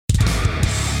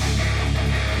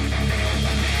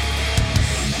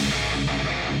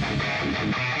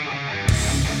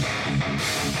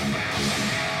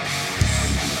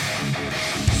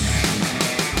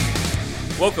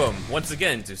Welcome once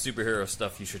again to Superhero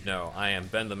Stuff You Should Know. I am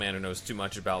Ben, the man who knows too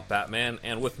much about Batman,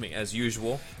 and with me, as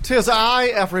usual, 'tis I,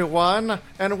 everyone,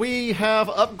 and we have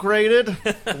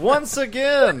upgraded once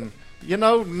again. You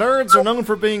know, nerds are known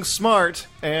for being smart,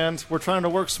 and we're trying to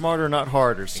work smarter, not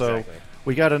harder. So Exactly.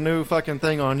 we got a new fucking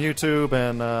thing on YouTube,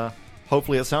 and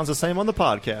hopefully it sounds the same on the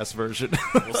podcast version.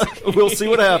 We'll see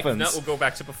what happens. If not, we'll go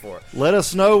back to before. Let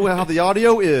us know how the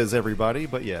audio is, everybody.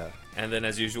 But yeah. And then,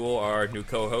 as usual, our new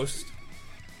co-host.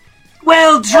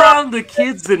 Well, drown the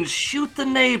kids and shoot the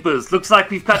neighbors. Looks like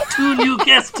we've got two new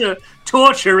guests to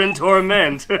torture and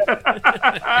torment.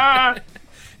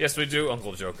 Yes, we do,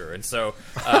 Uncle Joker. And so,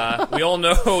 we all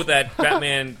know that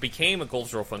Batman became a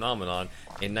cultural phenomenon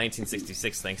in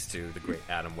 1966 thanks to the great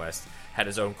Adam West. Had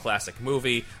his own classic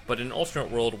movie, but in an alternate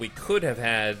world, we could have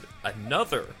had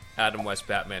another Adam West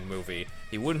Batman movie.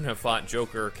 He wouldn't have fought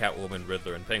Joker, Catwoman,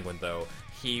 Riddler, and Penguin, though.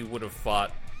 He would have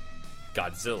fought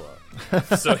Godzilla.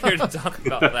 So here to talk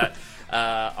about that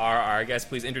are our guys.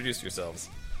 Please introduce yourselves.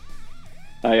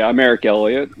 Hi, I'm Eric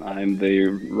Elliott. I'm the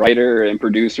writer and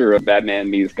producer of Batman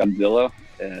Meets Godzilla,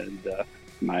 and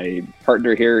my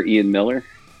partner here, Ian Miller.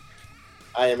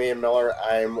 I am Ian Miller.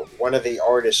 I'm one of the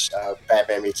artists of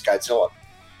Batman Meets Godzilla.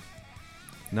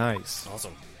 Nice.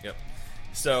 Awesome. Yep.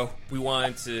 So we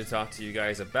wanted to talk to you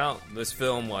guys about this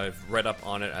film. I've read up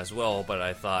on it as well, but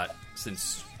I thought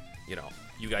since,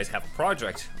 you guys have a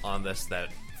project on this that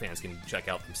fans can check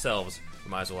out themselves,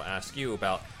 we might as well ask you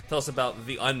tell us about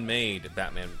the unmade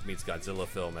Batman Meets Godzilla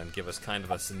film and give us kind of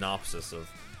a synopsis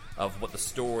of what the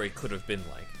story could have been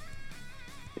like.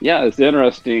 Yeah, it's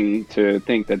interesting to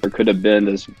think that there could have been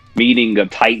this meeting of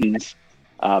titans,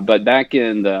 but back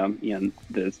in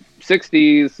the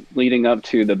 60s, leading up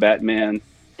to the Batman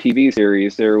TV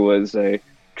series, there was a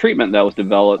treatment that was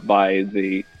developed by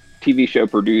the TV show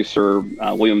producer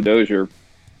William Dozier,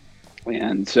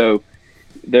 and so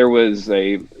there was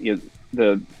the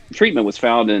treatment was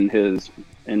found in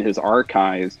his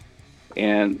archives,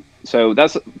 and so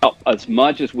that's about as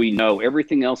much as we know.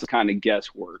 Everything else is kind of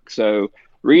guesswork. So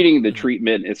reading the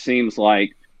treatment, it seems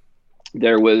like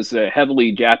there was a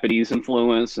heavily Japanese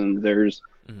influence, and there's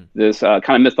this kind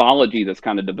of mythology that's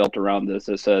kind of developed around this.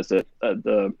 It says that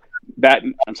the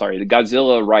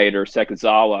Godzilla writer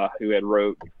Sekizawa, who had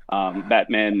wrote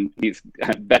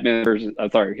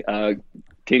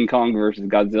King Kong versus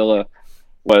Godzilla,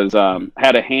 was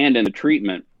had a hand in the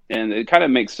treatment, and it kind of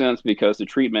makes sense because the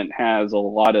treatment has a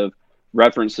lot of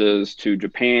references to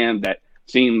Japan that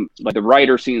seem like the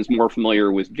writer seems more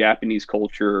familiar with Japanese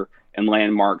culture and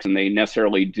landmarks than they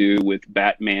necessarily do with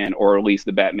Batman, or at least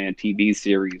the Batman TV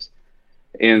series.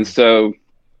 And so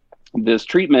this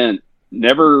treatment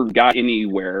never got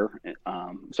anywhere.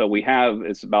 So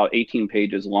it's about 18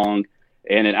 pages long,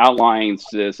 and it outlines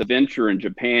this adventure in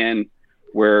Japan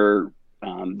where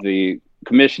the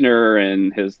commissioner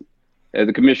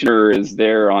the commissioner is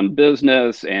there on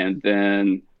business, and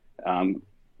then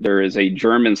there is a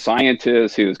German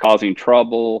scientist who is causing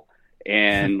trouble,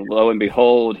 and lo and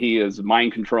behold, he is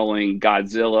mind controlling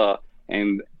Godzilla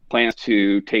and plans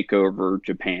to take over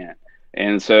Japan.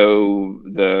 And so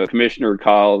the commissioner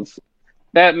calls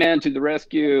Batman to the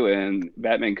rescue, and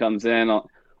Batman comes in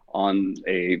on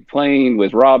a plane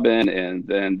with Robin, and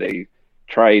then they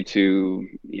try to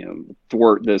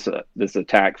thwart this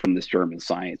attack from this German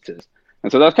scientist.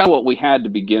 And so that's kind of what we had to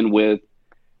begin with.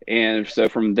 And so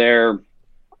from there,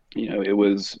 it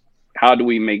was, how do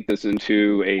we make this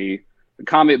into a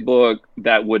comic book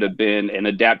that would have been an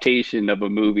adaptation of a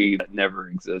movie that never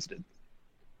existed?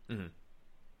 Mm-hmm.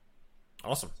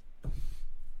 Awesome.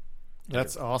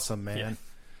 That's awesome, man. Yeah.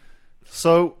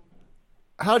 So,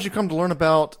 how did you come to learn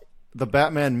about the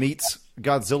Batman Meets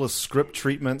Godzilla script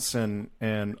treatments, and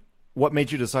what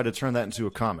made you decide to turn that into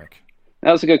a comic?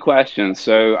 That's a good question.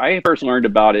 So, I first learned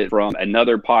about it from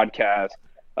another podcast.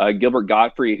 Gilbert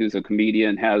Gottfried, who's a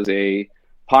comedian, has a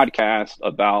podcast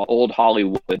about old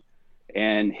Hollywood,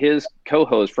 and his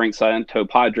co-host, Frank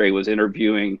Santopadre, was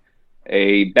interviewing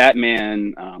a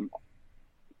Batman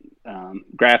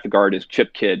graphic artist,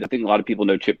 Chip Kidd. I think a lot of people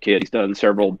know Chip Kidd. He's done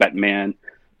several Batman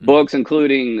books,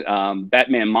 including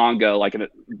Batman manga, like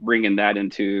bringing that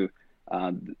into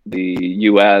the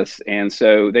U.S. And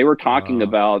so they were talking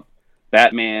about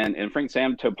Batman, and Frank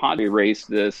Santopadre raced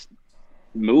this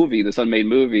unmade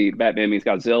movie, Batman Meets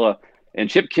Godzilla, and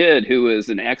Chip Kidd, who is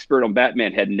an expert on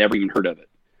Batman, had never even heard of it.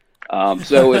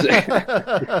 So it was,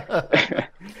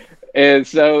 and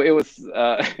so it was.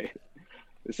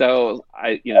 So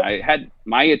I had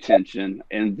my attention,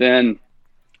 and then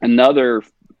another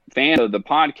fan of the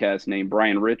podcast named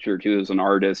Brian Richard, who is an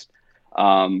artist,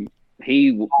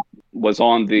 he was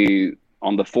on the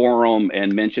on the forum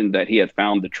and mentioned that he had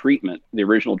found the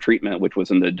original treatment, which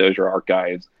was in the Dozier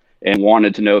archives, and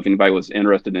wanted to know if anybody was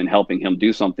interested in helping him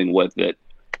do something with it.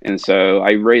 And so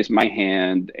I raised my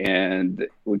hand, and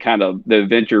the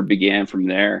adventure began from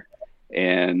there.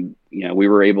 And, we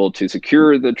were able to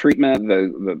secure the treatment.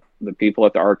 The people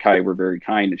at the archive were very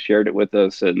kind and shared it with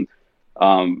us. And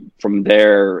from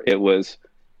there, it was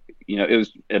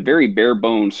a very bare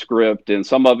bones script. And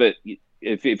some of it,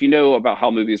 if you know about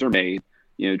how movies are made,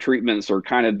 treatments are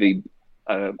kind of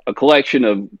a collection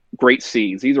of great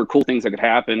scenes. These are cool things that could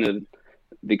happen in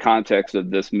the context of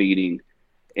this meeting.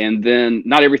 And then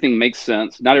not everything makes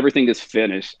sense. Not everything is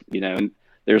finished, and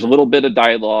there's a little bit of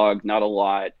dialogue, not a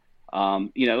lot.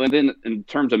 And then in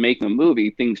terms of making a movie,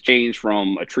 things change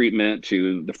from a treatment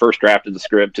to the first draft of the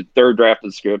script to the third draft of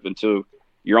the script until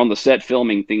you're on the set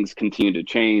filming. Things continue to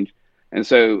change, and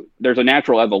so there's a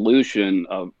natural evolution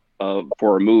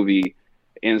for a movie.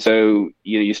 And so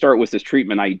you start with this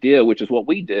treatment idea, which is what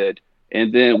we did,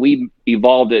 and then we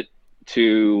evolved it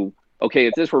to, okay,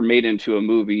 if this were made into a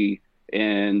movie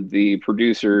and the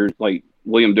producer like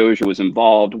William Dozier was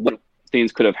involved, what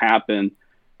things could have happened?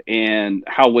 And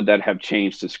how would that have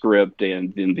changed the script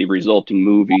and in the resulting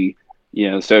movie?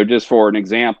 So just for an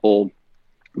example,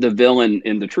 the villain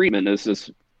in the treatment is this,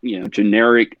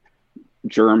 generic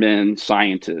German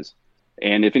scientist.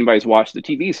 And if anybody's watched the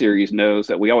TV series knows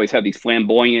that we always have these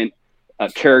flamboyant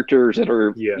characters that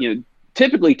are,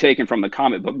 typically taken from the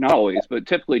comic book, not always, but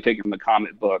typically taken from the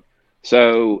comic book.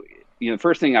 So, the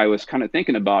first thing I was kind of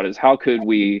thinking about is how could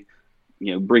we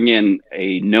bring in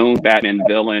a known Batman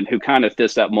villain who kind of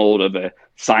fits that mold of a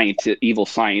evil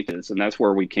scientist, and that's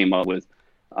where we came up with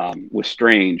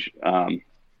Strange,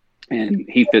 and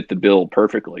he fit the bill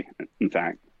perfectly. In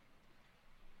fact,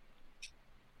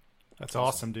 that's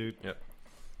awesome, dude. Yep.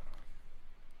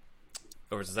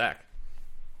 Over to Zach.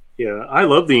 Yeah, I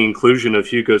love the inclusion of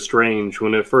Hugo Strange.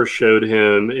 When it first showed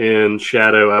him in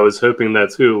Shadow, I was hoping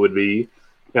that's who it would be,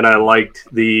 and I liked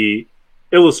the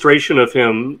illustration of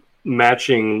him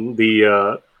matching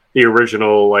the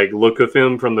original look of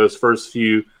him from those first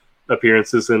few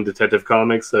appearances in Detective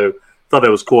Comics. So I thought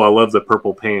that was cool. I love the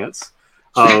purple pants.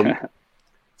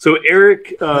 So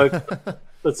Eric,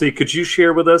 let's see, could you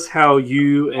share with us how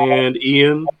you and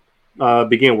Ian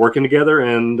began working together?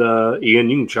 And Ian,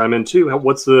 you can chime in too.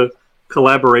 What's the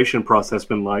collaboration process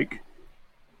been like?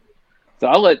 So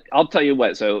I'll tell you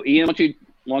what. So Ian,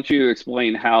 why don't you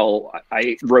explain how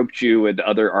I roped you and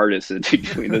other artists into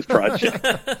doing this project?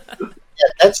 Yeah,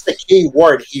 that's the key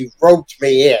word. He roped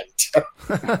me in.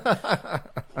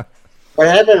 What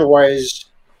happened was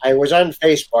I was on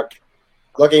Facebook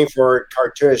looking for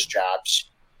cartoonist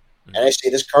jobs, and I see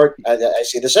this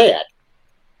ad,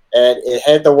 and it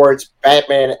had the words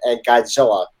Batman and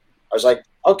Godzilla. I was like,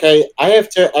 okay, I have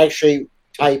to actually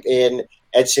type in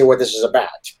and see what this is about.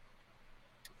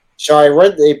 So I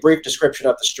read the brief description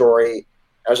of the story.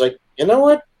 I was like, you know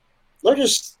what? Let me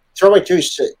just throw my name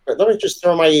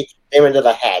into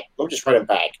the hat. Let me just run it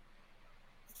back.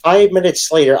 5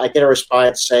 minutes later, I get a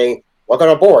response saying, welcome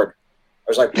aboard. I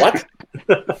was like, what?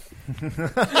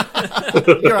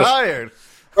 You're hired.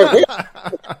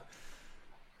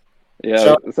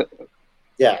 Yeah.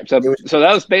 So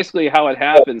that was basically how it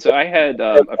happened. So I had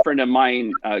a friend of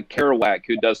mine, Kerouac,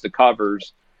 who does the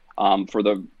covers for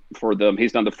them.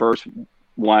 He's done the first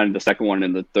one, the second one,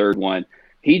 and the third one.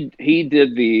 He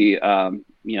did the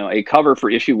a cover for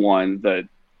issue 1 that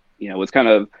was kind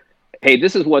of, hey,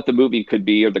 this is what the movie could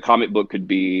be or the comic book could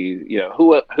be.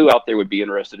 Who out there would be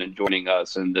interested in joining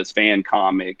us? And this fan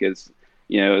comic is,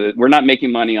 we're not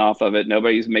making money off of it.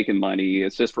 Nobody's making money.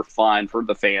 It's just for fun, for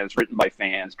the fans, written by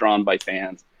fans, drawn by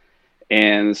fans.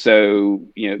 And so,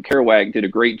 Kerouac did a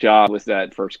great job with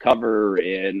that first cover.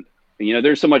 And,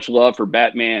 there's so much love for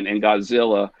Batman and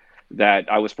Godzilla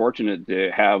that I was fortunate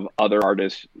to have other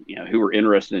artists, who were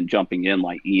interested in jumping in,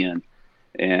 like Ian.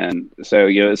 And so,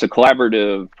 it's a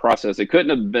collaborative process. It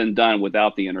couldn't have been done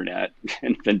without the internet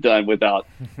and been done without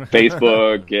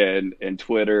Facebook and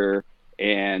Twitter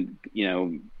and,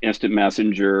 Instant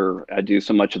Messenger. I do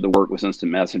so much of the work with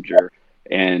Instant Messenger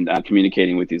and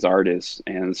communicating with these artists.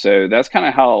 And so that's kind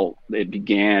of how it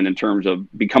began in terms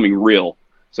of becoming real.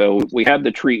 So we had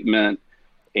the treatment,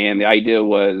 and the idea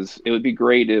was it would be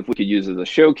great if we could use it as a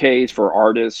showcase for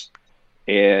artists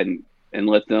and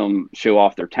let them show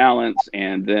off their talents,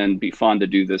 and then be fun to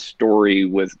do this story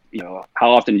with,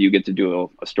 how often do you get to do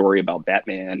a story about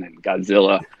Batman and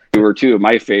Godzilla, who were two of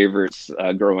my favorites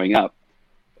growing up.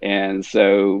 And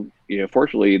so,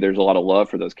 fortunately, there's a lot of love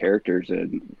for those characters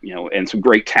and, and some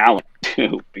great talent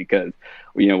too, because,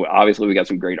 obviously we got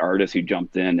some great artists who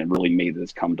jumped in and really made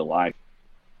this come to life.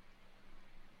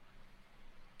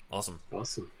 Awesome.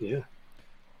 Yeah.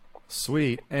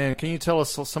 Sweet. And can you tell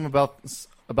us some about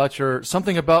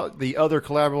something about the other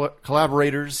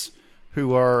collaborators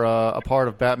who are a part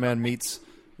of Batman Meets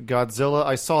Godzilla?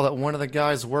 I saw that one of the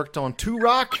guys worked on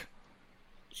Turok.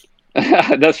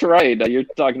 That's right. You're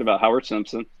talking about Howard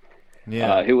Simpson.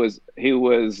 Yeah. He was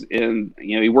in,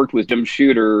 he worked with Jim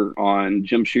Shooter on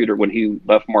Jim Shooter when he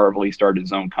left Marvel. He started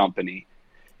his own company.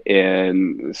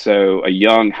 And so a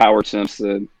young Howard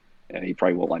Simpson, he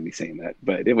probably won't like me saying that,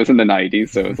 but it was in the 90s,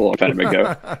 so it's a long time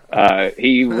ago.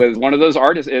 He was one of those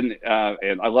artists, and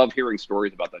I love hearing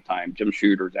stories about that time. Jim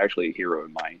Shooter is actually a hero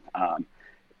of mine.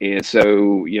 And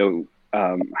so,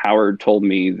 Howard told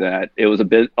me that it was a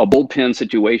bullpen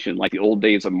situation, like the old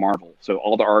days of Marvel. So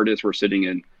all the artists were sitting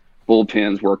in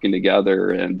bullpens working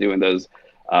together and doing those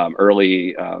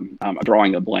early, I'm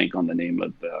drawing a blank on the name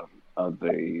of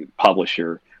the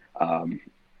publisher.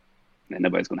 And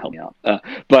nobody's going to help me out.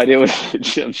 But it was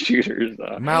Jim Shooter's.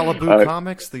 Malibu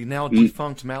Comics, the now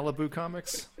defunct Malibu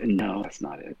Comics? No, that's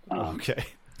not it. Okay.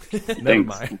 Never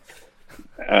mind.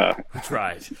 We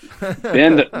tried.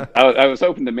 And I was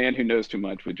hoping the man who knows too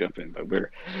much would jump in, but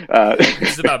we're.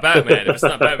 This is about Batman. If it's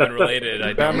not Batman related,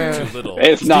 I know too little.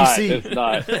 It's not. DC. It's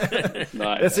not. It's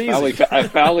not. It's easy. I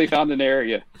finally found an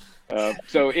area.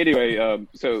 So anyway,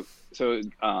 so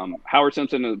Howard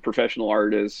Simpson, a professional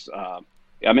artist.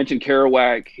 I mentioned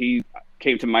Kerouac. He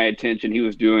came to my attention. He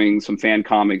was doing some fan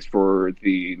comics for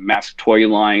the Masked Toy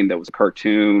line. That was a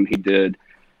cartoon he did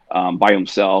by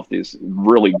himself. These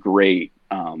really great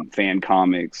fan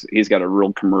comics. He's got a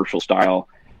real commercial style.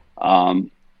 And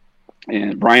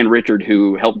Brian Richard,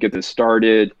 who helped get this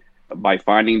started by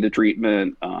finding the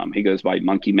treatment. He goes by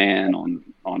Monkey Man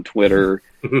on Twitter.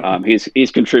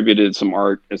 He's contributed some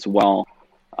art as well.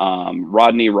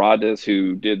 Rodney Rodis,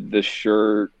 who did this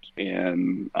shirt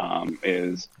and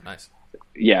is nice.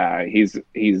 Yeah, he's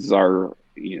our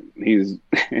he's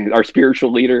our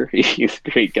spiritual leader. He's a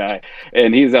great guy,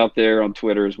 and he's out there on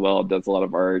Twitter as well. Does a lot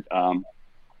of art.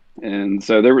 And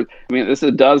so this is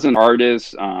a dozen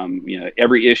artists.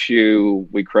 Every issue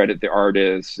we credit the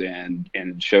artists and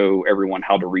show everyone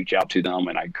how to reach out to them.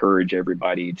 And I encourage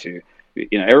everybody to,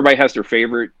 everybody has their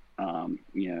favorite.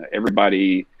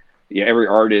 Every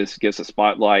artist gets a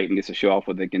spotlight and gets to show off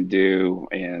what they can do.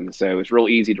 And so it's real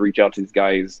easy to reach out to these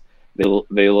guys.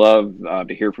 They love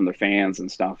to hear from their fans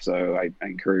and stuff. So I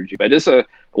encourage you. But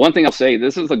one thing I'll say,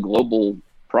 this is a global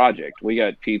project. We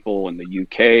got people in the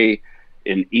UK,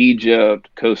 in Egypt,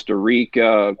 Costa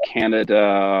Rica,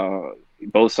 Canada,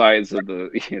 both sides of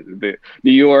the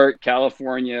New York,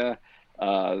 California.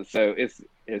 So it's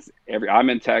I'm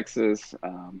in Texas.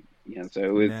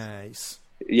 So it's nice.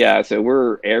 Yeah, so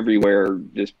we're everywhere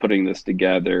just putting this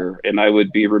together. And I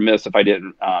would be remiss if I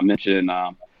didn't mention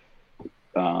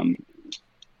Paul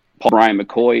Brian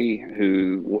McCoy,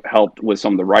 who helped with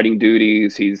some of the writing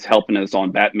duties. He's helping us on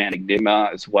Batman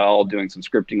Enigma as well, doing some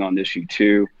scripting on issue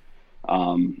 2.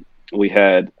 We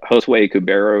had Josue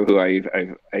Cabero, who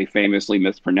I famously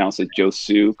mispronounced as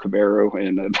Josu Cabero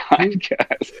in the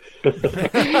podcast.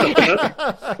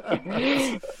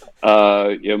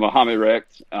 Mohammed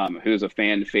Rex, who's a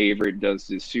fan favorite, does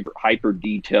this super hyper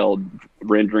detailed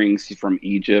renderings from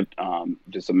Egypt.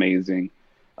 Just amazing.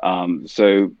 And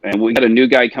we got a new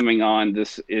guy coming on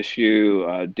this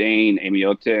issue, Dane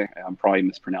Amiote. I'm probably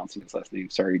mispronouncing his last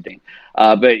name. Sorry, Dane.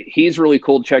 But he's really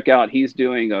cool to check out. He's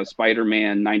doing a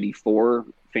Spider-Man 94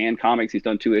 fan comics. He's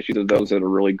done 2 issues of those that are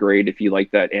really great. If you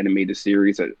like that animated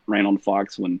series that ran on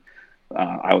Fox when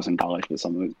I was in college, but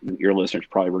some of your listeners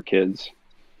probably were kids.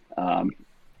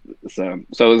 So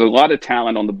there's a lot of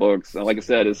talent on the books. Like I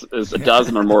said, it's a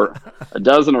dozen or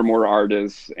more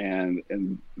artists,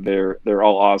 and they're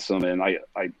all awesome. And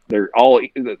they're all,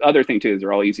 the other thing too is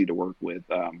they're all easy to work with.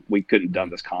 We couldn't have done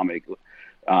this comic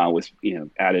with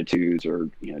attitudes or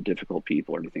difficult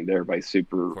people or anything. Everybody's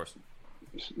super. Of course,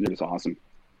 it was awesome.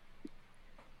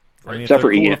 I mean, except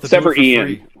for Ian. Except for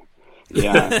Ian.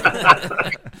 Yeah.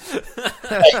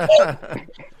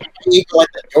 You go at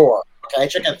the door. Okay,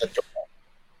 check out the door.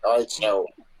 All right, so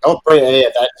don't bring any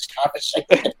of that in this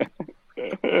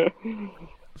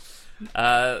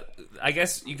conversation. I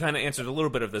guess you kind of answered a little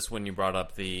bit of this when you brought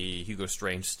up the Hugo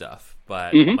Strange stuff,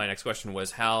 but my next question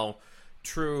was how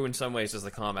true in some ways does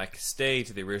the comic stay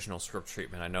to the original script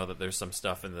treatment? I know that there's some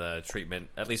stuff in the treatment,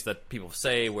 at least that people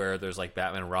say, where there's like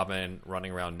Batman and Robin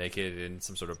running around naked in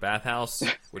some sort of bathhouse,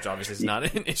 which obviously is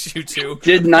not an issue 2.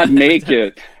 Did not make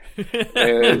it. Who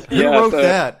wrote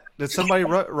that? Did somebody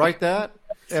write that?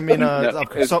 I mean,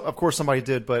 of course somebody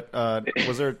did, but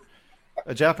was there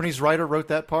a Japanese writer wrote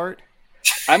that part?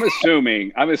 I'm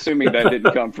assuming that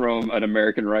didn't come from an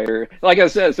American writer. Like I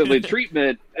said, so the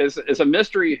treatment is a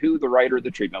mystery who the writer of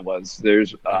the treatment was.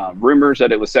 There's rumors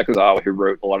that it was Sekizawa who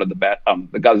wrote a lot of the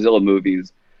Godzilla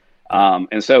movies.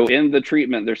 And so in the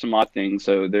treatment, there's some odd things.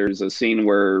 So there's a scene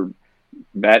where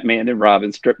Batman and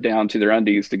Robin strip down to their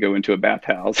undies to go into a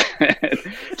bathhouse.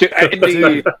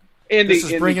 This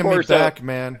is bringing me back,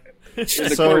 man. In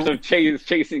the course of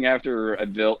chasing after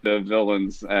the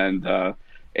villains, and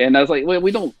I was like, well,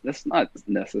 we don't. That's not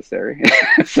necessary.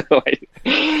 so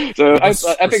I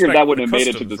figured that wouldn't have made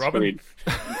it to the screen.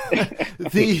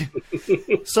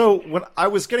 So when I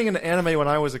was getting into anime when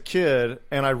I was a kid,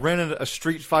 and I rented a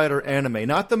Street Fighter anime,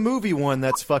 not the movie one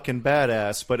that's fucking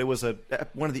badass, but it was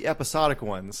one of the episodic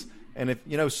ones. And if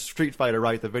you know Street Fighter,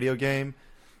 right, the video game,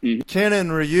 Ken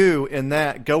and Ryu in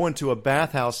that go into a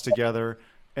bathhouse together.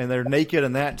 And they're naked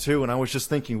in that too, and I was just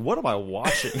thinking, what am I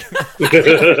watching?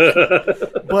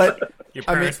 But your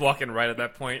parents walking right at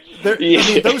that point.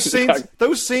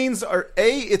 Those scenes are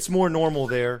A, it's more normal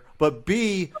there, but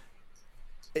B,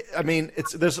 I mean,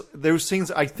 those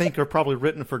scenes I think are probably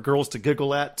written for girls to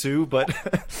giggle at too. But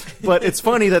but it's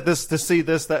funny that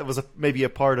that was maybe a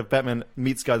part of Batman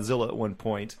Meets Godzilla at one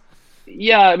point.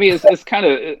 Yeah, I mean, it's kind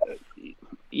of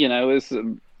it's.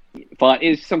 Fun.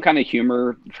 It's some kind of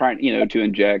humor trying, to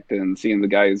inject and seeing the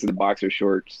guys in the boxer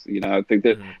shorts. I think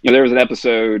that there was an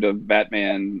episode of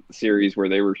Batman series where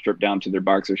they were stripped down to their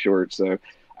boxer shorts. So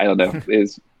I don't know.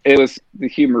 It was the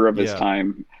humor of its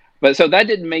time. But so that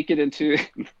didn't make it into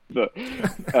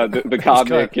the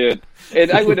comic. And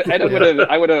I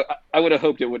would have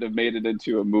hoped it would have made it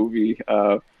into a movie.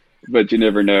 But you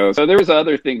never know. So there was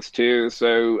other things too.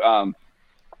 So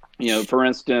for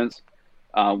instance.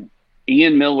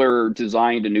 Ian Miller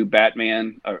designed a new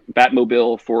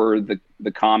Batmobile for the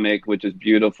comic, which is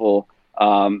beautiful.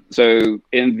 So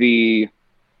in the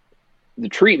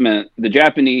treatment, the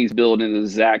Japanese build an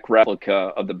exact replica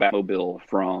of the Batmobile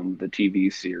from the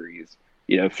TV series,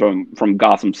 from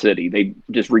Gotham City. They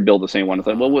just rebuild the same one. I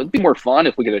thought, well, it'd be more fun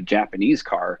if we get a Japanese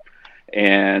car.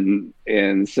 And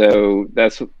so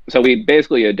we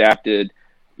basically adapted,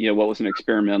 what was an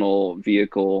experimental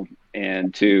vehicle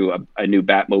and to a new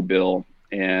Batmobile,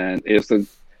 and it's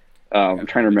I'm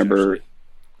trying to remember.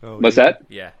 What's that?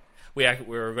 Yeah, we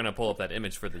were going to pull up that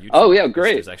image for the YouTube. Oh yeah,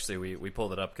 great. Actually, we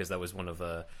pulled it up because that was one of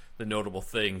the notable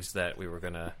things that we were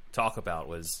going to talk about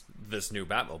was this new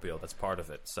Batmobile. That's part of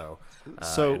it. So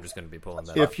I'm just going to be pulling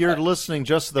that up. If you're listening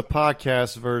just to the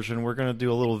podcast version, we're going to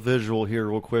do a little visual here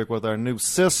real quick with our new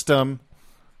system.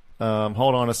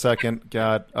 Hold on a second.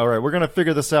 God. All right, we're going to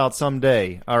figure this out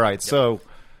someday. All right, so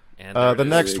the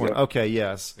next one. Okay,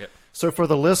 yes. Yep. So for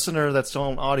the listener that's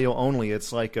on audio only,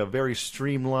 it's like a very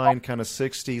streamlined kind of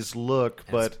 60s look,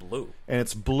 but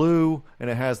it's blue,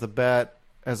 and it has the bat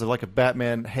as like a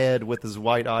Batman head with his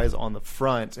white eyes on the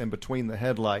front and between the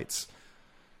headlights.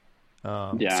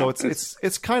 So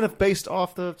it's kind of based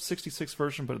off the 66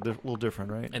 version, but a little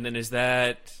different, right? And then is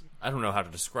that, I don't know how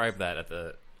to describe that at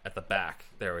the back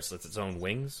there. It's its own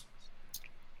wings.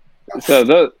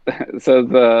 So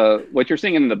what you're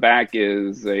seeing in the back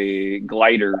is a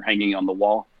glider hanging on the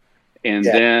wall, and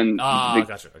then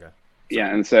gotcha. Okay. Yeah,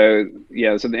 and so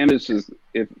the image is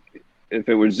if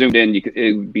it was zoomed in,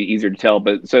 it would be easier to tell.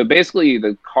 But so basically,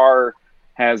 the car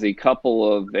has a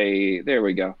couple of there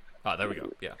we go. Oh, there we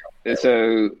go. Yeah.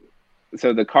 So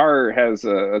the car has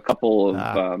a couple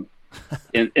of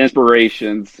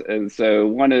inspirations, and so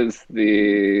one is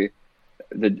the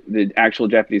actual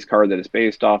Japanese car that it's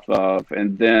based off of,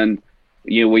 and then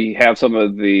we have some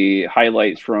of the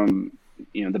highlights from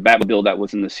the Batmobile that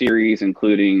was in the series,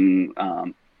 including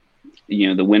the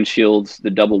windshields, the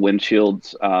double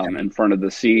windshields in front of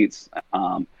the seats,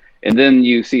 and then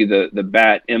you see the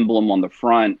bat emblem on the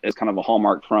front as kind of a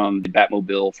hallmark from the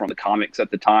Batmobile from the comics at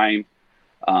the time,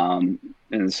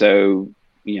 and so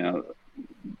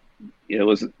it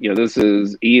was, this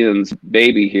is Ian's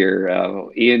baby here.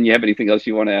 Ian, you have anything else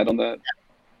you want to add on that?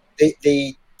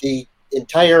 The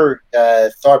entire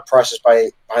thought process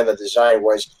behind the design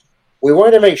was we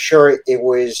wanted to make sure it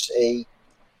was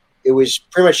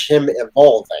pretty much him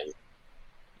evolving.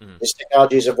 Mm-hmm. His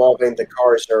technology is evolving, the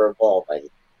cars are evolving,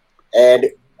 and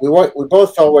we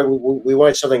both felt we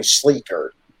wanted something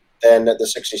sleeker than the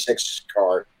 '66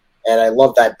 car. And I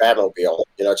love that Batmobile.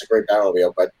 It's a great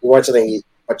Batmobile, but we wanted something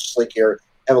much sleeker,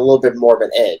 have a little bit more of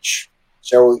an edge.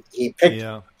 So he picked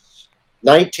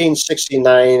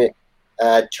 1969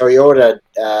 Toyota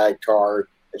car,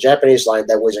 a Japanese line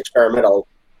that was experimental.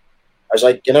 I was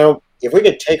like, if we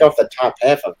could take off the top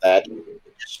half of that, and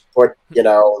just put,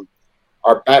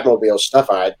 our Batmobile stuff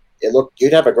on it,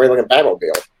 you'd have a great looking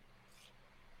Batmobile.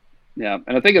 Yeah,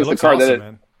 and I think It it's the looks car awesome, that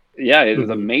man. yeah, it is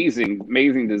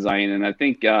amazing design, and I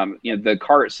think the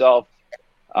car itself.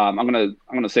 I'm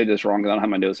gonna say this wrong. 'Cause I don't have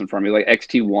my notes in front of me. Like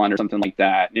XT1 or something like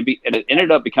that. And it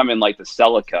ended up becoming like the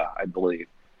Celica, I believe.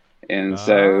 And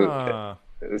so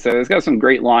it's got some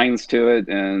great lines to it,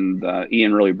 and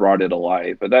Ian really brought it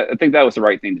alive. But I think that was the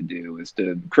right thing to do, is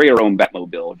to create our own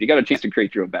Batmobile. If you got a chance to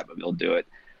create your own Batmobile, do it.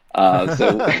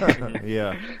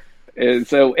 Yeah. And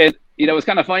so it's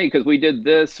kind of funny because we did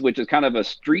this, which is kind of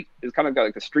it's kind of got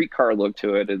like a streetcar look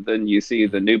to it, and then you see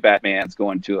the new Batman's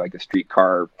going to like a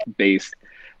streetcar based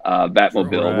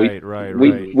Batmobile. Right.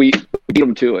 We beat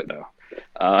them to it though.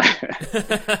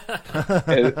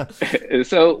 And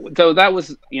so that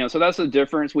was so that's the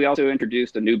difference. We also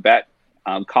introduced a new Bat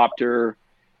copter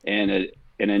and a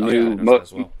new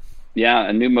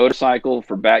a new motorcycle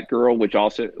for Batgirl,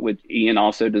 which Ian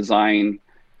also designed.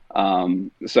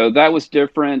 So that was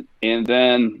different, and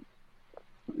then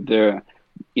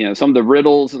some of the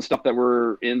riddles and stuff that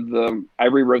were in I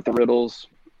rewrote the riddles.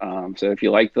 So if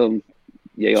you like them,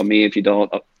 yay on me. If you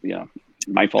don't,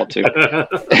 my fault too.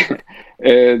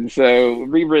 And so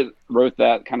rewrote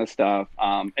that kind of stuff.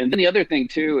 And then the other thing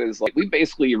too is like we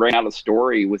basically ran out of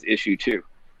story with issue 2.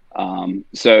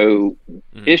 So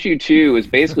issue 2 is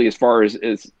basically as far as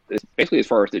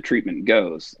the treatment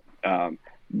goes.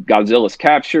 Godzilla's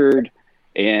captured,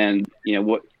 and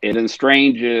and then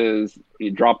Strange is he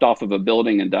dropped off of a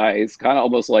building and dies, kind of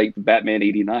almost like Batman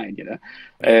 '89,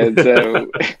 And so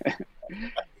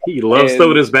he loves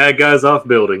throwing his bad guys off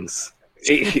buildings.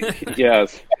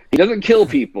 Yes, he doesn't kill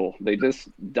people; they just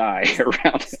die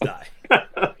around him.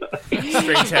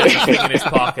 Strange has a thing in his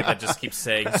pocket that just keeps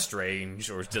saying "strange"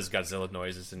 or does Godzilla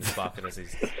noises in his pocket as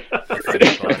he's.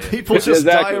 People just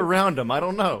die around him. I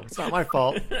don't know. It's not my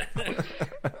fault.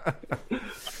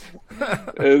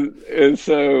 and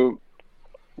so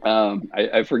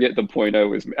I forget the point I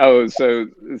was.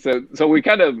 So we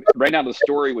kind of ran out of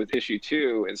story with issue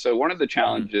 2, and so one of the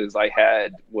challenges I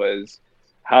had was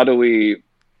how do we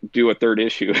do a third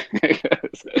issue?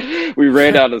 We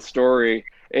ran out of story,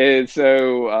 and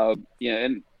so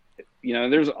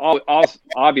there's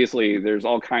obviously there's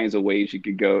all kinds of ways you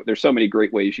could go. There's so many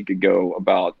great ways you could go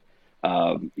about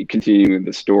continuing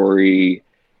the story.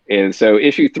 And so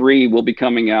issue 3 will be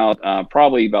coming out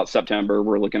probably about September.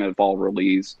 We're looking at fall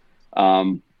release.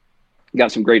 Got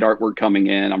some great artwork coming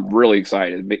in. I'm really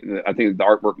excited. I think the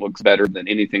artwork looks better than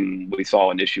anything we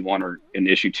saw in issue 1 or in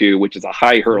issue 2, which is a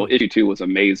high hurdle. Issue 2 was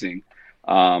amazing.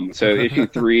 So issue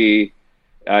 3,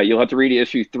 you'll have to read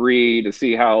issue 3 to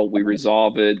see how we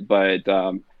resolve it. But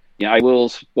I will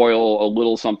spoil a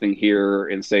little something here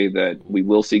and say that we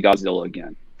will see Godzilla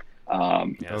again.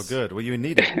 Yes. Oh, good. Well, you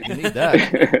need it. You need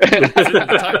that.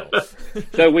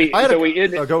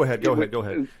 Go ahead.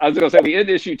 I was going to say we end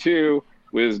issue 2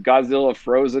 with Godzilla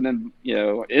frozen and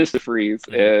instant freeze,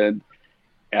 and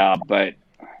but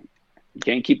you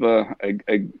can't keep a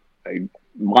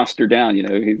monster down.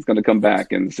 He's going to come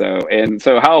back, and so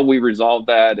how we resolve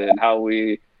that and how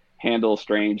we handle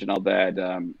Strange and all that,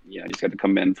 just got to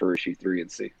come in for issue 3 and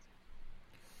see.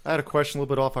 I had a question a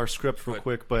little bit off our script real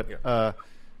quick, but.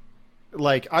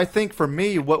 I think for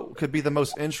me, what could be the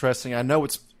most interesting, I know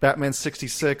it's Batman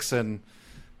 66 and,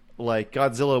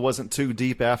 Godzilla wasn't too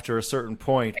deep after a certain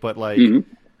point, but,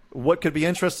 what could be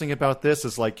interesting about this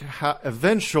is, how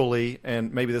eventually,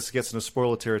 and maybe this gets into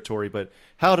spoiler territory, but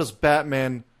how does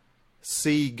Batman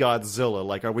see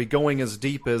Godzilla? Are we going as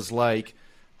deep as,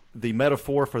 the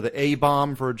metaphor for the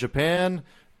A-bomb for Japan?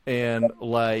 And,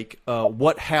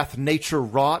 what hath nature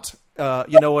wrought?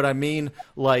 You know what I mean?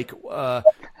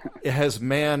 Has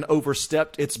man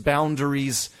overstepped its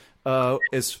boundaries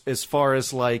as far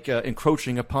as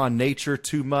encroaching upon nature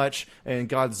too much? And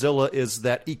Godzilla is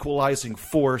that equalizing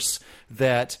force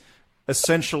that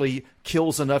essentially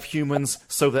kills enough humans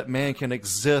so that man can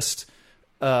exist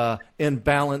in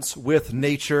balance with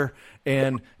nature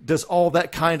and does all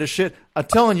that kind of shit. I'm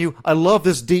telling you, I love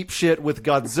this deep shit with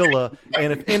Godzilla,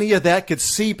 and if any of that could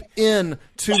seep in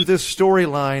to this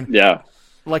storyline,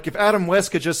 if Adam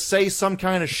West could just say some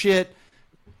kind of shit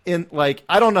in,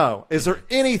 I don't know, is there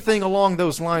anything along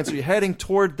those lines? Are you heading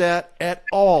toward that at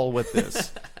all with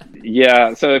this?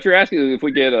 Yeah, so if you're asking if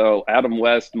we get a Adam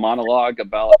West monologue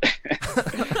about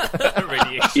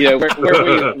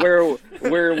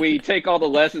where we take all the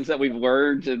lessons that we've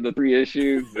learned in the 3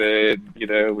 issues and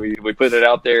we put it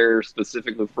out there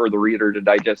specifically for the reader to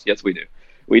digest, yes we do.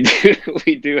 We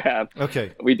do have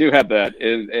that,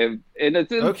 and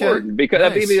it's important because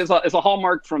it's a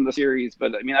hallmark from the series.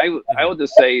 But I would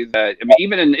just say that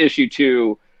even in issue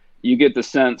 2, you get the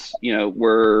sense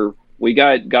where we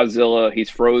got Godzilla, he's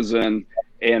frozen,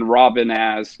 and Robin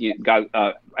asks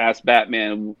asks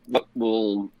Batman, what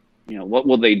will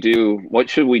they do? What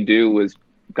should we do with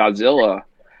Godzilla?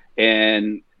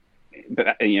 And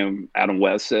Adam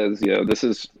West says, this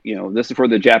is for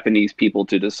the Japanese people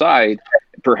to decide.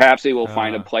 Perhaps they will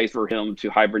find a place for him to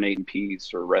hibernate in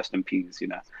peace or rest in peace.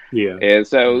 Yeah. And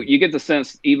so you get the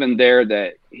sense even there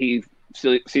that he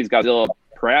sees Godzilla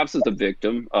perhaps as a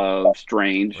victim of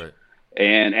Strange, Right.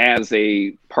 and as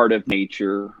a part of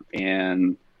nature,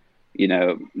 and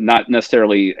not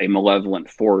necessarily a malevolent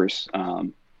force.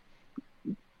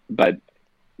 But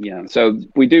so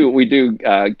we do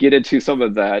get into some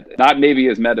of that, not maybe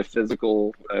as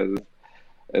metaphysical as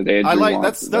Andrew I like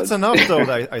wants, that's enough though.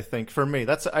 I think for me,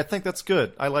 I think that's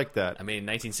good. I like that. I mean,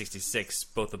 1966,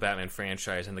 both the Batman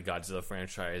franchise and the Godzilla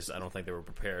franchise, I don't think they were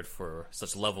prepared for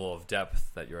such level of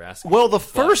depth that you're asking. Well, the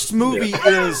first movie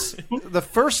the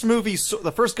first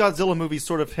Godzilla movie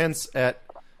sort of hints at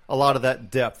a lot of that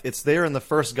depth. It's there in the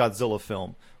first Godzilla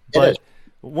film, but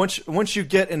once you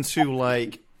get into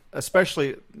like,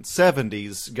 especially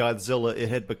 70s Godzilla, it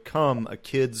had become a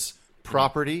kid's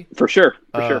property. for sure.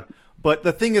 But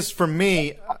the thing is, for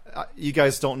me, you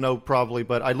guys don't know probably,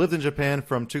 but I lived in Japan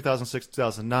from 2006 to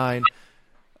 2009.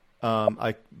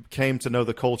 I came to know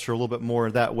the culture a little bit more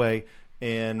that way.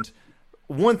 And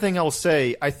one thing I'll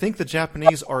say, I think the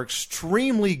Japanese are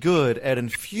extremely good at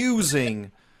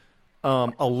infusing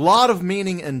a lot of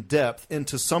meaning and depth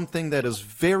into something that is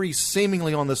very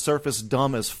seemingly on the surface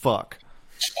dumb as fuck.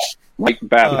 Like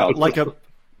Batman.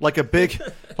 Like a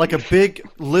big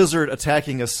lizard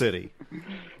attacking a city.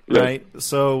 Right,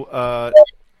 so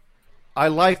I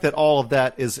like that all of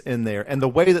that is in there, and the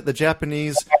way that the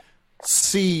Japanese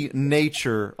see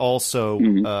nature also,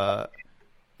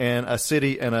 and a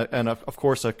city and of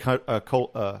course a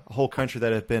whole country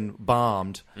that had been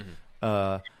bombed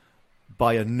by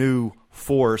a new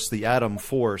force, the Atom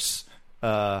Force.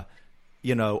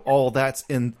 All that's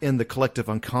in the collective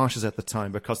unconscious at the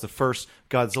time, because the first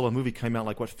Godzilla movie came out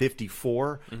like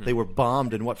 54. They were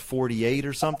bombed in 48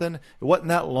 or something. It wasn't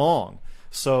that long,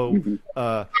 so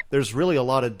there's really a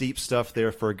lot of deep stuff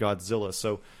there for Godzilla.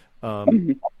 So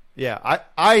yeah,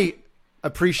 I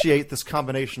appreciate this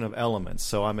combination of elements.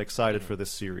 So I'm excited for this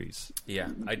series. Yeah,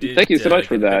 I did. Thank you so much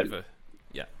for that.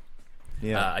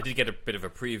 Yeah, I did get a bit of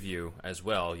a preview as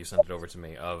well. You sent it over to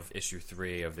me of issue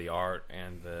 3 of the art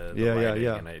and the writing,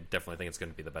 and I definitely think it's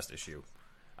going to be the best issue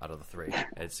out of the 3.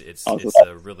 It's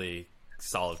a really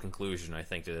solid conclusion, I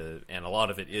think, and a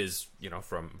lot of it is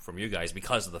from you guys,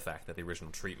 because of the fact that the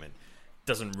original treatment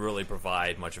doesn't really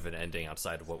provide much of an ending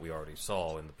outside of what we already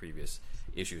saw in the previous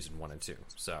issues in 1 and 2.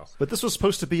 So, but this was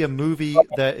supposed to be a movie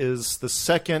that is the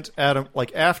second Adam,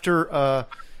 like after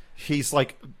he's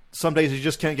like. Some days you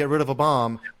just can't get rid of a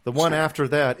bomb. The one after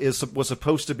that was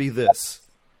supposed to be this.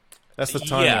 That's the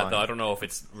timeline. Yeah, though I don't know if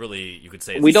it's really, you could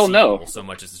say it's we don't know so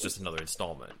much as it's just another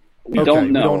installment. We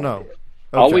don't know. Okay.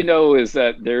 All we know is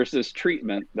that there's this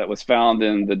treatment that was found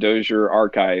in the Dozier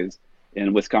archives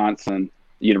in Wisconsin,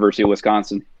 University of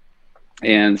Wisconsin,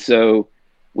 and so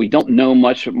we don't know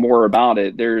much more about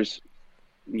it. There's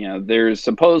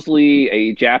supposedly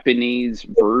a Japanese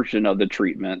version of the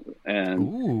treatment,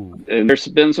 and there's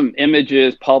been some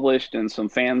images published in some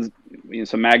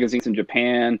some magazines in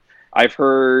Japan. I've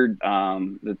heard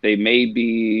that they may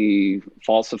be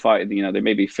falsified. They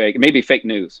may be fake. It may be fake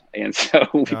news, and so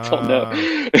we don't know.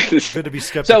 Good to be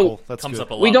skeptical. So, that's comes good.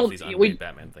 up a lot with these unmade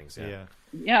Batman things.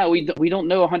 Yeah, we don't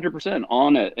know 100%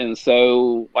 on it, and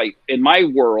so like in my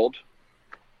world,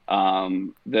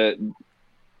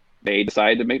 they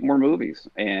decided to make more movies,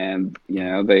 and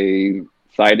they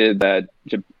decided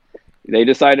after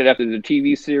the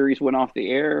TV series went off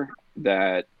the air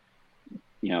that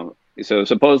so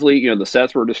supposedly the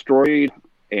sets were destroyed,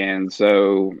 and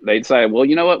so they decided, well,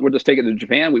 you know what, we'll just take it to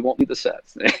Japan. We won't need the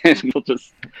sets, and we'll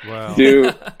just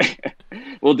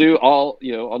we'll do all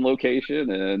on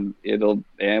location, and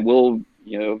we'll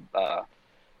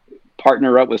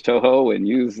partner up with Toho and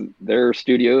use their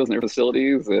studios and their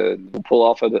facilities, and we'll pull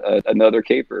off another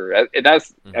caper. And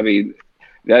that's, I mean,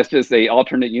 that's just a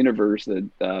alternate universe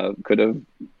that could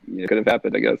have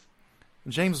happened, I guess.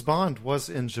 James Bond was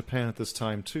in Japan at this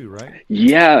time too, right?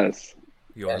 Yes.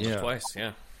 Twice,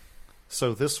 yeah.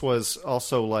 So this was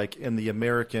also like in the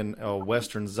American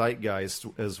Western zeitgeist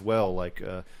as well, like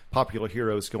popular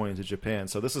heroes going to Japan.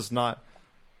 So this is not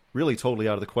really totally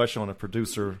out of the question on a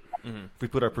producer. If we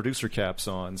put our producer caps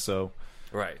on, so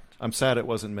Right. I'm sad it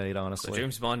wasn't made, So honestly.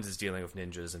 James Bond is dealing with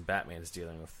ninjas, and Batman is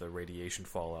dealing with the radiation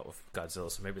fallout with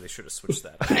Godzilla. So maybe they should have switched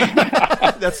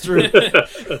that. That's true.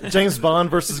 James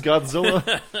Bond versus Godzilla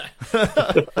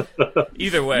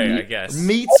Either way, I guess.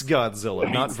 meets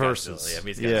Godzilla, not Meets versus. Godzilla. Yeah,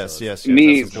 meets yes, Godzilla. yes, yes.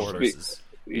 Meets- that's important. Versus.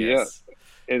 Yeah. Yes.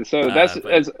 And so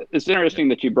but- it's interesting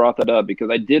that you brought that up because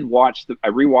I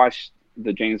rewatched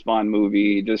the James Bond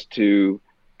movie just to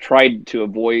try to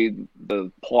avoid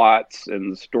the plots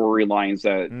and the storylines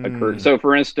that occurred. So,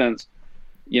 for instance,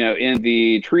 in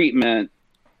the treatment,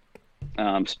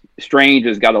 Strange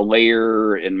has got a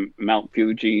lair in Mount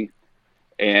Fuji,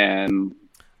 and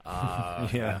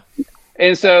Yeah.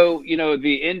 so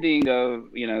the ending of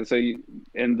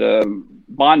in the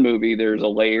Bond movie, there's a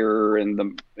layer in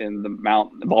the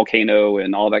mountain, the volcano,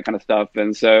 and all that kind of stuff.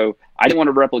 And so I didn't want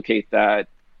to replicate that.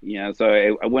 So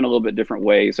I went a little bit different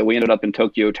way. So we ended up in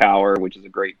Tokyo Tower, which is a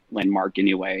great landmark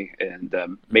anyway, and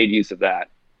made use of that.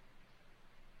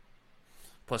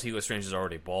 Plus, Hugo Strange is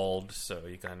already bald, so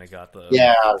you kind of got the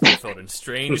Yeah. Blofeld and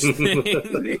Strange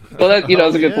thing. Well, that's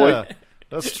a good Yeah, point.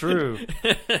 that's true.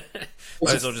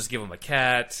 Might as well just give him a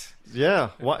cat. Yeah.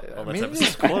 Why? I mean,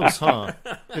 it's close, huh?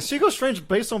 Is Hugo Strange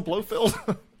based on Blofeld?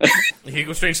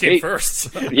 Hugo Strange came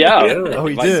first. Yeah. Oh,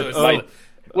 he Like- did. so it's Oh. like-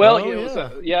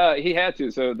 Well, yeah. he had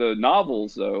to. So the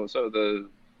novels, though,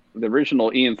 the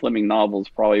original Ian Fleming novels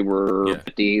probably were Yeah.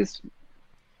 50s.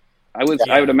 I would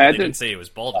They imagine. didn't say he was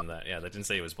bald in that. Yeah, they didn't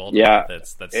say he was bald. Yeah. In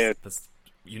that. That's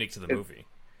unique to the movie.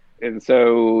 And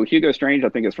so Hugo Strange, I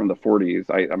think, is from the 40s.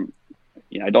 I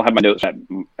don't have my notes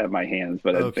at my hands,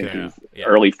 but I think Okay. he's Yeah.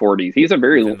 early 40s. He's a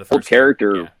very Within the old first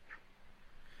character. Year, yeah.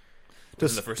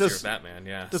 Does, In the first year does, of Batman,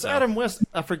 yeah. does So- Adam West,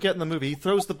 I forget in the movie, he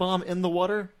throws the bomb in the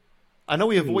water? I know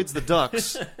he avoids the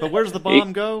ducks, but where does the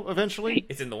bomb go eventually?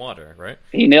 It's in the water, right?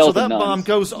 He nails So the that nuns. bomb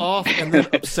goes off and then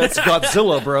upsets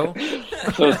Godzilla, bro.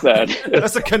 So sad.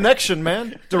 That's a connection,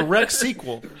 man. Direct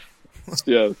sequel.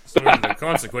 Yeah. So what are the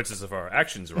consequences of our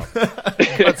actions, Rob?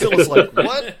 Godzilla's like,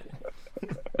 what?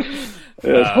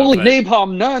 Holy but-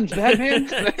 napalm nuns, Batman.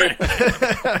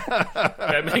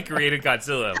 Batman created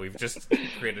Godzilla. We've just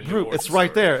created a new origin It's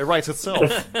right story. there. It writes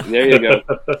itself. There you go.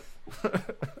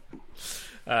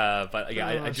 But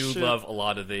yeah, I do shit. love a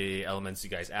lot of the elements you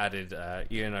guys added.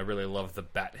 Ian, I really love the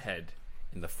bat head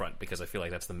in the front because I feel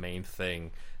like that's the main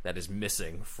thing that is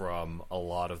missing from a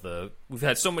lot of the. We've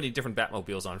had so many different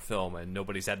Batmobiles on film, and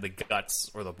nobody's had the guts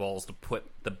or the balls to put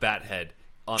the bat head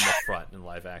on the front in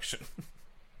live action.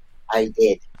 I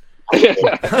did.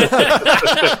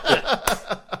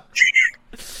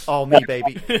 All me,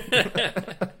 baby.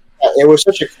 It was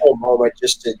such a cool moment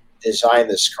just to design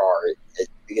this car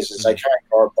because it's an iconic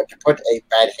car, but to put a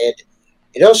bat head,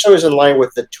 it also is in line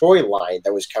with the toy line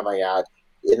that was coming out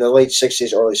in the late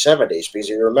 60s, early 70s, because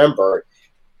you remember,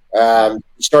 you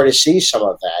started to see some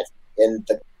of that in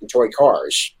the toy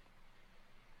cars.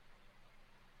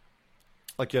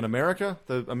 Like in America,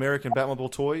 the American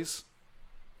Batmobile toys.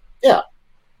 Yeah.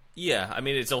 Yeah, I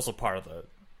mean it's also part of the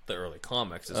early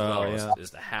comics as Oh, well, yeah. is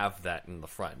to have that in the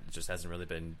front. It just hasn't really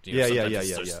been. Yeah, sometimes yeah, it's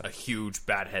yeah, just yeah. a huge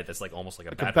bat head that's like almost like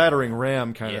a Like bat a battering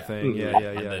ram kind of thing. Yeah,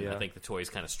 yeah, And yeah, then yeah. I think the toys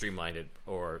kind of streamlined it,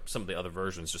 or some of the other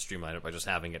versions just streamlined it by just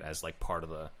having it as like part of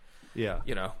the. Yeah.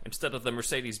 Instead of the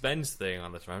Mercedes-Benz thing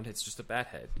on the front, it's just a bat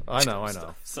head. I know, I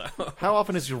know. So How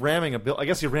often is he ramming a building? I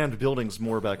guess he rammed buildings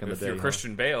more back in the if day. you're huh?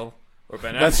 Christian Bale or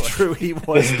Ben That's Affleck, true. He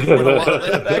was doing a lot of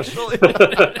that, actually.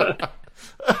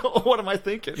 What am I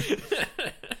thinking?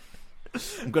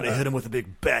 I'm going to hit him with a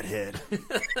big bat head.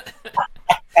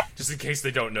 just in case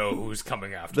they don't know who's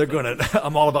coming after. They're them. going to.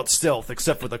 I'm all about stealth,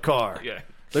 except for the car. Yeah.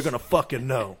 They're going to fucking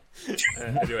know.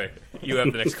 Anyway, you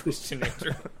have the next question,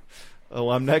 Andrew. Oh,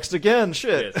 I'm next again.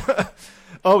 Shit. Yes.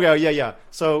 Oh, yeah.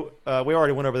 So we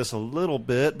already went over this a little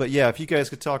bit, but yeah, if you guys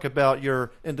could talk about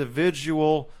your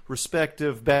individual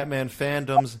respective Batman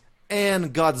fandoms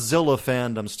and Godzilla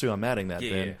fandoms too. I'm adding that Yeah,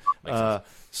 then. yeah.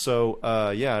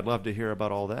 Makes Yeah, I'd love to hear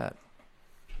about all that.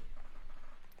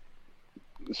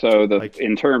 So Like-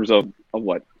 in terms of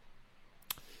what?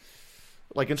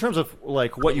 Like in terms of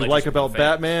like what you Like like just about fan.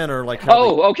 Batman, or like how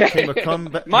Oh, they okay. came a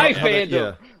comeback. My how they-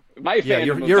 fandom. My fandom. Yeah,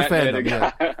 of your Batman.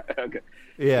 fandom, Okay.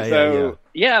 yeah, So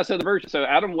so the version. So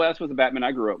Adam West was the Batman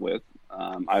I grew up with.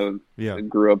 I yeah.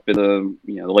 grew up in the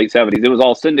late 70s. It was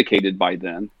all syndicated by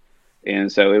then,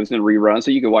 and so it was in rerun.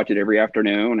 So you could watch it every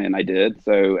afternoon, and I did.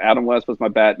 So Adam West was my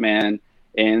Batman,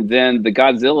 and then the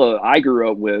Godzilla I grew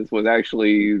up with was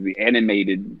actually the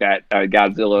animated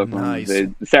Godzilla from Nice.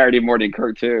 the Saturday morning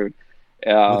cartoon.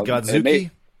 With and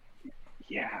Godzuki.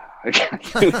 yeah. Dude,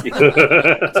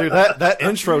 that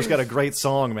intro's got a great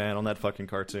song, man, on that fucking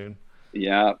cartoon.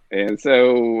 Yeah, and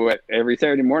so every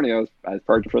Saturday morning I was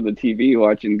parked in front of the TV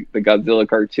watching the Godzilla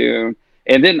cartoon,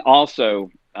 and then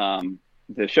also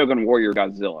the Shogun Warrior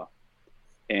Godzilla,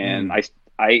 and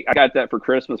I got that for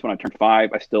Christmas when I turned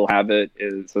 5. I still have it.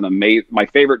 It's my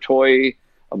favorite toy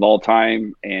of all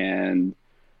time, and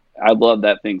I loved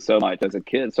that thing so much as a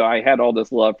kid. So I had all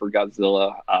this love for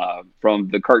Godzilla from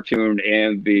the cartoon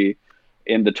and the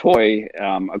toy.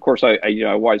 Of course, I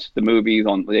watched the movies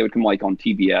they would come like on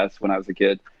TBS when I was a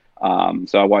kid.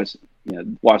 So I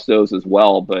watched those as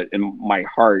well. But in my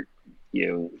heart,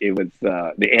 it was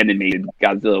the animated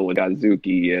Godzilla with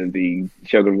Godzooky and the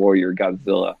Shogun Warrior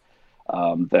Godzilla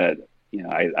that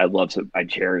I loved. I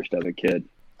cherished as a kid.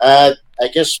 I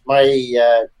guess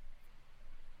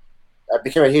I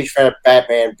became a huge fan of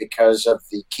Batman because of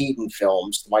the Keaton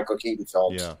films, the Michael Keaton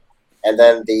films, and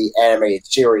then the animated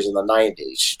series in the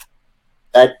 90s.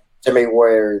 That, to me,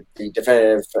 were the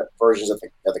definitive versions of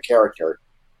the character.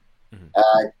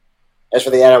 Mm-hmm. As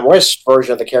for the Adam West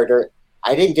version of the character,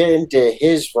 I didn't get into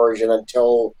his version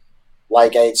until,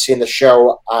 like, I had seen the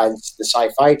show on the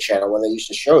Sci-Fi Channel when they used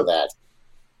to show that.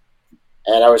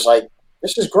 And I was like,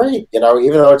 this is great, even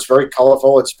though it's very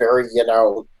colorful, it's very,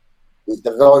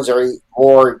 the villains are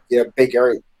more,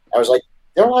 bigger. I was like,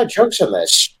 there are a lot of jokes in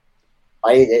this.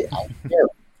 I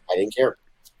didn't care.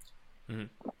 Mm-hmm.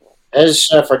 As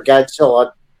for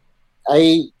Godzilla,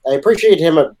 I appreciate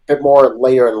him a bit more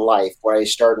later in life when I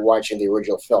started watching the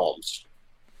original films.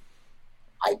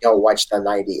 I don't watch the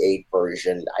 98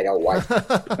 version. I don't watch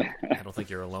I don't think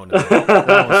you're alone in that.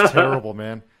 That was terrible,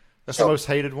 man. That's the most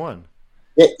hated one.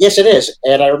 Yes, it is.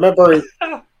 And I remember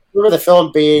the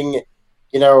film being,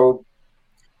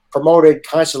 promoted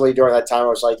constantly during that time. I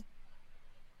was like,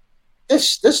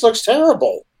 this looks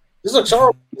terrible. This looks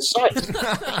horrible. It sucks.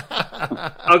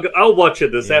 I'll watch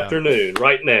it this afternoon,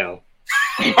 right now.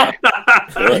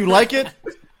 You like it?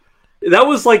 That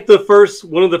was like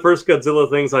one of the first Godzilla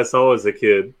things I saw as a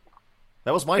kid.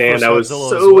 That was my first Godzilla. And I was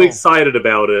so excited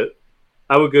about it.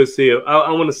 I would go see it.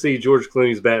 I want to see George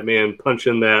Clooney's Batman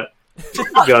punching that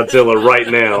Godzilla right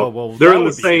now. Oh, well, they're in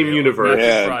the same universe.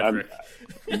 Yeah,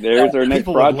 there's our next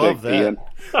People project. would love that. Ian.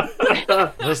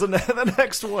 There's the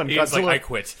next one. Ian's Godzilla. like, I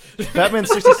quit. Batman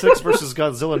 66 versus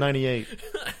Godzilla 98.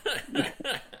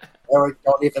 Don't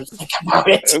even think about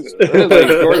it.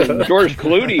 It was like George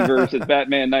Clooney versus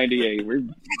Batman 98. We're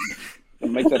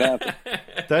gonna make that happen.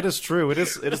 That is true. It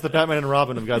is the Batman and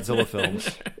Robin of Godzilla films.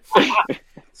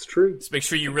 It's true. Just make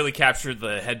sure you really capture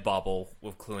the head bobble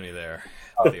with Clooney there.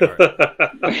 The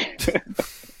art.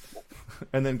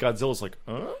 And then Godzilla's like,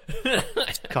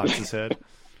 cocks his head.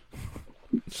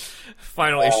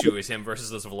 Final issue is him versus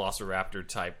those Velociraptor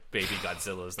type baby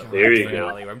Godzillas that were There in you the go.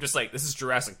 finale. Where I'm just like, this is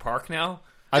Jurassic Park now.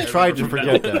 I tried to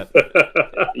forget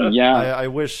that. Yeah, I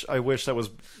wish that was,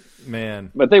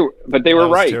 man. but they were was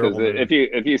right, terrible, because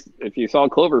man. if you saw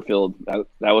Cloverfield,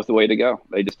 that was the way to go.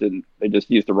 They just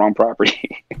used the wrong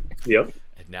property. Yep.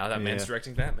 And now that man's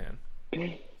directing Batman.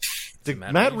 Did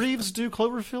Matt Reeves do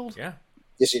Cloverfield? Yeah.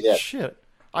 Yes, he did. Shit.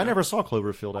 I never saw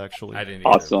Cloverfield, actually. I didn't either.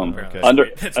 Awesome. Apparently.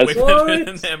 Okay. That's way better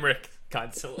than Emmerich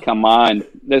Godzilla. Come on,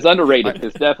 it's underrated.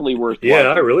 It's definitely worth. Yeah,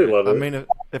 watching. I really love it. I mean,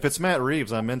 if it's Matt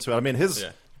Reeves, I'm into it. I mean,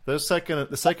 the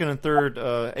second and third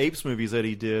Apes movies that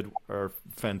he did are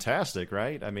fantastic,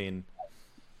 right? I mean,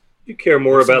 you care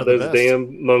more some about of the those best.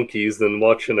 damn monkeys than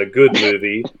watching a good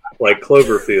movie like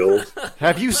Cloverfield.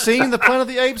 have you seen the Planet of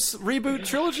the Apes reboot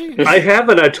trilogy? I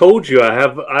haven't. I told you I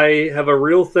have a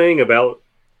real thing about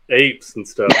apes and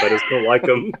stuff. I just don't like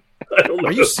them. I don't know.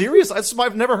 Are you serious?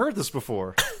 I've never heard this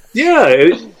before. Yeah.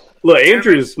 Look,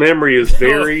 Andrew's memory is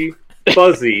very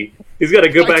fuzzy. He's got to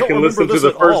go I back don't and listen remember to this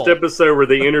the at first all. episode where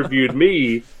they interviewed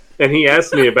me, and he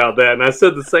asked me about that, and I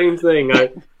said the same thing.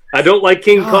 I don't like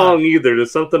King Kong either.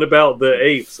 There's something about the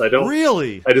apes. I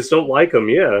Really? just don't like them.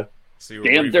 Yeah. So you were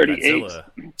Damn rooting for dirty Godzilla.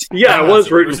 Yeah, I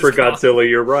was rooting versus for Kong. Godzilla.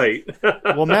 You're right.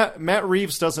 Well, Matt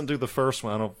Reeves doesn't do the first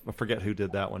one. I forget who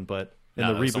did that one, but in No,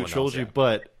 the that was reboot someone else, trilogy. yeah.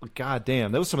 But god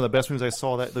damn, that was some of the best movies I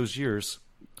saw those years.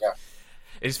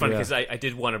 It's funny Yeah. because I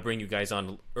did want to bring you guys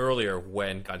on earlier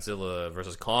when Godzilla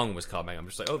versus Kong was coming. I'm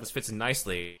just like, oh, this fits in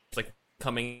nicely. It's like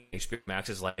coming HBO Max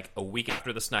is like a week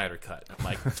after the Snyder Cut. I'm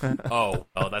like, oh,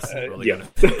 that's really yeah.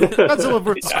 good. Godzilla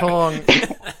vs Kong.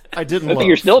 I didn't I love. think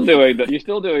you're still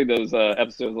doing those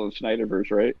episodes on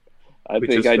Schneiderverse, right? I We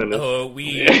think just I. finished. Oh,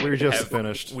 we We're just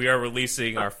finished. We are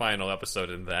releasing our final episode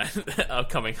in that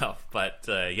coming up. But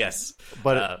yes,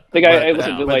 But I think I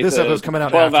listened to but like this the episode's coming out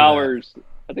 12 after that. hours.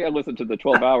 I think I listened to the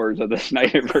 12 hours of the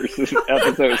Snyderverse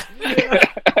episodes.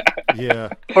 Yeah,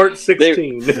 Part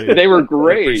 16. They were I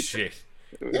great. appreciate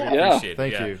Yeah. Appreciate it,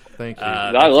 Thank yeah. you. Thank you.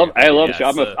 I love Yeah, the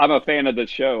show. so- I'm a fan of the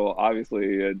show,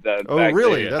 obviously. In Oh, fact,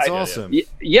 really? yeah, That's yeah, yeah. awesome.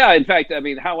 Yeah, in fact, I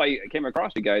mean, how I came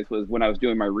across you guys was when I was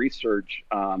doing my research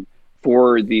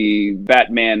for the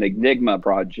Batman Enigma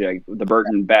project, the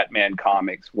Burton Batman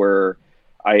comics, where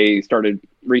I started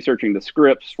researching the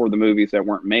scripts for the movies that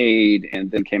weren't made, and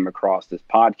then came across this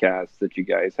podcast that you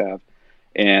guys have,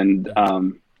 and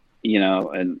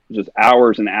and just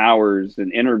hours and hours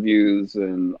and interviews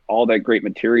and all that great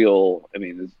material. I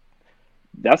mean,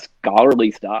 that's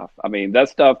scholarly stuff. I mean,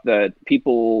 that's stuff that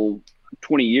people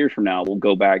 20 years from now will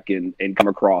go back and come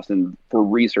across and for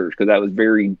research, because that was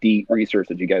very deep research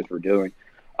that you guys were doing.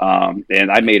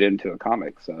 And I made it into a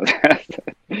comic, so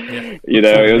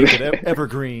it was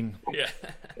Evergreen. Yeah.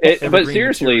 but Evergreen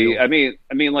seriously, material.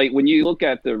 I mean, like when you look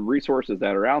at the resources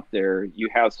that are out there, you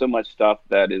have so much stuff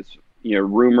that is,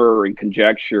 rumor and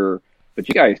conjecture, but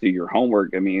you guys do your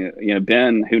homework. I mean,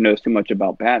 Ben, who knows too much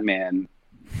about Batman,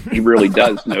 he really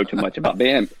does know too much about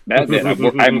Batman.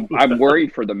 I'm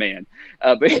worried for the man.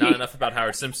 But Not enough about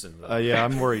Howard Simpson, though. Yeah,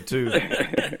 I'm worried too.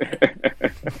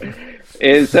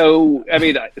 And so, I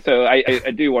mean,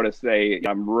 I do want to say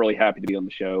I'm really happy to be on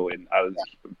the show, and I was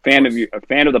a fan of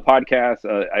the podcast.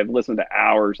 I've listened to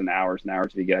hours and hours and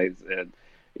hours of you guys, and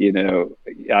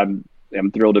I'm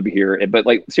thrilled to be here. But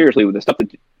like seriously, with the stuff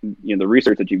that the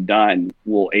research that you've done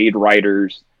will aid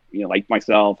writers, like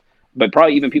myself, but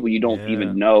probably even people you don't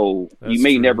even know. You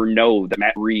may never know that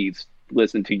Matt Reeves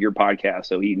listened to your podcast,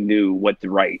 so he knew what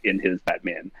to write in his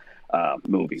Batman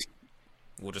movie.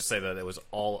 We'll just say that it was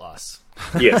all us.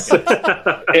 Yes. If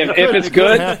it's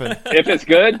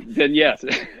good, then yes.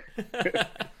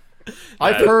 I've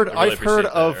I heard really appreciate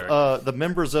that, of Eric. the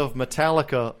members of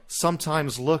Metallica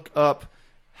sometimes look up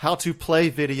how to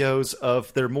play videos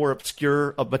of their more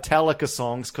obscure Metallica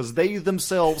songs because they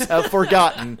themselves have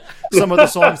forgotten some of the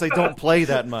songs they don't play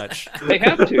that much. They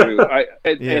have to.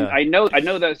 And I know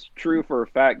that's true for a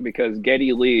fact because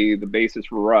Geddy Lee, the bassist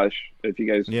for Rush, if you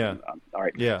guys, all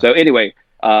right, yeah. So anyway,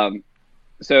 they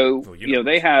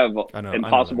have I know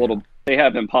impossible them, they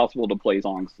have impossible to play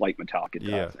songs like Metallica does,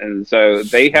 Yeah. and so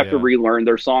they have to Yeah. relearn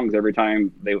their songs every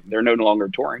time they're no longer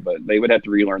touring, but they would have to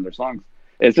relearn their songs.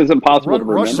 It's just impossible to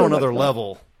remember. Rush is on another that stuff.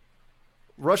 level.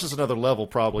 Rush is another level,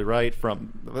 probably, right?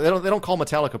 They don't call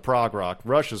Metallica prog rock.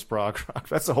 Rush is prog rock.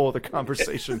 That's a whole other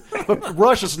conversation. But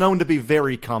Rush is known to be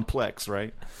very complex,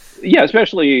 right? Yeah,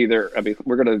 especially there. I mean,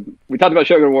 we talked about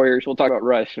Shogun Warriors. We'll talk about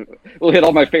Rush. We'll hit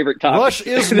all my favorite topics. Rush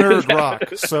is nerd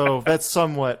rock, so that's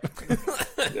somewhat.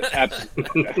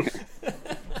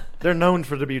 They're known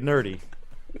to be nerdy.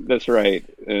 That's right.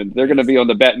 And they're going to be on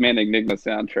the Batman Enigma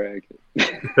soundtrack.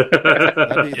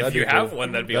 If you have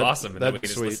one, that'd be awesome, and then we that'd can be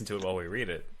just sweet. listen to it while we read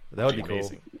it. That would be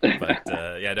amazing. But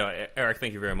Eric,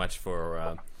 thank you very much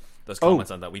for those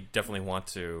comments on that. We definitely want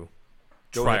to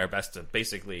try our best to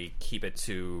basically keep it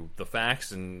to the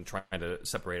facts and trying to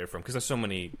separate it from, because there's so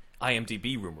many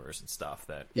IMDb rumors and stuff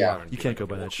that you can't go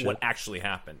by that shit. What actually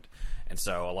happened, and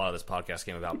so a lot of this podcast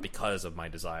came about because of my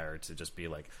desire to just be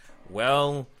like,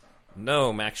 well,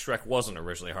 no, Max Schreck wasn't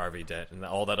originally Harvey Dent, and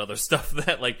all that other stuff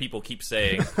that like people keep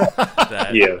saying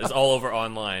that is all over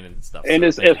online and stuff. And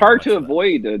so it's hard to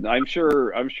avoid it. I'm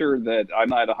sure that I'm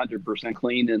not 100%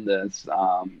 clean in this,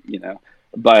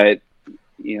 but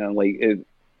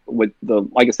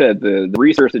like I said, the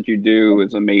research that you do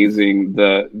is amazing.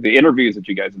 The interviews that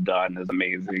you guys have done is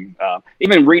amazing.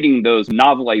 Even reading those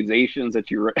novelizations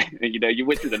that you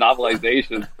went through the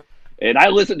novelizations, and I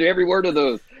listened to every word of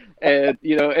those. And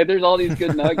and there's all these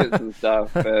good nuggets and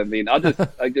stuff. I mean, I'll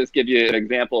just give you an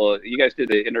example. You guys did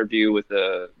the interview with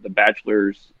the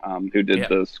Bachelors, who did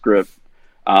the script,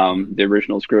 the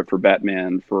original script for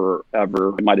Batman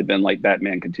Forever. It might have been like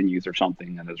Batman Continues or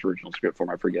something in his original script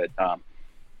form. I forget.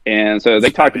 And so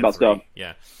they talked about 3. stuff.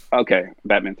 Yeah. Okay,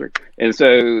 Batman 3. And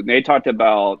so they talked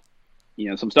about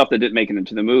some stuff that didn't make it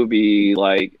into the movie,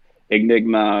 like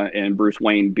Enigma and Bruce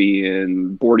Wayne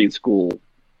being boarding school.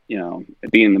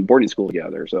 Being in boarding school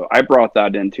together. So I brought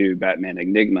that into Batman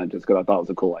Enigma just because I thought it was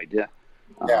a cool idea.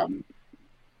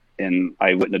 And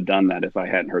I wouldn't have done that if I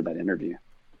hadn't heard that interview.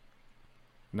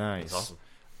 Nice. Awesome.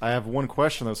 I have one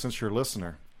question, though, since you're a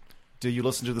listener. Do you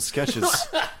listen to the sketches?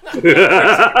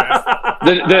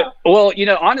 Well,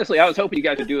 honestly, I was hoping you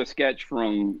guys would do a sketch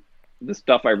from the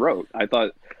stuff I wrote. I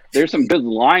thought there's some good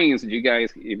lines that you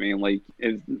guys. I mean, like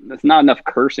it's not enough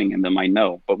cursing in them, I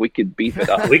know, but we could beef it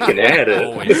up. We could add it.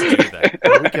 Always do that.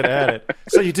 We could add it.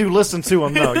 So you do listen to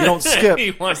them, though. You don't skip.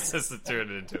 He wants us to turn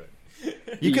it into it.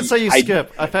 You can say you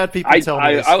skip. I've had people tell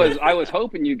me this. I was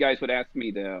hoping you guys would ask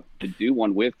me to do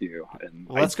one with you. And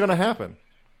Well, that's going to happen.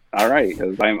 all right,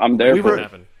 because I'm there for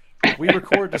it. We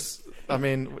record this. I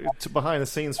mean, behind the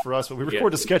scenes for us, but we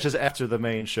record the sketches after the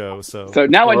main show. So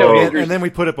now I know and then we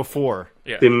put it before.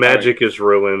 Yeah. The magic is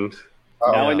ruined.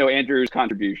 Now I know Andrew's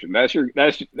contribution. That's your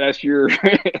that's your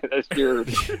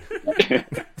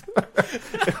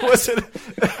Was it?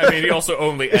 I mean, he also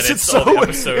only Is it edits all the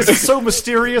episodes. Is it so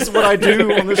mysterious what I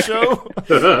do on the show?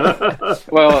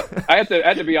 Well, I have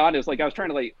to be honest. Like I was trying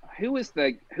to who is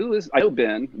I know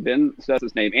Ben says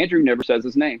his name. Andrew never says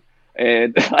his name,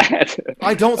 and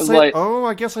I don't say. like, oh,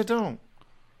 I guess I don't.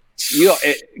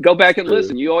 Go back and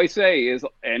listen. You always say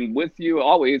and with you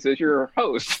always is your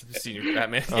host. Senior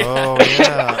Batman. Oh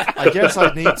yeah, I guess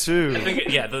I need to. I think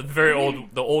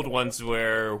the old ones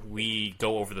where we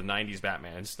go over the '90s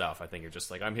Batman stuff. I think you're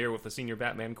just like, I'm here with the senior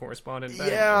Batman correspondent.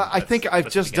 Yeah, I think I've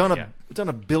just done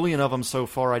a billion of them so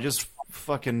far. I just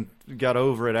fucking got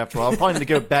over it after a while. I'm probably going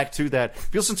to go back to that. If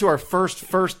you listen to our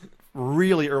first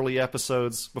really early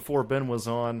episodes before Ben was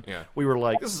on, we were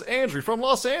like, this is Andrew from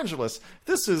Los Angeles.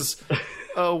 This is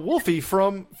Wolfie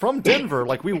from Denver.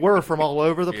 Like, we were from all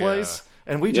over the place.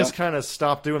 And we just kind of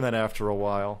stopped doing that after a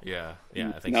while. Yeah,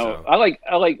 I think so. I like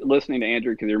listening to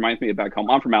Andrew because it reminds me of back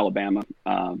home. I'm from Alabama.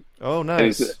 Oh,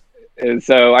 nice. And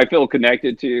so I feel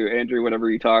connected to Andrew whenever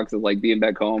he talks of like being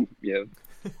back home. Yeah.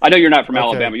 I know you're not from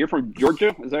Alabama. You're from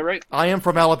Georgia, is that right? I am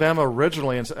from Alabama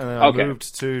originally, and I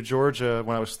moved to Georgia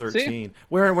when I was 13. See?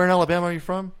 Where in Alabama are you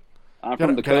from? I'm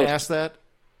from the coast. Can I ask that?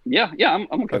 Yeah, I'm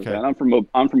okay with that. I'm from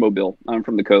Mobile. I'm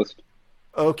from the coast.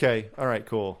 Okay, all right,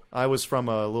 cool. I was from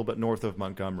a little bit north of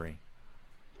Montgomery.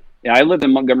 Yeah, I lived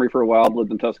in Montgomery for a while. I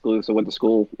lived in Tuscaloosa. Went to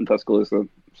school in Tuscaloosa.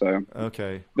 So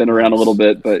been around a little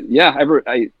bit, but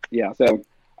so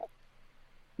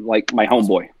like my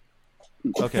homeboy.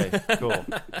 Okay, cool.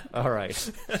 All right.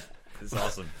 This is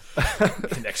awesome.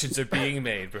 Connections are being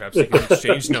made. Perhaps they can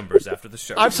exchange numbers after the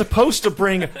show. I'm supposed to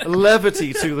bring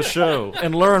levity to the show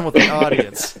and learn with the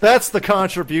audience. That's the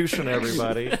contribution,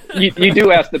 everybody. You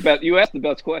do ask the best. You ask the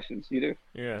best questions. You do.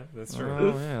 Yeah, that's true.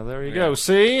 Oh yeah, there you go.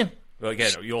 See. Well,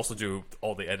 again, you also do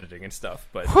all the editing and stuff,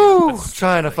 but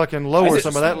trying to fucking lower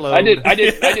some of that load. I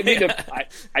didn't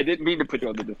mean to put you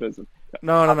on the defensive.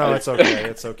 No, it's okay.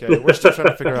 It's okay. We're still trying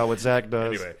to figure out what Zach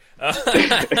does. Anyway,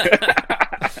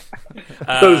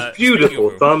 those beautiful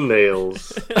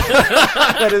thumbnails.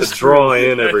 That is draw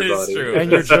in everybody. That is true.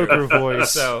 And your Joker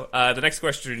voice. So the next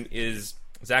question is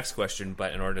Zach's question,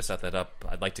 but in order to set that up,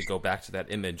 I'd like to go back to that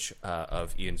image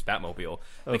of Ian's Batmobile,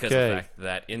 because of the fact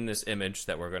that in this image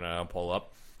that we're going to pull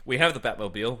up, we have the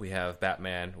Batmobile, we have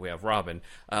Batman, we have Robin,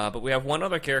 but we have one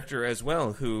other character as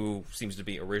well who seems to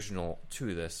be original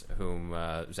to this, whom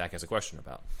Zach has a question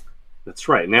about. That's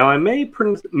right. Now, I may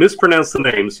mispronounce the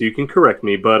name, so you can correct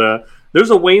me, but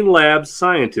there's a Wayne Labs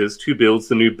scientist who builds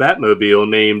the new Batmobile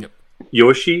named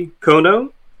Yoshi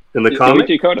Kono in the comic.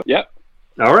 Yoshi Kono, yep.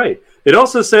 All right. It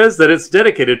also says that it's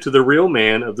dedicated to the real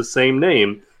man of the same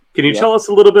name. Can you tell us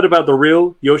a little bit about the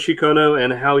real Yoshi Kono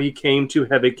and how he came to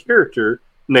have a character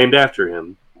named after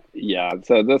him? Yeah,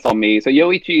 so that's all me. So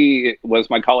Yoichi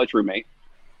was my college roommate.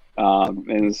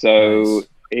 And so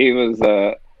he was,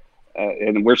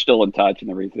 and we're still in touch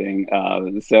and everything.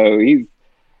 So he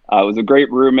was a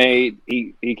great roommate.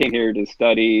 He came here to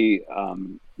study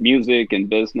music and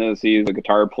business. He's a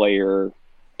guitar player.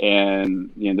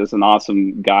 And, just an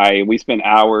awesome guy. We spent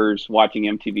hours watching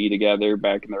MTV together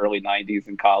back in the early 90s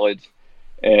in college.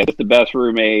 And just the best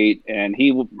roommate. And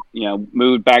he,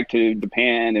 moved back to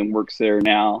Japan and works there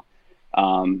now.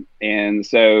 And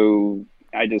so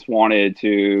I just wanted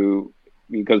to,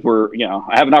 because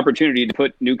I have an opportunity to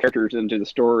put new characters into the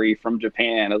story from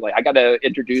Japan. I was like, I got to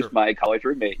introduce my college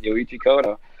roommate, Yoichi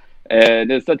Kono.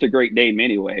 And it's such a great name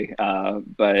anyway.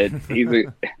 But he's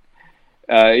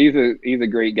he's a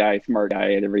great guy, smart guy,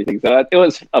 and everything. So it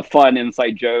was a fun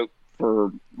inside joke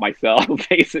for myself,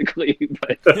 basically.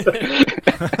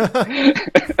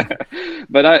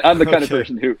 But I'm the kind of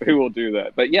person who will do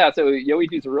that. But yeah, so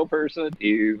Yoichi's a real person.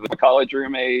 He's a college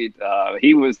roommate.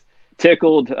 He was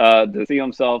tickled to see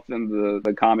himself in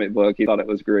the comic book. He thought it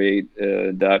was great.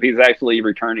 And he's actually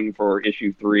returning for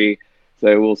issue 3,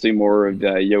 so we'll see more of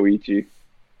Yoichi.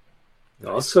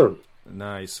 Awesome.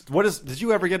 Nice. Did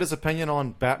you ever get his opinion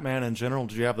on Batman in general?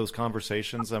 Did you have those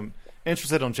conversations? I'm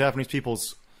interested on Japanese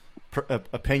people's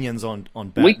opinions on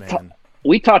Batman.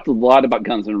 We talked a lot about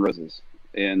Guns N' Roses.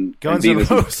 Guns N'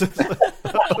 Roses.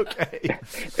 Okay.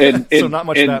 So not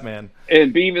much Batman.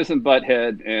 And Beavis and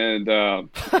Butthead, and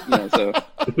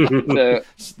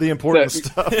the important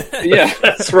stuff. Yeah,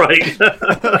 that's right.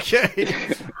 Okay.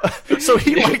 So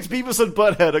he liked Beavis and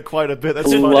Butthead quite a bit.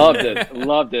 That's funny.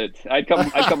 Loved it. I'd come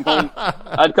home.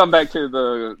 I'd come back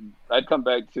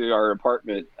to our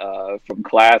apartment from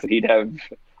class, and he'd have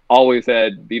always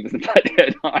had Beavis and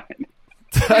Butthead on.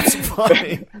 That's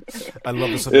funny. I love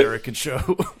this American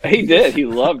show. He did. He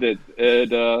loved it.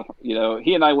 And,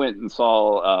 he and I went and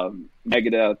saw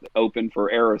Megadeth open for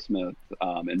Aerosmith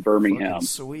in Birmingham. Fucking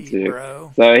sweet, too.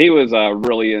 bro. So he was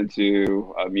really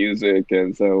into music,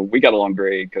 and so we got along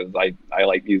great because I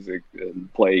like music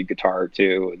and play guitar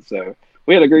too, and so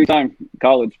we had a great time in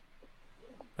college.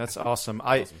 That's awesome.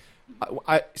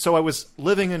 So I was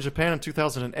living in Japan in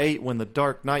 2008 when The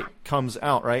Dark Knight comes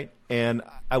out, right? And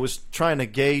I was trying to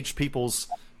gauge people's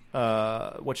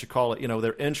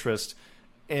their interest,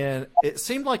 and it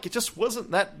seemed like it just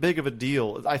wasn't that big of a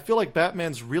deal. I feel like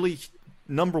Batman's really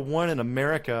number one in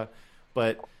America,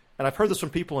 and I've heard this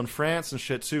from people in France and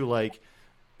shit too. Like,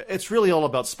 it's really all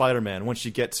about Spider-Man once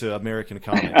you get to American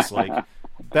comics. Like,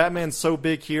 Batman's so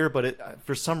big here, but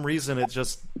for some reason it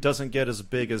just doesn't get as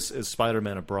big as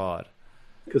Spider-Man abroad.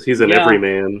 Because he's an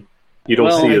everyman. You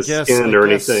don't see his skin or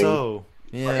anything. So.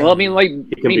 Yeah. Well,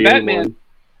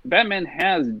 Batman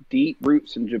has deep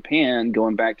roots in Japan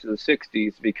going back to the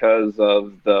 60s because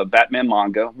of the Batman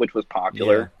manga, which was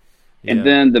popular. Yeah.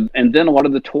 And then a lot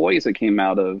of the toys that came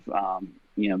out of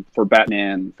for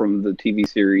Batman from the TV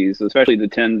series, especially the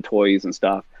 10 toys and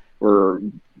stuff, were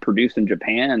produced in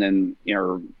Japan, and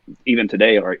even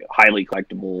today are highly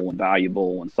collectible and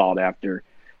valuable and sought after.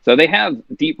 So they have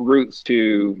deep roots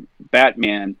to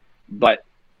Batman, but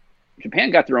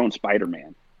Japan got their own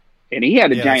Spider-Man, and he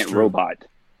had a giant robot.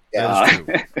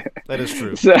 That is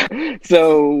true. So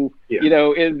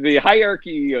in the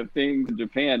hierarchy of things in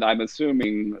Japan, I'm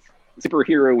assuming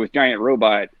superhero with giant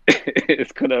robot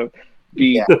is going to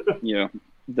be,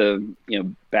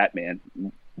 Batman.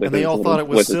 And they all thought it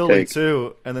was silly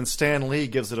too. And then Stan Lee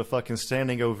gives it a fucking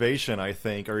standing ovation, I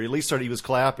think, or at least he was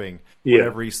clapping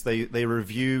whenever they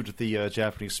reviewed the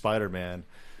Japanese Spider-Man.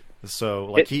 So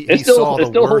like he saw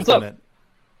the worth in it.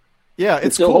 Yeah,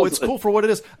 it's cool. It's cool for what it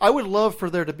is. I would love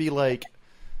for there to be like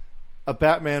a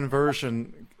Batman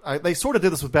version. They sort of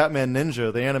did this with Batman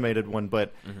Ninja, the animated one,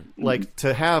 but like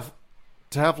to have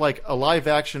like a live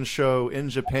action show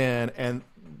in Japan, and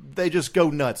they just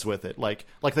go nuts with it, like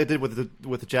they did with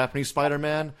the Japanese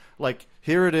Spider-Man. Like,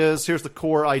 here it is. Here's the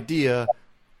core idea.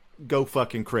 Go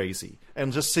fucking crazy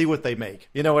and just see what they make.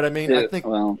 You know what I mean? I think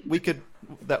we could.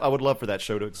 I would love for that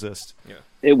show to exist. Yeah,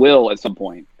 it will at some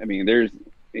point. I mean,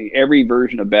 every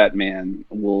version of Batman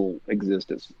will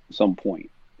exist at some point.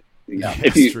 Yeah,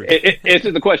 it's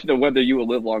just a question of whether you will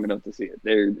live long enough to see it.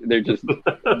 They're just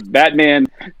Batman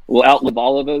will outlive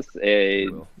all of us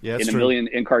in a million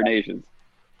incarnations.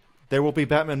 There will be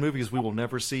Batman movies we will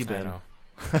never see, Ben.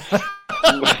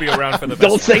 We'll be around for the best.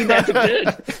 Don't say that to Ben.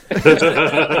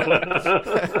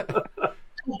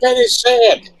 That is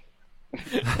sad.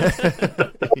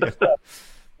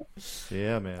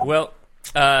 Yeah, man. Well,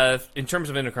 in terms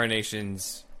of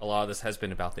incarnations, a lot of this has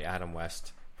been about the Adam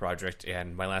West project.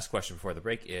 And my last question before the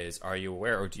break is, are you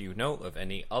aware or do you know of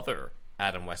any other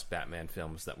Adam West Batman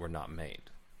films that were not made?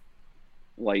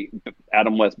 Like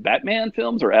Adam West Batman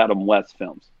films or Adam West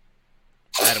films?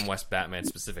 Adam West Batman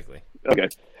specifically. Okay.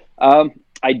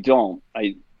 I don't.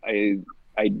 I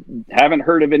haven't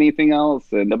heard of anything else,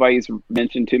 and nobody's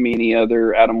mentioned to me any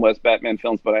other Adam West Batman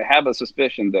films, but I have a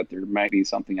suspicion that there might be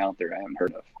something out there I haven't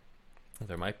heard of.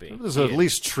 There might be. There's at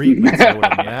least treatments, I would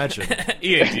imagine.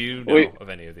 Ian, do you know of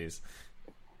any of these?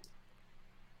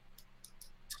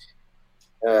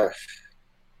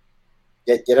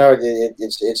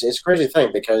 It's a crazy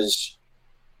thing because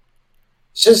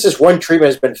since this one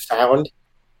treatment has been found,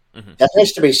 that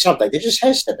has to be something. There just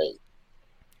has to be.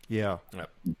 Yeah. Yep.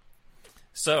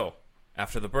 So,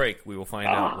 after the break, we will find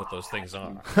out what those things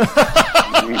are.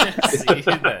 See you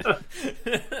then.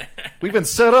 We've been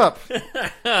set up.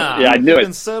 I knew it. We've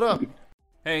been set up.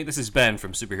 Hey, this is Ben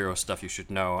from Superhero Stuff You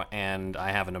Should Know, and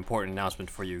I have an important announcement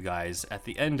for you guys. At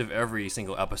the end of every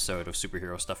single episode of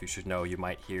Superhero Stuff You Should Know, you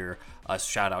might hear us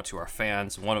shout out to our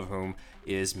fans, one of whom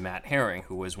is Matt Herring,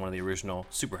 who was one of the original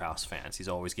Superhouse fans. He's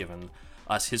always given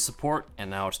us his support,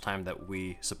 and now it's time that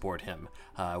we support him.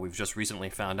 We've just recently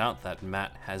found out that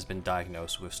Matt has been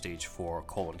diagnosed with stage 4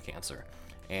 colon cancer.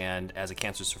 And as a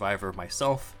cancer survivor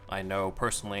myself, I know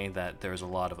personally that there's a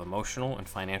lot of emotional and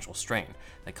financial strain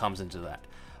that comes into that.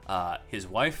 His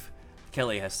wife,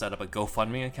 Kelly, has set up a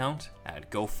GoFundMe account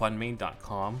at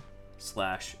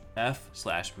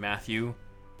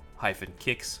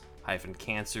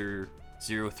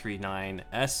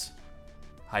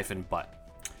gofundme.com/f/Matthew-Kicks-Cancer039S-Butt.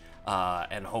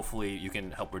 And hopefully you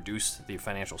can help reduce the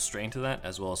financial strain to that,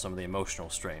 as well as some of the emotional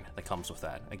strain that comes with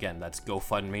that. Again, that's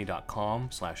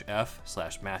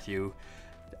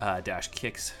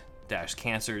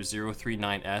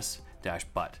gofundme.com/f/Matthew-Kicks-Cancer039S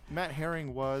Butt. Matt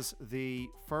Herring was the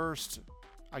first,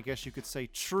 I guess you could say,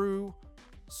 true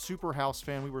Superhouse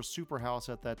fan. We were Superhouse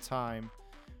at that time.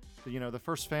 The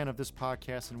first fan of this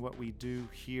podcast and what we do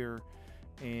here,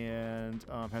 and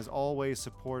has always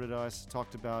supported us,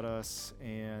 talked about us,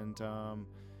 and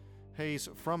he's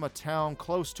from a town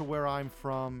close to where I'm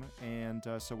from, and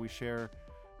so we share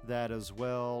that as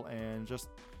well, and just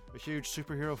a huge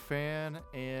superhero fan,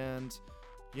 and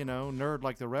nerd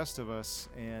like the rest of us,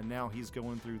 and now he's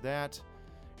going through that.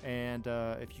 And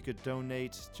if you could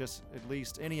donate just at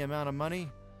least any amount of money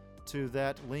to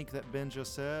that link that Ben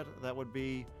just said, that would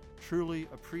be truly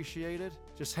appreciated.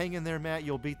 Just hang in there, Matt.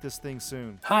 You'll beat this thing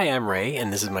soon. Hi, I'm Ray,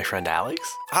 and this is my friend Alex.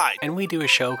 Hi. And we do a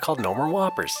show called No More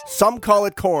Whoppers. Some call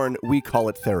it corn, we call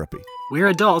it therapy. We're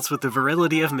adults with the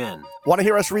virility of men. Want to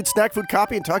hear us read snack food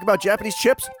copy and talk about Japanese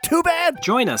chips? Too bad!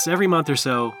 Join us every month or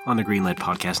so on the Greenlit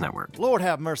Podcast Network. Lord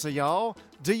have mercy, y'all.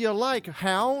 Do you like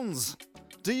hounds?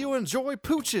 Do you enjoy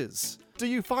pooches? Do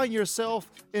you find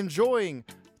yourself enjoying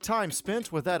time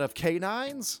spent with that of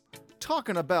canines?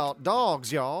 Talking about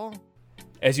dogs, y'all.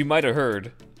 As you might have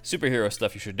heard, Superhero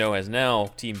Stuff You Should Know has now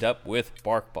teamed up with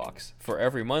BarkBox. For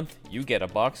every month, you get a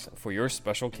box for your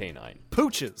special canine.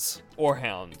 Pooches. Or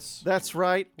hounds. That's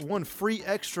right. One free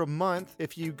extra month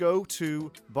if you go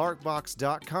to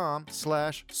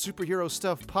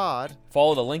barkbox.com/superherostuffpod.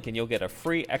 Follow the link and you'll get a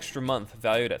free extra month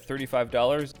valued at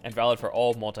 $35 and valid for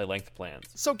all multi-length plans.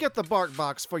 So get the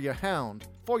BarkBox for your hound,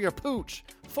 for your pooch,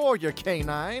 for your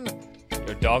canine.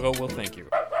 Your doggo will thank you.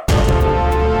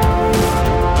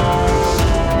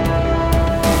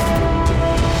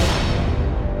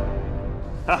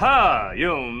 Ha-ha!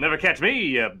 You'll never catch me,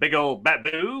 you big old bat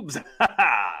boobs!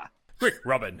 Ha-ha! Quick,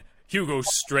 Robin. Hugo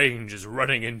Strange is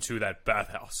running into that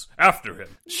bathhouse. After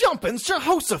him. Jumpin'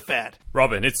 Jehoshaphat!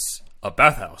 Robin, it's a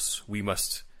bathhouse. We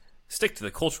must stick to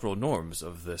the cultural norms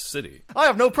of this city. I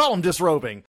have no problem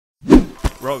disrobing.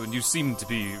 Robin, you seem to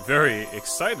be very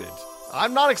excited.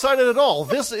 I'm not excited at all.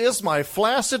 This is my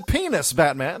flaccid penis,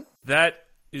 Batman. That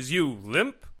is you,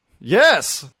 limp?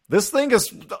 Yes! This thing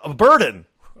is a burden.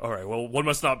 Alright, well, one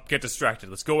must not get distracted.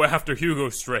 Let's go after Hugo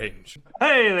Strange.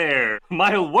 Hey there!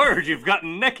 My word, you've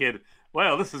gotten naked!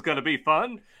 Well, this is gonna be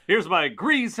fun. Here's my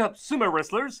grease-up sumo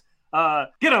wrestlers.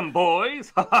 Get 'em,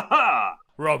 boys! Ha ha ha!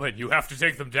 Robin, you have to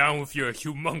take them down with your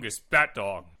humongous bat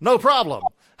dog. No problem.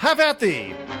 Have at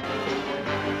thee!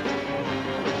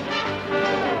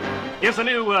 Gives a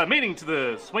new meaning to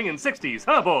the swinging 60s,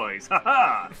 huh, boys? Ha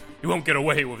ha! You won't get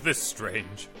away with this,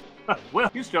 Strange.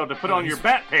 Well, you still have to put on your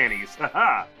bat panties. Ha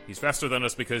ha! He's faster than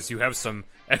us because you have some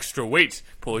extra weight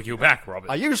pulling you back, Robin.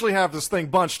 I usually have this thing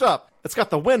bunched up. It's got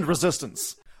the wind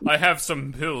resistance. I have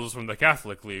some pills from the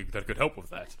Catholic League that could help with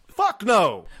that. Fuck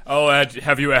no! I'll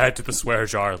have you add to the swear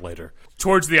jar later.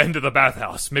 Towards the end of the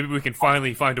bathhouse, maybe we can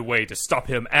finally find a way to stop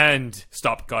him and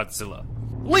stop Godzilla.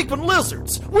 Leaping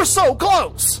lizards! We're so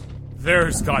close!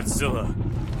 There's Godzilla.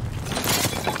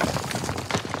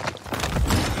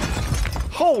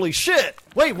 Holy shit!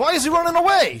 Wait, why is he running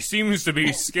away? He seems to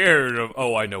be scared of...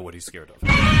 Oh, I know what he's scared of.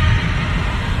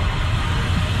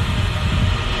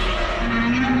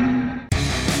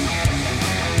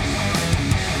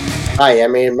 Hi,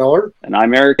 I'm Ian Miller. And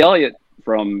I'm Eric Elliott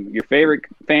from your favorite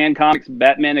fan comics,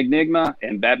 Batman Enigma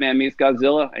and Batman Meets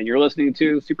Godzilla, and you're listening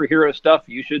to Superhero Stuff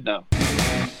You Should Know.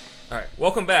 Alright,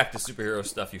 welcome back to Superhero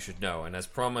Stuff You Should Know, and as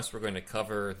promised, we're going to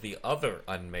cover the other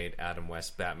unmade Adam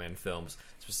West Batman films,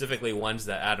 specifically ones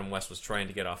that Adam West was trying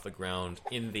to get off the ground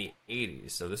in the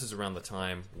 80s. So this is around the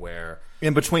time where...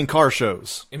 In between car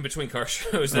shows. In between car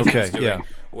shows that he was doing,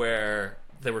 where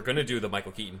they were going to do the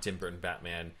Michael Keaton, Tim Burton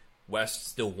Batman. West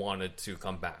still wanted to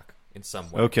come back in some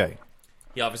way. Okay.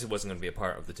 He obviously wasn't going to be a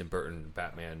part of the Tim Burton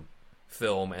Batman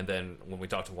film, and then when we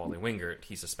talked to Wally Wingert,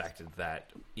 he suspected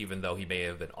that even though he may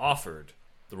have been offered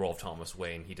the role of Thomas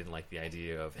Wayne, he didn't like the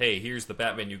idea of, hey, here's the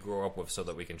Batman you grew up with so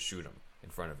that we can shoot him in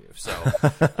front of you. So,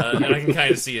 and I can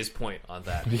kind of see his point on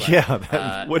that. But, yeah,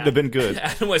 that wouldn't have been good.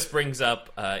 Adam West brings up,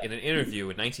 in an interview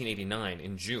in 1989,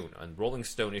 in June, on Rolling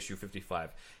Stone issue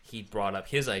 55, he brought up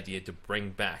his idea to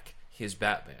bring back his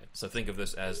Batman. So think of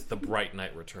this as The Bright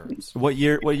Knight Returns. What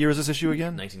year is this issue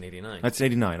again? 1989. That's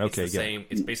 89. Okay, it's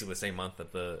it's basically the same month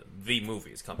that the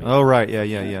movie is coming. Oh, right.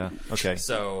 Yeah. Okay.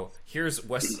 So here's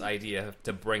West's idea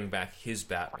to bring back his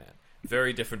Batman.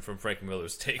 Very different from Frank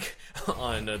Miller's take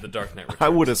on The Dark Knight Returns. I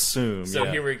would assume. So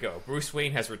here we go. Bruce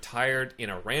Wayne has retired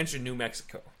in a ranch in New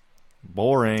Mexico.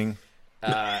 Boring.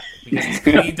 Because he's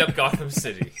cleaned up Gotham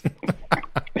City.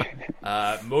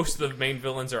 Most of the main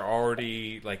villains are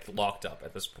already locked up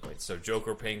at this point. So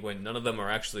Joker, Penguin, none of them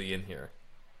are actually in here.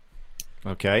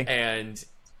 Okay. And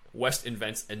West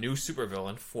invents a new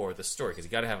supervillain for the story, because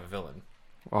you got to have a villain.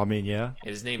 I mean, yeah. And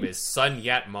his name is Sun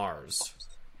Yat Mars.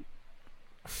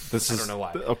 I don't know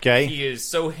why. Okay. He is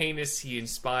so heinous, he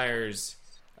inspires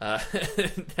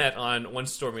that on one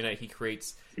stormy night he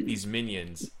creates these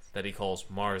minions that he calls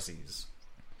Marsies.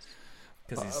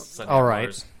 Because he's Sun Yat all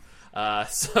right. Mars.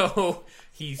 So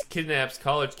he kidnaps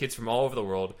college kids from all over the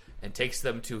world and takes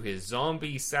them to his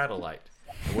zombie satellite,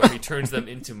 where he turns them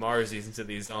into Marsies, into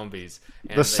these zombies.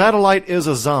 And The satellite is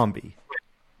a zombie.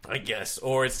 I guess.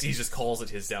 Or he just calls it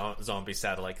his zombie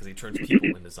satellite because he turns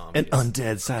people into zombies. An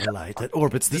undead satellite that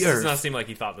orbits the This Earth. does not seem like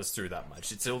he thought this through that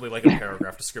much. It's only like a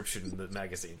paragraph description in the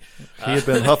magazine. He had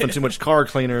been huffing too much car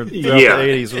cleaner throughout Yeah. the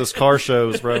 80s with his car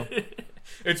shows, bro.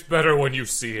 It's better when you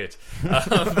see it.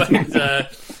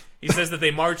 But he says that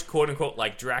they march, quote-unquote,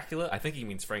 like Dracula. I think he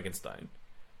means Frankenstein.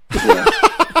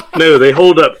 No, they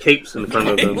hold up capes in front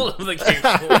of them.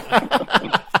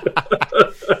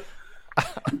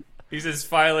 He says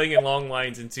filing in long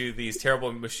lines into these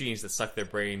terrible machines that suck their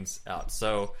brains out.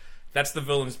 So that's the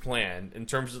villain's plan in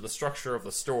terms of the structure of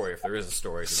the story, if there is a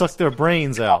story. Suck their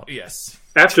brains out. Yes.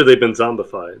 After they've been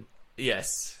zombified.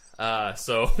 Yes.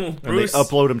 So And they Bruce...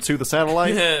 upload them to the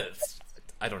satellite?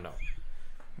 I don't know.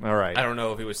 All right. I don't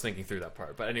know if he was thinking through that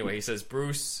part. But anyway, he says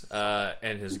Bruce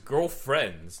and his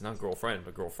girlfriends, not girlfriend,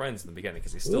 but girlfriends in the beginning,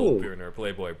 because he's still Ooh. a billionaire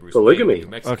playboy, Bruce Polygamy. Wayne, New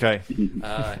Mexico. Okay.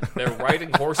 They're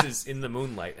riding horses in the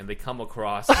moonlight, and they come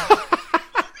across...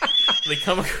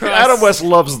 Adam West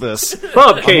loves this.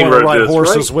 Bob I Kane want to wrote ride this,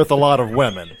 horses right? with a lot of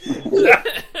women.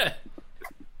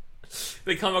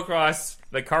 They come across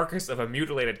the carcass of a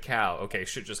mutilated cow. Okay,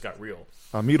 shit just got real.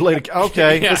 Mutilated.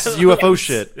 Okay, Yeah, this is UFO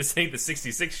shit. This ain't the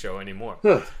 66 show anymore.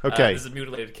 Okay. This is a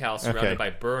mutilated cow surrounded Okay. by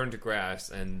burned grass,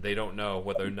 and they don't know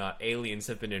whether or not aliens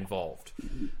have been involved.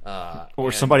 Or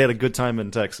And- somebody had a good time in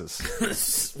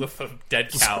Texas. with a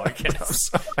dead cow, I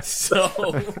guess.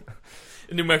 So,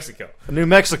 New Mexico. New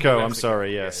Mexico, I'm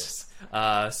sorry, yes.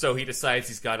 So he decides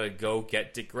he's got to go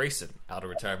get Dick Grayson out of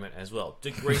retirement as well.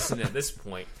 Dick Grayson at this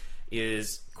point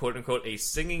is, quote-unquote, a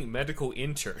singing medical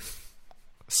intern.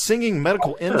 Singing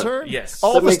medical intern? Yes.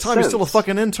 All That this makes time he's still a sense.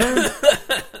 fucking intern?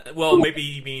 Well, maybe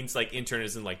he means, like, intern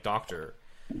isn't like doctor.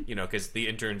 You know, because the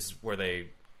interns where they...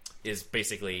 is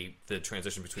basically the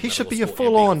transition between He should medical be a school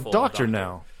and being full-on full-on doctor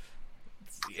now.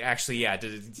 Actually, yeah,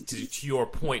 to your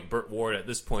point, Burt Ward at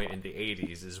this point in the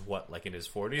 80s is what, like in his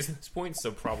 40s at this point?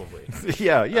 So probably.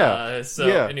 Yeah. So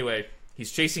anyway,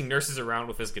 he's chasing nurses around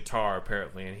with his guitar,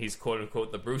 apparently, and he's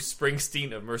quote-unquote the Bruce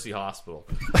Springsteen of Mercy Hospital.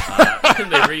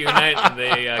 And they reunite, and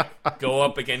they go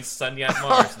up against Sun Yat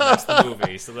Mars, and that's the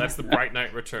movie. So that's the Bright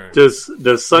Knight Return. Does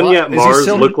Sun What? Yat Is he Mars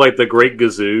still- look like the Great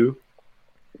Gazoo?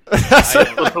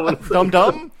 Dum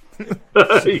Dum?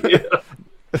 Yeah.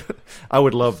 I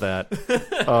would love that.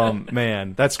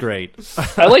 Man, that's great.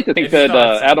 I like to think It's that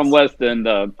nonsense. Adam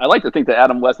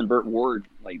West and Burt Ward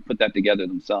like put that together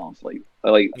themselves. Like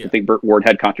I think Burt Ward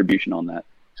had contribution on that.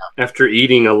 After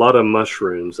eating a lot of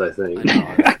mushrooms, I think. I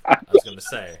know, I was going to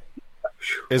say.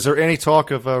 Is there any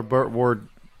talk of Burt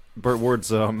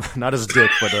Ward's, not his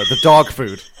dick, but the dog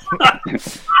food?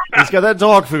 He's got that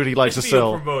dog food he likes to Maybe sell.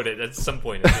 you'll promote it at some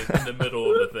point in the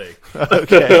middle of the thing.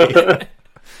 Okay.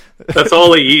 That's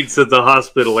all he eats at the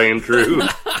hospital, Andrew.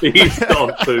 He eats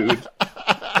dog food.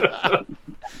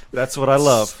 That's what I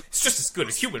love. It's just as good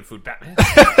as human food, Batman.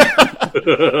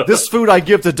 This food I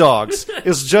give to dogs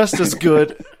is just as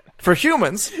good for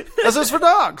humans as it is for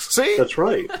dogs. See? That's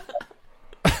right.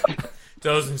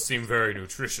 Doesn't seem very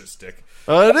nutritious, Dick.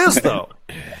 It is, though.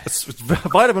 It's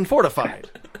vitamin fortified.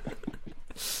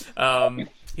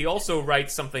 He also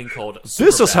writes something called This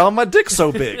is Superbat. how my dick's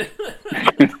so big.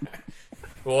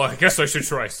 Well, I guess I should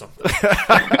try something.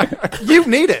 You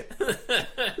need it.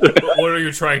 What are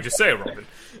you trying to say, Robin?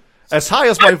 As high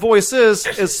as my voice is,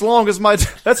 that's as long as my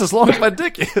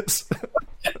dick is.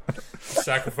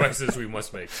 Sacrifices we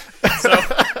must make. So,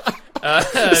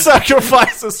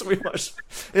 Sacrifices we must.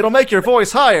 It'll make your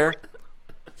voice higher,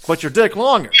 but your dick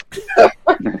longer.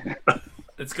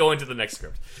 let's go into the next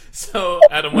script. So,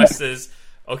 Adam West says,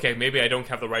 okay, maybe I don't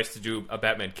have the rights to do a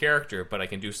Batman character, but I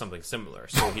can do something similar.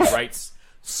 So he writes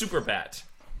Superbat.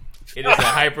 It is a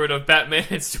hybrid of Batman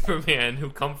and Superman who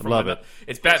come from Love another...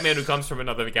 It's Batman who comes from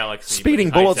another galaxy. Speeding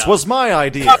but hides bullets out. was my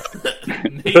idea.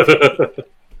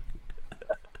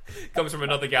 Comes from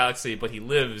another galaxy, but he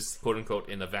lives, quote unquote,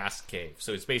 in a vast cave.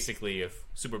 So it's basically if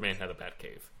Superman had a Bat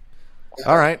cave.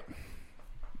 All right.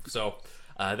 So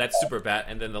that's Superbat,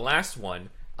 and then the last one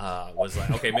was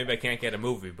like, okay, maybe I can't get a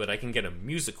movie, but I can get a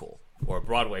musical or a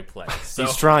Broadway play. So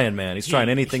He's trying, man. He's trying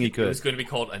anything he It was could. going to be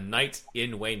called A Night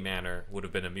in Wayne Manor. Would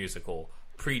have been a musical.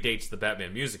 predates the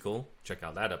Batman musical. Check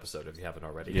out that episode if you haven't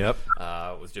already. Yep.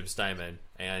 With Jim Steinman.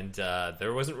 And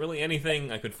there wasn't really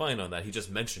anything I could find on that. He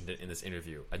just mentioned it in this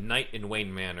interview. A Night in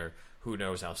Wayne Manor. Who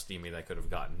knows how steamy that could have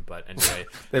gotten. But anyway.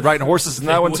 They're riding horses in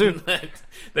that one, too.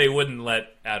 They wouldn't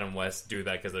let Adam West do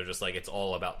that because they're just like, it's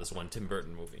all about this one Tim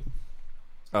Burton movie.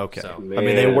 Okay. So, I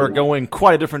mean, they were going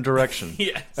quite a different direction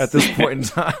yes. at this point in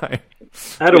time.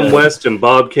 Adam West and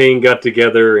Bob Kane got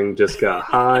together and just got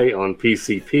high on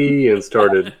PCP and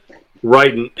started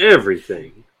writing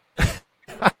everything.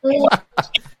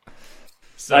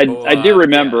 So, I do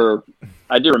remember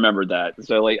that.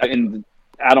 So like in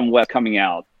Adam West coming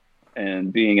out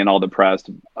and being in all the press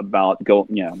about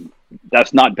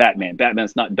that's not Batman.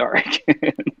 Batman's not dark.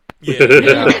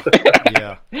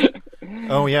 Yeah.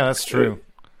 Oh yeah, that's true.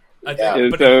 I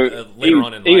think, so later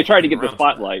on in he life, tried to he get the runs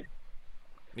spotlight.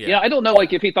 Yeah, I don't know.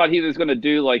 Like if he thought he was going to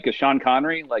do like a Sean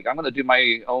Connery, like I'm going to do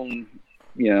my own,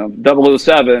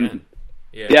 007.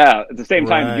 Yeah. At the same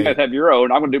time, you guys have your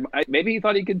own. I'm going to do. Maybe he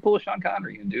thought he could pull a Sean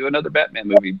Connery and do another Batman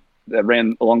movie that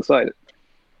ran alongside it.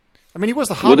 I mean, he was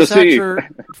the hottest actor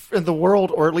in the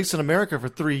world, or at least in America, for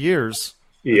 3 years.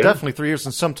 Yeah. Definitely 3 years,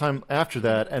 and sometime after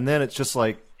that, and then it's just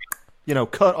like,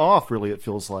 cut off. Really, it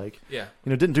feels like. Yeah.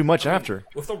 Didn't do much after.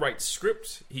 With the right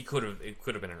script, it could have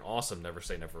been an awesome Never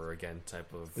Say Never Again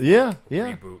type of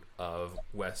reboot of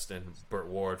West and Burt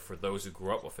Ward for those who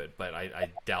grew up with it. But I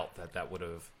doubt that would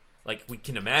have. Like, we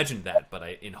can imagine that, but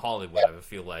in Hollywood, I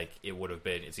feel like it would have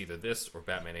been, it's either this or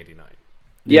Batman 89.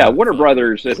 Yeah, Warner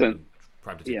Brothers isn't.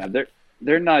 Yeah,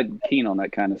 they're not keen on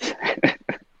that kind of stuff.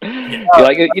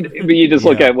 Like you just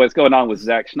look at what's going on with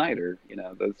Zack Snyder. We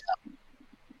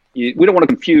don't want to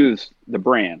confuse the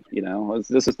brand.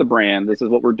 This is the brand. This is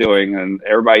what we're doing, and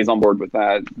everybody's on board with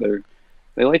that.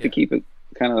 They like to keep it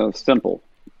kind of simple.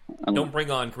 Don't bring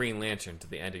on Green Lantern to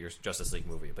the end of your Justice League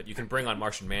movie, but you can bring on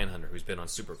Martian Manhunter, who's been on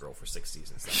Supergirl for 6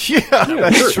 seasons.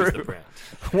 That's true. The brand.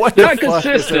 What the fuck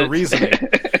is their reasoning?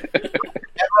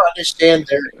 Never understand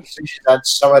their decisions on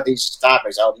some of these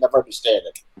topics. I'll never understand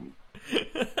it.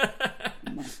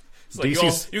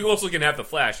 You also can have the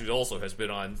Flash, who also has been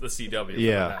on the CW for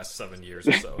the past 7 years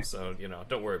or so. So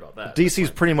don't worry about that. DC's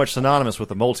pretty much synonymous with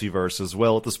the multiverse as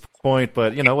well at this point,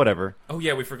 but about. Oh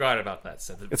yeah, we forgot about that.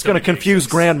 It's going to confuse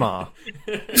Grandma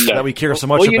that we care so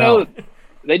much about.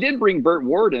 They did bring Burt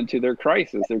Ward into their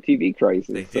crisis, their TV crisis.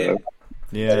 They did.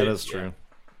 Yeah, that is true.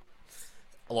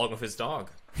 Along with his dog.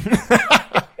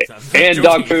 And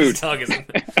dog food.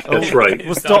 That's right.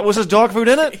 Was his dog food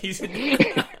in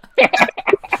it?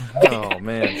 Oh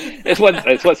man! It's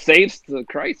what saves the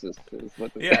crisis.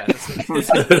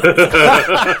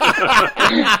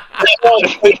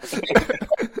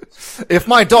 If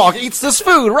my dog eats this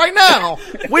food right now,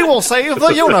 we will save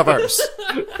the universe.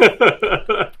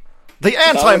 The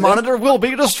Anti-Monitor will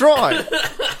be destroyed.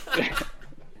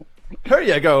 Here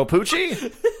you go, Poochie.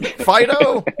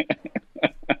 Fido.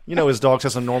 His dogs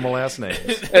have some normal ass names.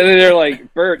 And then they're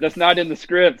like, Bert, that's not in the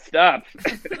script. Stop.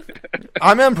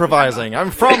 I'm improvising. I'm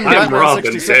from Batman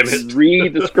 66.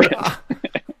 Read the script.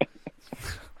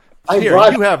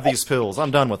 Here, you have these pills.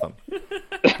 I'm done with them.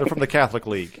 They're from the Catholic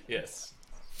League. Yes.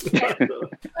 All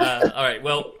right,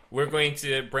 well, we're going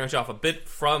to branch off a bit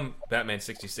from Batman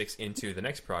 66 into the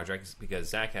next project because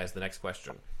Zach has the next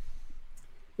question.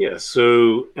 Yeah,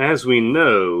 so as we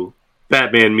know,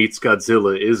 Batman Meets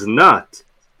Godzilla is not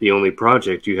the only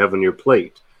project you have on your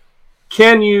plate.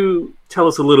 Can you tell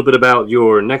us a little bit about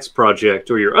your next project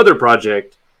or your other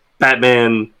project,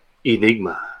 Batman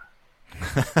Enigma?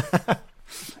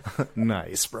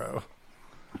 Nice, bro.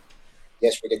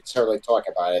 Yes, we can certainly talk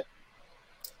about it.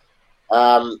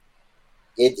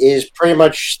 It is pretty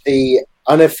much the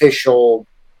unofficial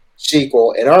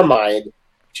sequel, in our mind,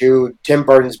 to Tim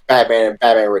Burton's Batman and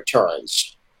Batman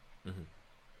Returns. Mm-hmm.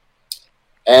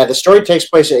 And the story takes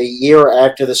place a year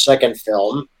after the second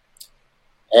film.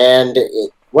 And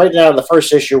right now in the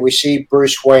first issue, we see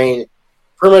Bruce Wayne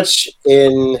pretty much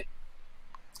in,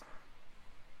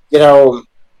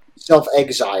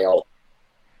 self-exile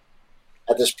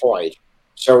at this point.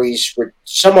 So he's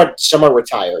somewhat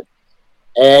retired.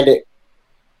 And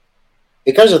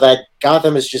because of that,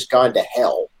 Gotham has just gone to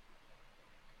hell.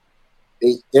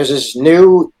 There's this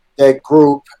new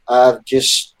group of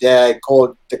they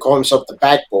call themselves the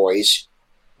Bat Boys,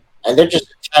 and they're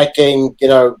just attacking,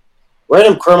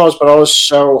 random criminals, but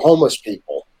also homeless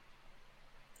people.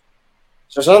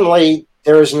 So suddenly,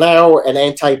 there is now an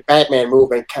anti-Batman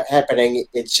movement happening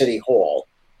in City Hall,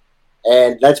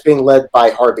 and that's being led by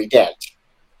Harvey Dent.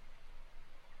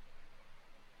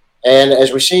 And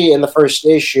as we see in the first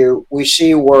issue, we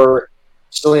see where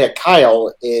Selina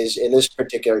Kyle is in this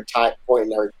particular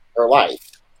point in her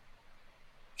life.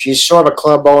 she's sort of a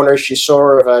club owner. She's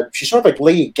sort of a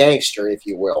lead gangster, if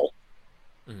you will.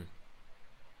 Mhm.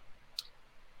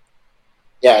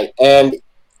 Yeah, and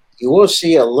you will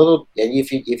see a little. And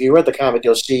if you read the comic,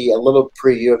 you'll see a little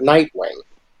preview of Nightwing.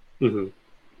 Mm-hmm.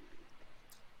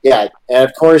 Yeah, and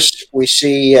of course we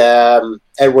see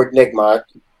Edward Nygma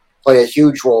play a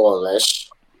huge role in this,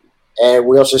 and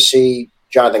we also see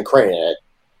Jonathan Crane in it.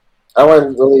 I don't want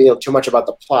to really reveal too much about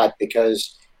the plot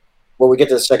because when we get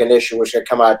to the second issue, which is going to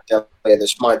come out later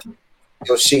this month,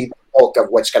 you'll see the bulk of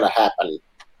what's going to happen.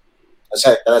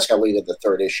 That's going to lead to the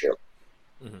third issue.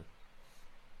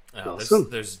 Mm-hmm. Awesome.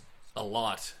 There's a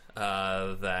lot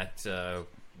that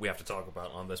we have to talk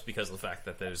about on this because of the fact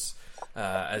that there's,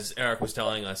 as Eric was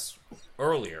telling us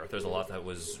earlier, there's a lot that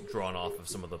was drawn off of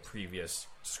some of the previous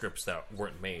scripts that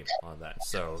weren't made on that.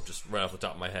 So just right off the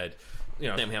top of my head,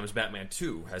 Sam Hammond's Batman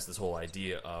 2 has this whole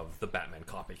idea of the Batman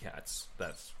copycats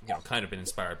that's kind of been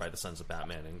inspired by the Sons of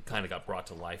Batman and kind of got brought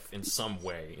to life in some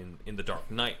way in The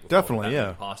Dark Knight. With Definitely, all the Batman yeah.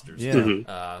 imposters. Yeah.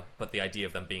 Mm-hmm. But the idea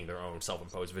of them being their own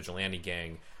self-imposed vigilante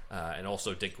gang, and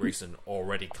also Dick Grayson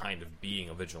already kind of being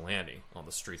a vigilante on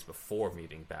the streets before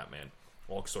meeting Batman,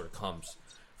 all sort of comes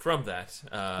from that.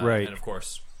 Right. And of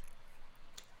course,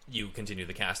 you continue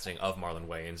the casting of Marlon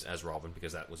Wayans as Robin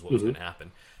because that was what was going to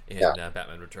happen in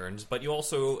Batman Returns. But you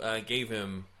also gave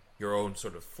him your own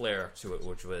sort of flair to it,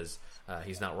 which was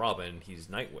he's not Robin, he's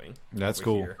Nightwing. That's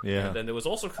cool. Here. Yeah. And then there was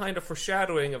also kind of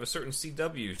foreshadowing of a certain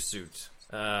CW suit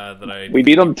that We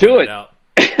beat him to it. Out.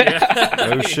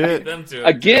 Oh shit! Them to it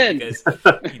Again.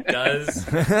 because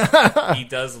he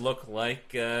does look like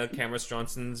Cameron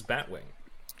Johnson's Batwing.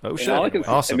 Oh shit! All I can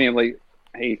say, Awesome. I mean, like,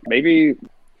 hey, maybe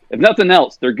if nothing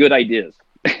else, they're good ideas.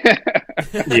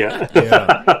 Yeah.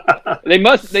 Yeah. They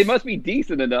must be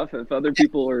decent enough if other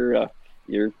people are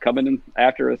you're coming in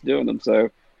after us doing them. So,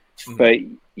 but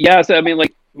yeah, so I mean,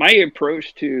 like my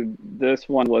approach to this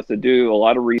one was to do a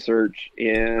lot of research,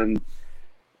 and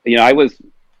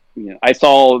I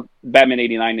saw Batman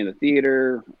 '89 in the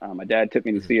theater. My dad took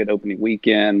me to see it opening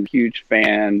weekend. Huge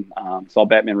fan. Saw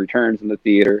Batman Returns in the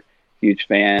theater. Huge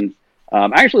fan. I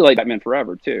actually like Batman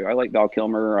Forever too. I like Val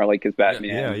Kilmer. I like his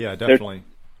Batman. Yeah, definitely.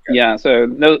 Yeah, so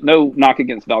no knock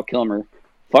against Val Kilmer.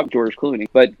 Fuck George Clooney,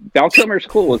 but Val Kilmer's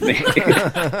cool with me.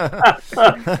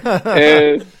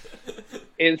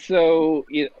 and so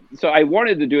I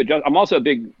wanted to do it. I'm also a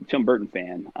big Tim Burton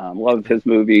fan. Love his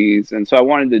movies, and so I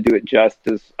wanted to do it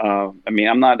justice. I mean,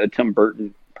 I'm not a Tim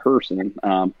Burton person,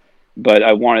 but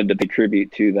I wanted to pay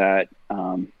tribute to that,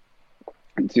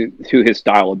 to his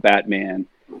style of Batman.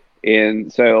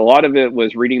 And so a lot of it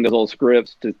was reading those old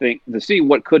scripts to see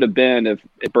what could have been if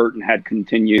Burton had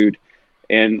continued.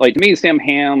 And like to me, Sam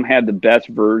Hamm had the best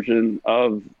version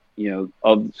of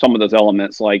some of those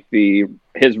elements. Like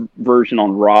his version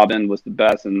on Robin was the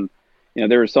best, and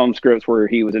there were some scripts where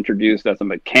he was introduced as a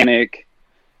mechanic,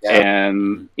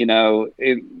 and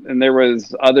and there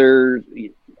was other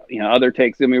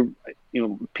takes. I mean,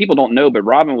 people don't know, but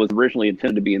Robin was originally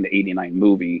intended to be in the '89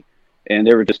 movie. And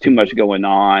there was just too much going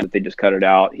on. They just cut it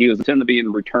out. He was intended to be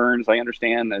in Returns, I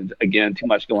understand. And again, too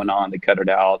much going on. They cut it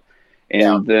out.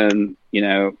 And then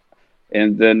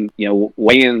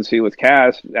Wayans, who was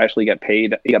cast, actually got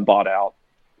paid. He got bought out.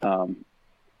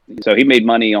 So he made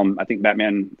money on, I think,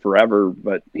 Batman Forever,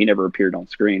 but he never appeared on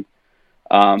screen.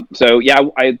 So yeah,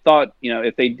 I thought,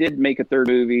 if they did make a third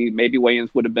movie, maybe Wayans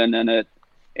would have been in it.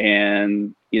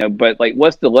 And but like,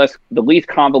 what's the least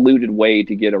convoluted way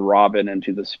to get a Robin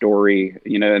into the story?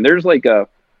 And there's like an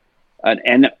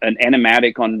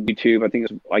animatic on YouTube. I think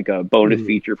it's like a bonus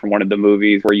feature from one of the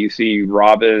movies where you see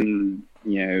Robin,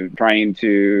 trying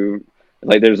to,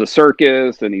 like, there's a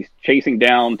circus and he's chasing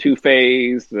down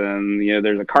Two-Face, and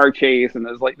there's a car chase, and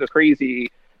there's like this crazy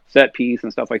set piece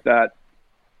and stuff like that,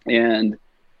 and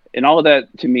all of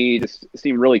that to me just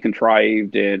seemed really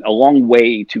contrived and a long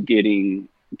way to getting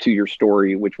to your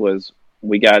story, which was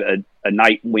we got a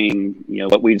Nightwing.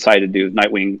 What we decided to do is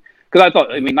Nightwing, because I thought,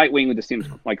 Nightwing just seems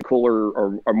like a cooler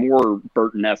or more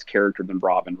Burton-esque character than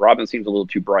Robin. Robin seems a little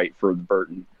too bright for the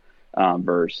Burton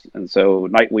verse, and so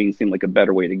Nightwing seemed like a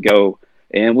better way to go.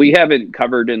 And we haven't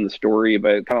covered in the story,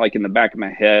 but kind of like in the back of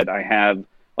my head, I have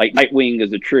like Nightwing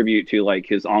is a tribute to like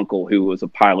his uncle who was a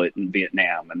pilot in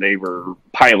Vietnam, and they were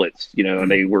pilots, and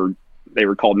they were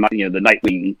called the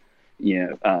Nightwing,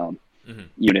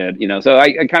 unit, so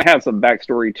I kind of have some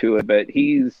backstory to it, but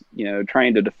he's,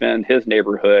 trying to defend his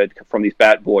neighborhood from these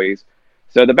Bat Boys.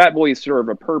 So the Bat Boys serve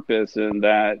a purpose in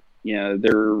that,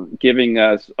 they're giving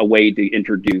us a way to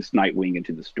introduce Nightwing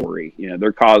into the story.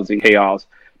 They're causing chaos.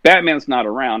 Batman's not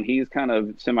around. He's kind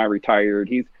of semi-retired.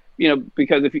 He's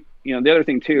because if the other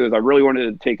thing too is I really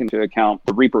wanted to take into account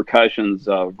the repercussions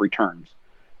of Returns.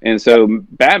 And so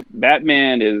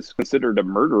Batman is considered a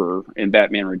murderer in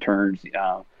Batman Returns.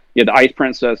 The Ice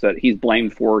Princess that he's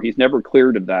blamed for, he's never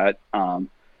cleared of that.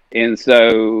 And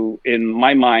so in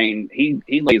my mind,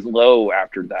 he lays low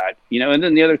after that. And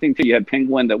then the other thing too, you had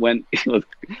Penguin that went was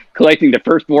collecting the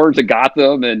firstborns of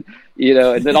Gotham, and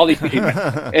and then all these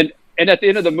and at the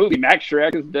end of the movie, Max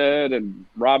Schreck is dead, and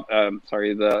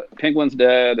the Penguin's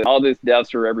dead, and all these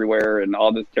deaths are everywhere, and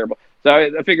all this terrible. So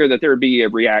I figured that there would be a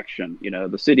reaction.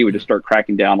 The city would just start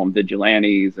cracking down on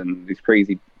vigilantes and these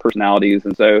crazy personalities.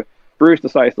 And so Bruce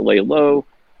decides to lay low.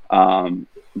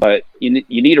 But you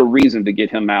need a reason to get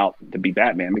him out to be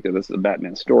Batman, because this is a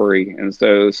Batman story. And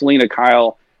so Selina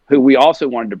Kyle, who we also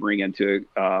wanted to bring into,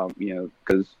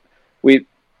 because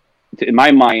in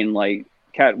my mind, like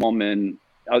Catwoman,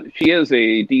 she is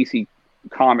a DC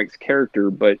Comics character,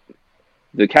 but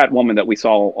the Catwoman that we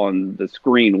saw on the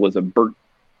screen was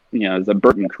is a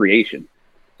Burton creation,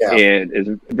 and is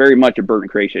very much a Burton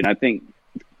creation. I think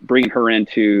bringing her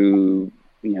into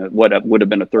what would have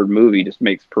been a third movie just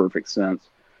makes perfect sense.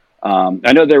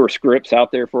 I know there were scripts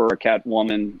out there for a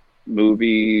Catwoman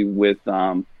movie with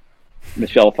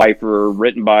Michelle Pfeiffer,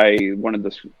 written by one of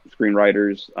the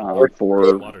screenwriters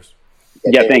for. Waters.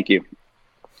 Yeah, thank you.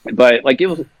 But it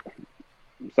was.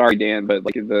 Sorry, Dan, but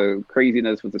the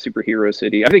craziness with the superhero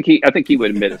city, I think he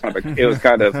would admit it was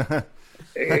kind of.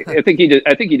 I think he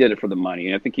did it for the money,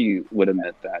 and I think he would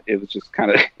admit that it was just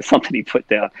kind of something he put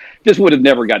down. Just would have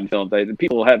never gotten filmed.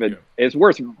 People have it. It's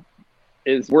worth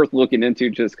looking into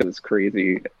just because it's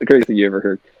crazy. The craziest thing you ever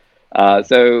heard.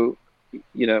 So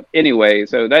anyway,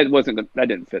 so that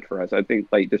didn't fit for us. I think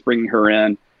just bringing her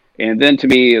in, and then to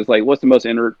me is what's the most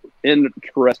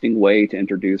interesting way to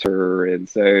introduce her. And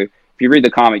so if you read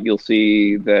the comic, you'll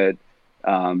see that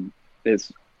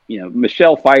it's.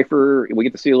 Michelle Pfeiffer, we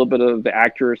get to see a little bit of the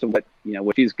actress and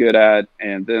what she's good at,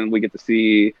 and then we get to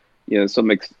see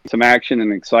some action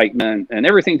and excitement, and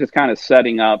everything just kind of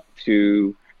setting up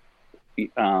to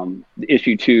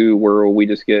issue 2, where we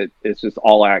just it's just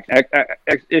all action.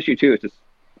 Issue 2 is just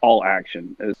all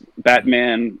action. It's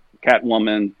Batman,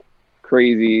 Catwoman,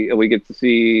 crazy. We get to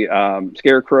see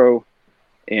Scarecrow,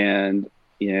 and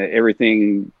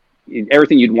everything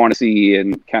you'd want to see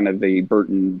in kind of a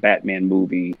Burton Batman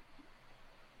movie.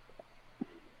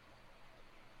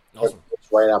 Awesome. It's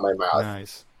right out my mouth.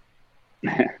 Nice.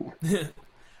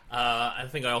 I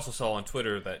think I also saw on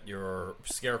Twitter that your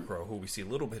Scarecrow, who we see a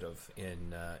little bit of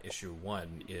in issue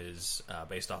 1, is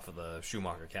based off of the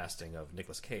Schumacher casting of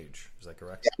Nicolas Cage. Is that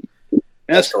correct? Yeah.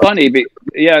 That's funny.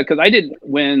 Because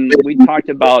when we talked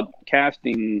about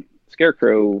casting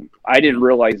Scarecrow, I didn't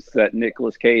realize that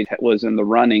Nicolas Cage was in the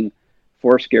running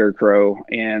for Scarecrow,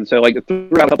 and so threw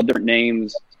out a couple different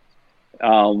names.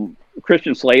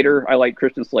 Christian Slater, I like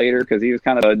Christian Slater because he was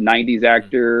kind of a '90s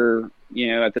actor,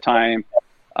 at the time.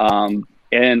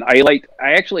 And I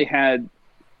actually had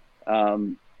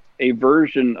a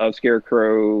version of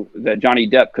Scarecrow that Johnny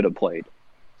Depp could have played.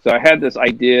 So I had this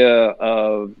idea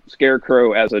of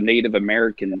Scarecrow as a Native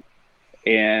American.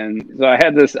 And so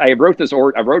I wrote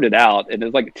it out, and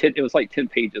it was 10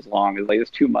 pages long. It was it's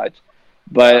too much.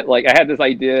 But I had this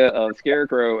idea of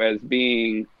Scarecrow as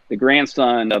being the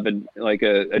grandson of a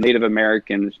Native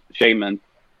American shaman,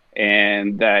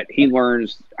 and that he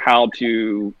learns how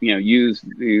to use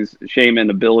these shaman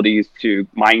abilities to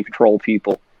mind control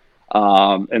people.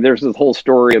 And there's this whole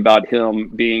story about him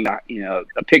being a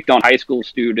picked on high school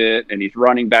student, and he's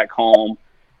running back home,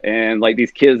 and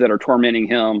these kids that are tormenting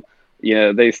him.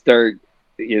 They start,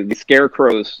 the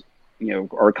scarecrows,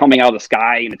 are coming out of the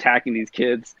sky and attacking these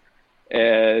kids.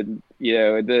 And,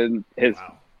 and then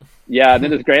and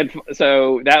then his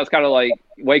so that was kind of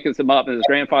wakes him up, and his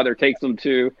grandfather takes him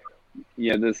to,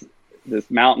 this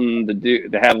mountain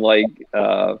to have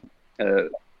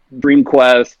Dream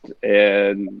Quest.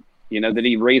 And, then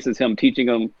he raises him, teaching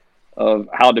him of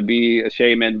how to be a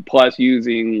shaman, plus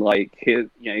using his,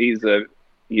 he's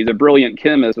a brilliant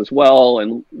chemist as well,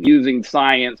 and using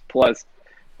science plus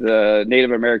the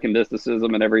Native American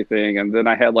mysticism and everything. And then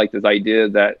I had this idea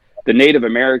that the Native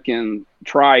American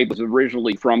tribe was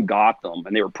originally from Gotham,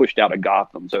 and they were pushed out of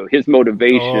Gotham. So his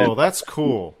motivation that's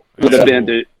cool. would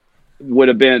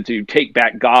have been to take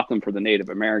back Gotham for the Native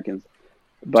Americans.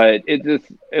 But it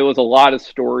was a lot of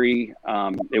story.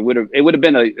 It would have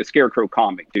been a Scarecrow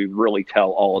comic to really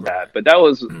tell all of that. But that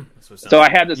was so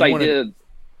I had this idea.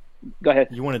 Go ahead.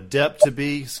 You wanted Depp to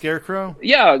be Scarecrow?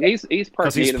 Yeah, he's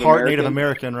part Native American. Native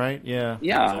American, right? Yeah.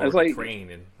 Yeah, it's like Crane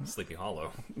in Sleepy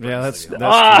Hollow. Yeah, that's true.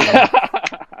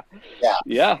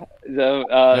 Yeah.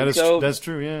 So, that's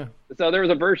true. Yeah. So there was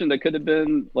a version that could have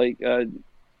been like,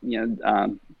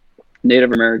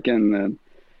 Native American,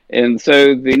 and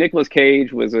so the Nicolas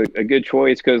Cage was a good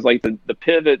choice because like the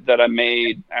pivot that I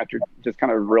made after just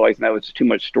kind of realizing that was too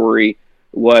much story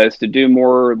was to do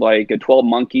more like a 12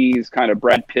 Monkeys kind of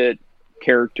Brad Pitt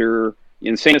character,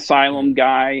 insane asylum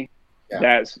guy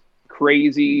that's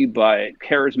crazy but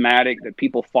charismatic that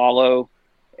people follow,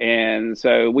 and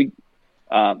so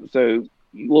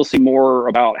we'll see more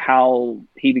about how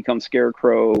he becomes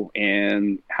Scarecrow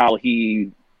and how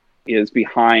he is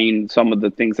behind some of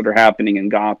the things that are happening in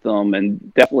Gotham,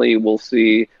 and definitely we'll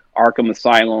see Arkham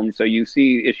Asylum. So you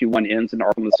see issue 1 ends in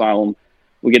Arkham Asylum.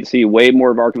 We get to see way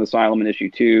more of Arkham Asylum in issue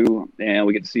 2, and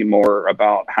we get to see more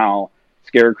about how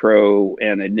Scarecrow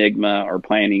and Enigma are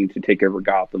planning to take over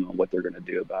Gotham and what they're going to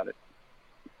do about it.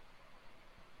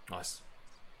 Nice.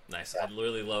 I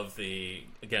really love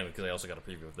again, because I also got a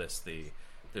preview of this,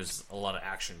 there's a lot of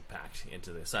action packed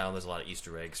into the Asylum. There's a lot of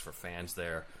Easter eggs for fans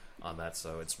there on that,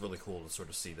 so it's really cool to sort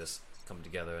of see this come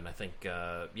together. And I think,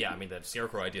 that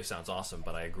Scarecrow idea sounds awesome,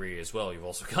 but I agree as well. You've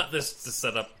also got this to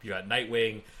set up. You got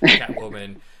Nightwing,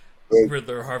 Catwoman,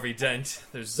 Riddler, Harvey Dent.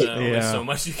 There's only so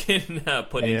much you can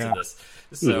put into this.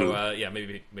 So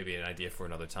maybe an idea for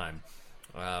another time.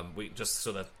 We just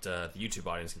so that the YouTube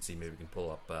audience can see. Maybe we can pull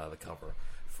up the cover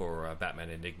for Batman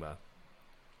Enigma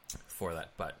for that,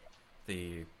 but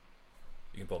you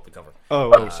can pull up the cover.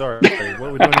 Sorry. What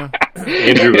are we doing now?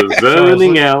 Andrew was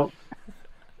zoning out.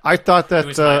 I thought that he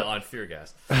was high on fear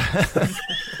gas.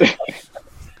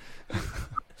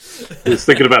 He was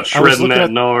thinking about shredding that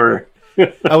gnar.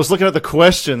 I was looking at the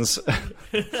questions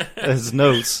as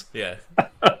notes. Yeah.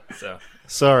 So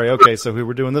sorry. Okay, so we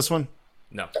were doing this one.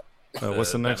 No.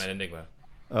 What's the next? Batman Enigma.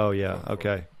 Oh yeah.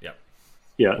 Okay. Yep.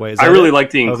 Yeah. Wait, I really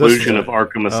like the inclusion of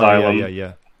Arkham Asylum.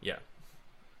 Yeah.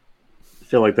 I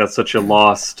feel like that's such a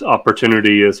lost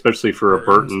opportunity, especially for a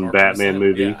Burton Batman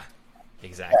movie. Yeah,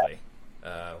 exactly.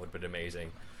 Would have been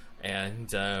amazing.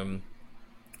 And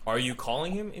are you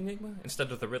calling him Enigma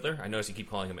instead of the Riddler? I notice you keep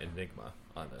calling him Enigma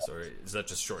on this, or is that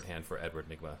just shorthand for Edward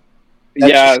Nygma?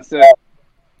 I'm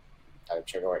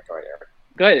sure. Go ahead, Eric.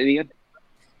 Go ahead, Ian.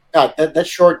 No, that's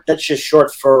short. That's just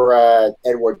short for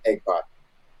Edward Nygma.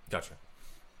 Gotcha.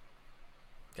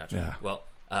 Yeah. Well,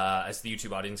 as the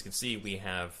YouTube audience can see, we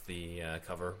have the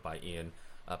cover by Ian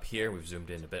up here. We've zoomed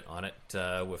in a bit on it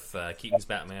with Keaton's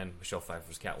Batman, Michelle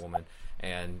Pfeiffer's Catwoman,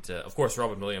 and of course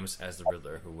Robin Williams as the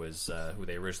Riddler, who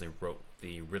they originally wrote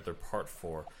the Riddler part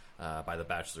for by the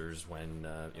Bachelors when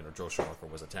Joel Schumacher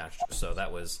was attached. So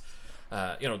that was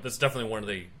that's definitely one of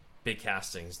the big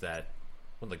castings one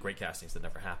of the great castings that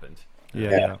never happened.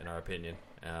 In our opinion.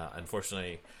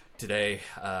 Unfortunately, today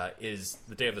is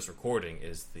the day of this recording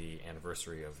is the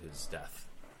anniversary of his death,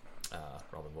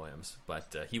 Robin Williams.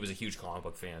 But he was a huge comic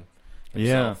book fan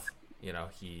himself. Yeah.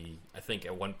 He I think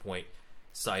at one point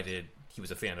cited he was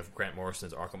a fan of Grant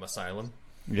Morrison's Arkham Asylum.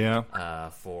 Yeah.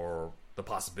 For the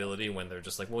possibility when they're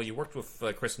just like, well, you worked with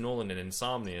Chris Nolan in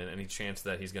Insomnia, and any chance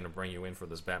that he's going to bring you in for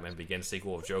this Batman Begins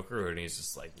sequel of Joker? And he's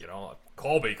just like,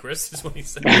 call me, Chris, is what he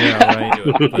said.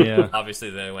 Yeah. Obviously,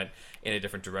 they went in a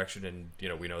different direction, and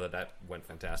we know that went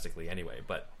fantastically anyway.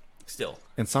 But still,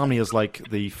 Insomnia is like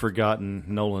the forgotten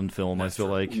Nolan film. I feel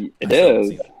like it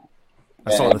is.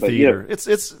 I saw it in the theater.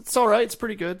 It's all right. It's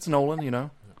pretty good. It's Nolan,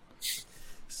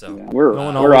 So we're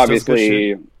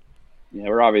obviously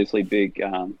big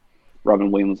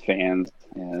Robin Williams fans,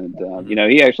 and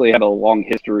he actually had a long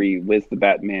history with the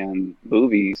Batman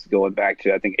movies going back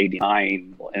to I think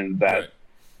 '89, and that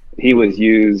he was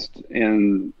used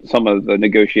in some of the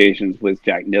negotiations with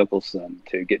Jack Nicholson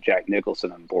to get Jack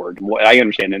Nicholson on board. What I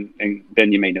understand, and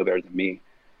Ben, you may know better than me,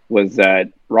 was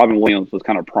that Robin Williams was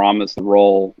kind of promised the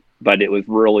role, but it was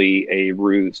really a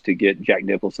ruse to get Jack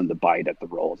Nicholson to bite at the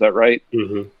role. Is that right?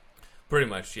 Mm-hmm. Pretty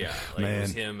much, yeah. Man, it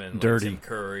was him and Tim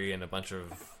Curry and a bunch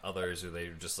of others who they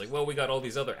were just like, well, we got all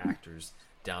these other actors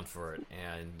down for it,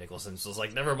 and Nicholson was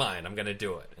like, never mind, I'm going to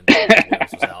do it. And then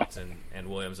Williams was out, and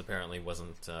Williams apparently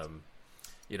wasn't,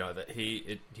 that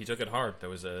he took it hard.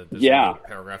 There's a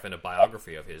paragraph in a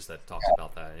biography of his that talks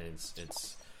about that, and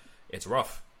it's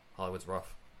rough. Hollywood's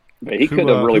rough. But he could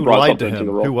have really brought something to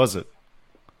the role. Who was it?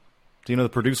 Do you know the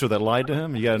producer that lied to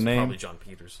him? You got a name? Probably John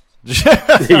Peters. There's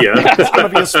going to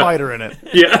be a spider in it.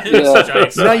 Yeah.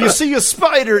 Now, you see, a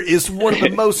spider is one of the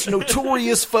most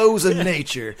notorious foes in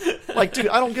nature. Like, dude,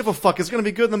 I don't give a fuck. It's going to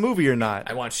be good in the movie or not.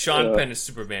 I want Sean Penn as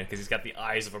Superman because he's got the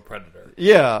eyes of a predator.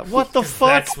 Yeah, what the fuck?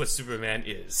 That's what Superman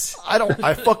is.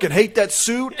 I fucking hate that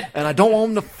suit, and I don't want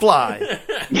him to fly.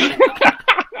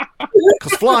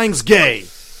 Because flying's gay.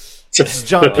 This is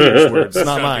John Peters' words, not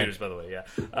John mine. Peters, by the way, yeah.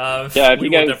 We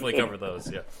will definitely cover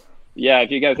those, yeah. Yeah,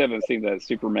 if you guys haven't seen that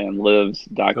Superman Lives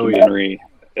documentary,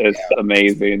 it's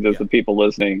amazing. Just the people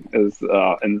listening is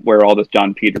and where all this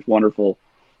John Peters wonderful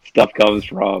stuff comes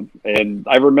from. And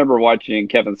I remember watching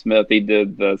Kevin Smith. He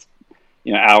did this,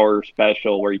 hour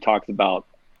special where he talks about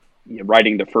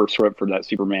writing the first script for that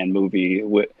Superman movie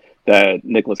that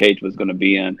Nicolas Cage was going to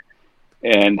be in,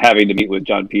 and having to meet with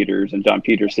John Peters, and John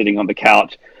Peters sitting on the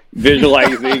couch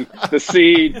visualizing the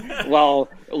scene while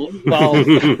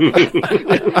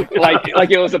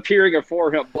like it was appearing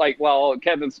before him, like while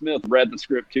Kevin Smith read the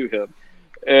script to him.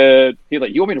 And he's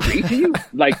like, "You want me to read to you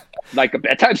like a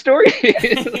bedtime story?"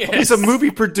 He's a movie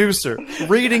producer.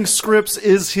 Reading scripts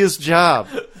is his job,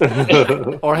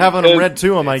 or having them read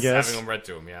to him, I guess. Having them read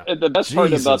to him, yeah. And the best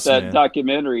part about that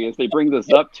documentary is they bring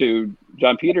this up to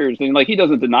John Peters, and he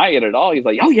doesn't deny it at all. He's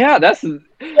like, "Oh yeah,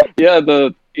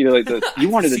 you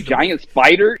wanted a giant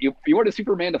spider? You wanted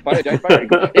Superman to fight a giant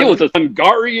spider? It was a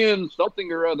Hungarian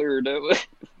something or other."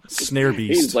 Snare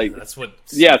beast. He's like, that's what.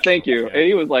 Yeah, thank you. Yeah. And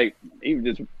he was like,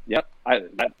 that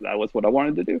was what I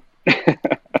wanted to do.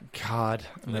 God,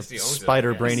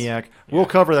 Spider Brainiac. Yeah. We'll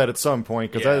cover that at some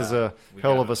point because that is a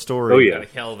hell of a story. Oh yeah, got a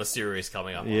hell of a series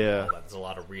coming up. Yeah, there's a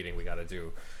lot of reading we got to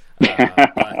do.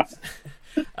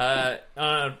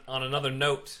 On another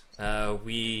note,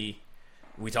 we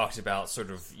talked about sort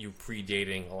of you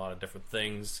predating a lot of different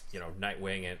things,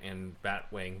 Nightwing and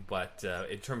Batwing, but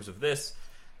in terms of this,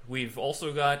 we've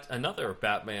also got another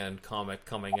Batman comic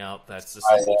coming out that's a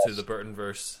sequel to the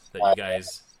Burtonverse that you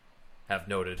guys have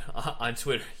noted. On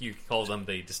Twitter, you call them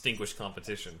the Distinguished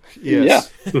Competition.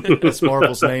 Yes. Yeah. That's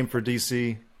Marvel's name for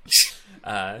DC.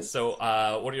 So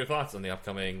what are your thoughts on the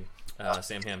upcoming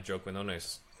Sam Hamm, Joe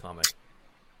Quinones comic?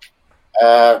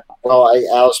 Well,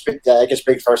 I'll speak. I can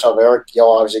speak first off. Eric,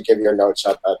 you'll obviously give your notes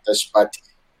about this, but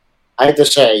I have to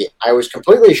say I was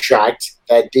completely shocked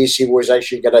that DC was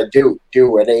actually going to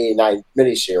do an 89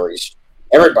 miniseries.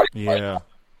 Everybody,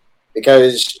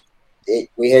 because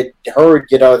we had heard,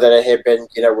 that it had been,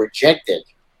 rejected.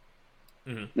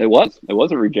 Mm-hmm. It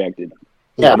wasn't rejected.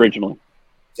 Originally.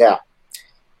 Yeah.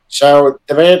 So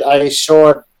the minute I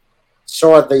saw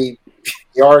the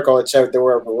article that said they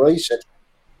were releasing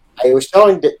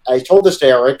it, I told this to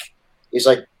Eric. He's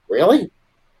like, "Really?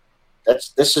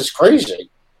 This is crazy."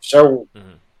 So,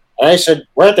 and I said,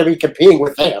 "We're going to be competing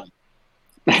with them."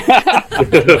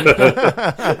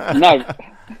 No.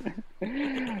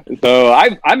 So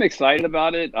I'm excited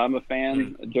about it. I'm a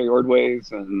fan of Jerry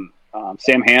Ordway's and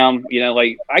Sam Hamm.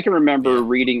 I can remember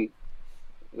reading.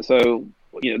 So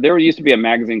there used to be a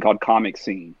magazine called Comic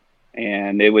Scene,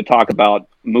 and it would talk about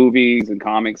movies and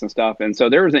comics and stuff. And so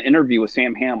there was an interview with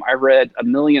Sam Hamm I read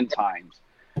 1,000,000 times,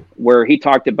 where he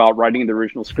talked about writing the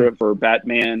original script for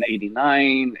Batman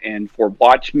 '89 and for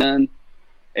Watchmen,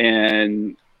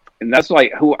 and that's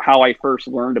how I first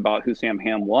learned about who Sam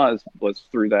Hamm was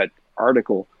through that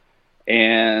article.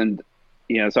 And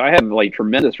so I have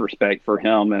tremendous respect for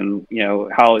him, and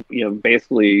how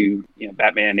basically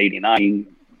Batman '89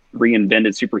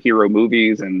 reinvented superhero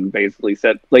movies and basically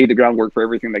laid the groundwork for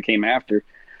everything that came after.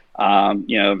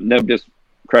 No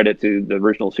discredit to the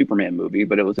original Superman movie,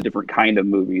 but it was a different kind of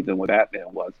movie than what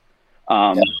Batman was.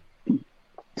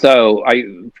 So I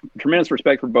tremendous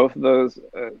respect for both of those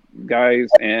guys,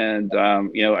 and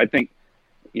I think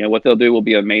what they'll do will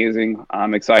be amazing.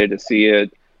 I'm excited to see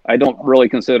it. I don't really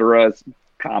consider us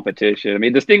competition. I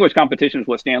mean, distinguished competition is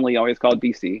what Stan Lee always called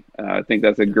DC. I think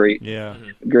that's a great way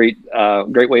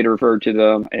to refer to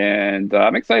them, and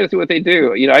I'm excited to see what they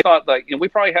do. I thought we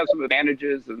probably have some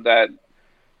advantages in that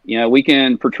we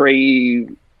can portray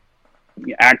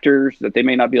actors that they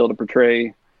may not be able to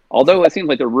portray. Although it seems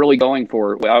like they're really going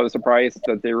for it. I was surprised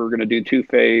that they were going to do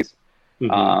Two-Face,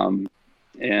 and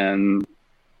then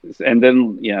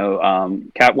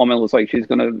Catwoman looks like she's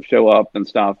going to show up and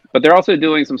stuff. But they're also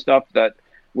doing some stuff that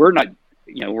we're not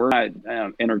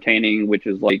entertaining, which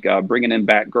is bringing in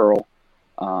Batgirl.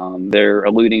 They're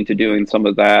alluding to doing some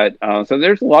of that. So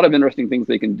there's a lot of interesting things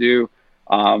they can do.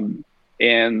 And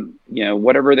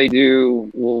whatever they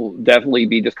do will definitely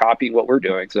be just copying what we're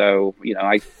doing. So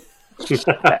I don't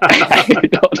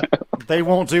know. They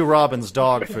won't do Robin's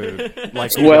dog food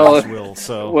like you guys will.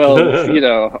 So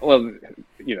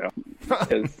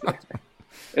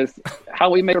it's how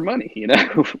we make our money.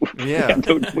 Yeah,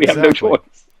 we have no choice.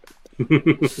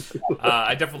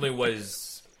 I definitely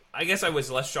was. I guess I was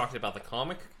less shocked about the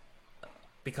comic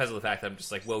because of the fact that I'm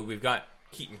just we've got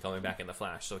Keaton coming back in the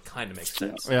Flash, so it kind of makes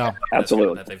sense. Yeah,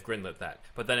 absolutely. That they've greenlit that.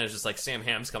 But then it's just Sam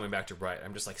Hamm's coming back to Bright.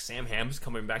 I'm just Sam Hamm's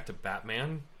coming back to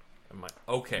Batman. I'm like,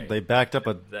 okay. They backed up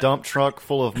a dump truck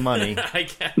full of money. I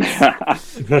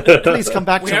guess. Please come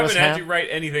back We to us, haven't had Ham. you write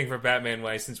anything for Batman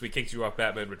Way since we kicked you off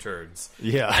Batman Returns.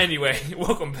 Yeah. Anyway,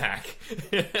 welcome back.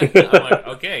 I'm like,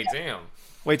 okay, damn.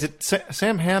 Wait, did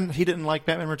Sam Ham, he didn't like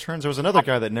Batman Returns? There was another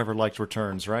guy that never liked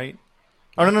Returns, right?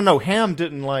 Oh, no. Ham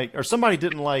didn't like, or somebody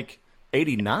didn't like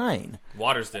 89.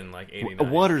 Waters didn't like 89.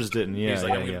 Waters didn't, yeah. He's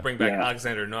like, I'm yeah. going to bring back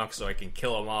Alexander Knox so I can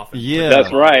kill him off. And Yeah.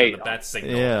 That's right. On the bat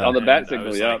signal. Yeah. On the And bat I signal,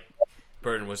 was yep. like,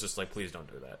 Burton was just like, please don't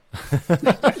do that.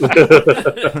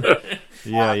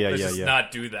 Yeah. Let's just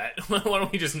not do that. Why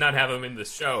don't we just not have him in the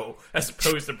show as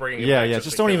opposed to bringing him back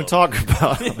Just to don't kill even him. talk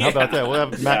about him. How about that? We'll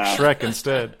have Max Schreck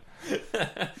instead.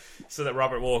 So that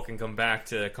Robert Wool can come back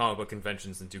to comic book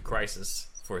conventions and do Crisis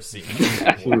for a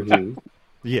scene.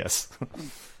 Yes.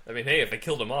 I mean, hey, if they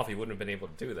killed him off, he wouldn't have been able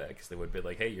to do that because they would be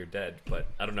like, hey, you're dead. But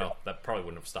I don't know. That probably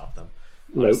wouldn't have stopped them,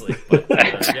 honestly. But,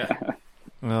 yeah.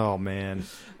 Oh, man.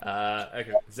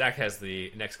 Okay. Zach has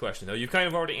the next question, though. You've kind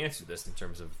of already answered this in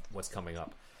terms of what's coming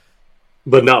up.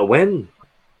 But not when.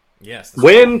 Yes.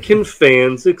 When can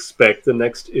fans expect the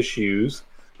next issues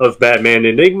of Batman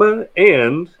Enigma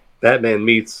and Batman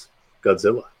Meets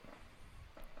Godzilla?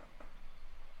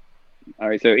 All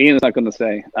right, so Ian's not going to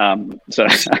say. Wait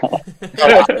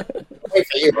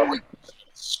for you, but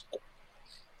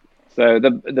So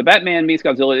the Batman Meets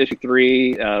Godzilla issue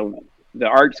 3, the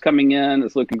art's coming in.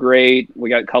 It's looking great. We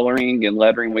got coloring and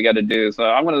lettering we got to do. So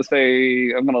I'm going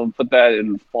to put that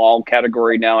in fall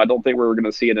category now. I don't think we're going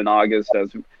to see it in August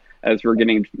as we're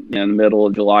getting in the middle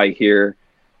of July here.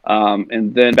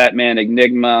 And then Batman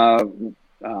Enigma.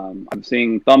 I'm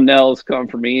seeing thumbnails come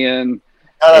from Ian.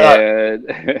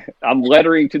 And I'm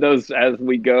lettering to those as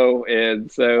we go,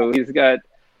 and so he's got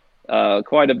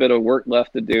quite a bit of work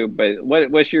left to do. But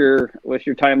what's your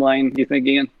timeline? Do you think,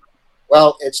 Ian?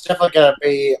 well, it's definitely going to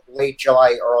be late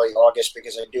July, early August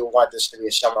because I do want this to be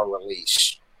a summer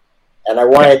release, and I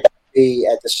want it to be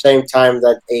at the same time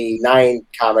that '89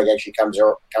 comic actually comes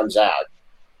out.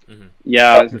 Mm-hmm.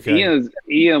 Yeah, Okay.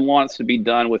 Ian wants to be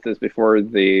done with this before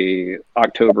the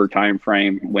October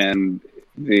timeframe when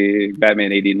the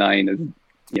Batman '89 is,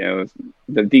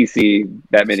 the DC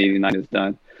Batman '89 is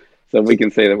done, so we can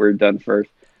say that we're done first.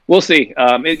 We'll see.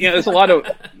 It's a lot of,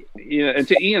 and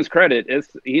to Ian's credit,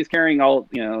 he's carrying all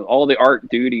the art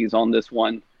duties on this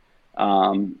one,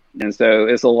 and so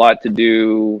it's a lot to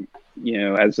do,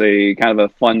 as a kind of a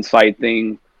fun side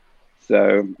thing.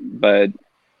 So, but.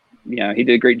 Yeah, he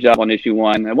did a great job on issue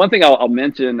 1. And one thing I'll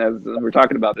mention as we're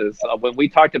talking about this, when we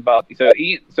talked about so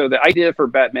the idea for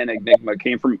Batman Enigma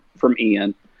came from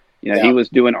Ian. He was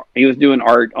doing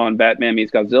art on Batman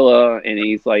Meets Godzilla, and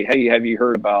he's like, "Hey, have you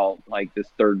heard about like this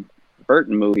third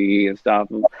Burton movie and stuff?"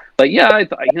 But yeah,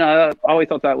 I always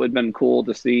thought that would have been cool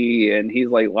to see. And he's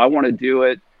like, "Well, I want to do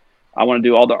it. I want to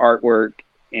do all the artwork,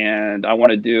 and I want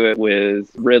to do it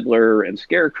with Riddler and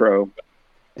Scarecrow."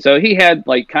 So he had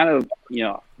like kind of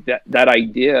that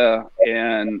idea,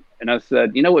 and I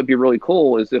said, what would be really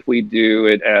cool is if we do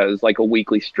it as like a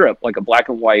weekly strip, like a black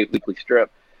and white weekly strip.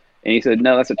 And he said,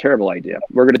 no, that's a terrible idea.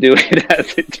 We're going to do it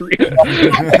as a trio.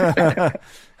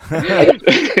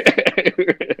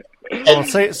 Well,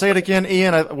 say it again,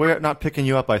 Ian. We're not picking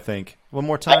you up, I think. One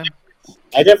more time.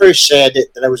 I never said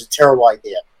that it was a terrible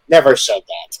idea. Never said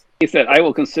that. He said, I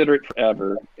will consider it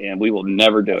forever, and we will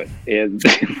never do it. And,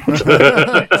 It's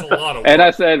a lot of work. and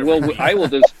I said, well, I will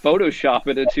just Photoshop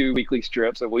it into weekly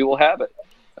strips, and we will have it.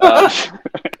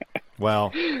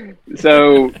 Wow.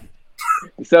 So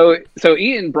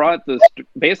Ian brought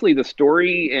basically the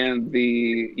story and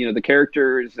the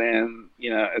characters, and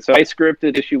so I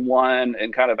scripted issue 1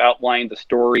 and kind of outlined the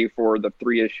story for the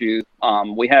 3 issues.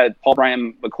 We had Paul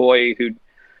Brian McCoy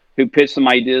who pitched some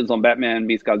ideas on Batman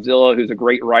Meets Godzilla, who's a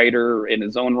great writer in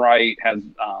his own right, has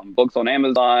books on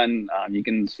Amazon. You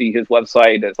can see his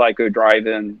website at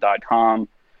psychodrivein.com.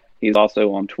 He's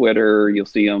also on Twitter. You'll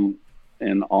see him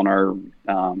on our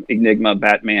Enigma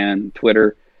Batman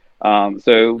Twitter.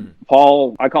 So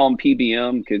Paul, I call him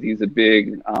PBM because he's a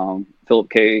big Philip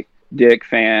K. Dick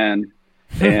fan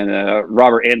and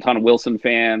Robert Anton Wilson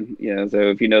fan. So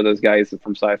if you know those guys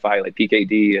from Sci-Fi like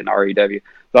PKD and REW.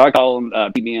 So I call him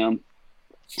PBM.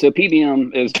 So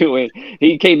PBM is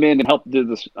he came in and helped do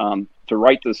this to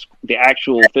write the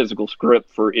actual physical script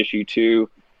for issue 2.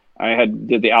 I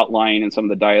did the outline and some of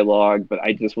the dialogue, but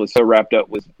I just was so wrapped up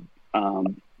with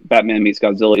Batman Meets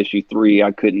Godzilla issue 3,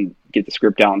 I couldn't get the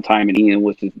script out in time, and Ian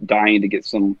was just dying to get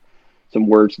some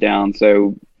words down.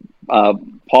 So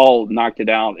Paul knocked it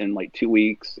out in like 2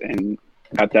 weeks and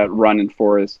got that running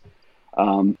for us.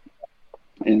 And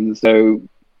so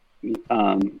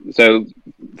So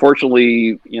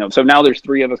fortunately, so now there's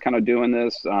three of us kind of doing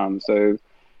this. So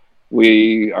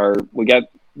we got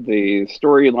the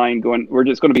storyline going. We're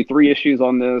just going to be 3 issues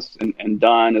on this and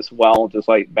done as well, just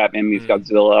like Batman meets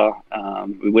Godzilla.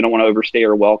 We don't want to overstay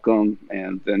our welcome,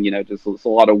 and then just it's a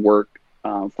lot of work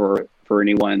for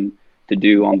anyone to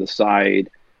do on the side.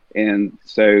 And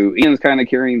so Ian's kind of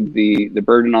carrying the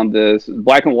burden on this.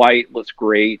 Black and white looks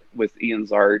great with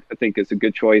Ian's art. I think it's a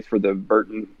good choice for the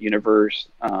Burton universe.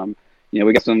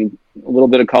 We got a little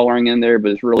bit of coloring in there,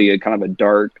 but it's really a kind of a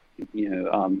dark,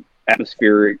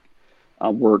 atmospheric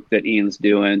work that Ian's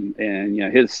doing. And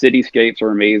his cityscapes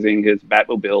are amazing. His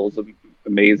Batmobile's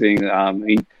amazing.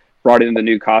 He brought in the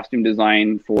new costume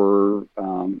design for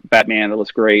Batman. That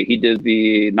looks great. He did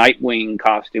the Nightwing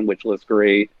costume, which looks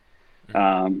great.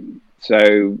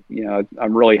 So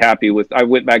I'm really happy with. I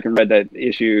went back and read that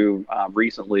issue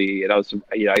recently, and I was,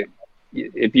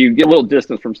 if you get a little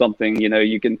distance from something,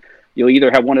 you'll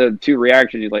either have one of 2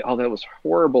 reactions. You're like, oh, that was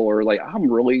horrible, or like, I don't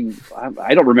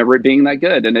remember it being that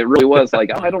good, and it really was like,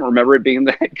 oh, I don't remember it being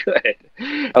that good.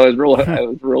 I was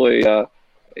really,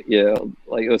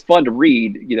 like it was fun to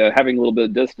read, having a little bit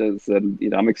of distance, and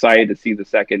I'm excited to see the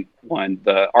second one.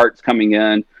 The art's coming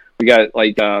in. We got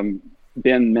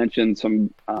Ben mentioned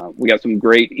we got some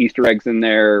great Easter eggs in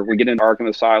there. We get into Arkham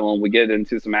Asylum. We get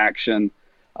into some action.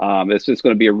 It's just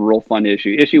going to be a real fun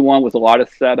issue. Issue 1 was a lot of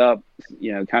setup,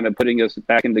 kind of putting us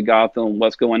back into Gotham,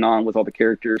 what's going on with all the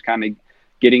characters, kind of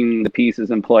getting the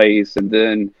pieces in place. And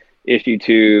then issue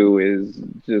 2 is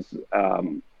just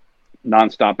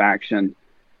nonstop action.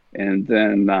 And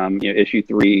then issue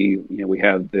 3, we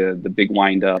have the big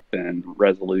wind up and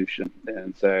resolution.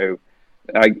 And so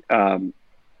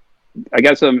I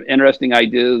got some interesting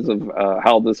ideas of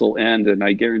how this will end, and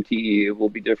I guarantee it will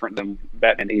be different than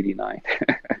Batman '89.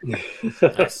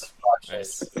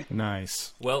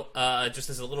 Nice. Well, just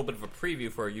as a little bit of a preview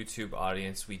for our YouTube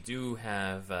audience, we do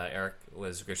have Eric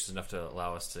was gracious enough to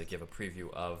allow us to give a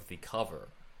preview of the cover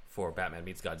for Batman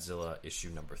Meets Godzilla issue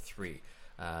number 3.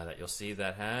 That you'll see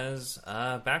that has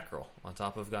Batgirl on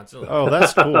top of Godzilla. Oh,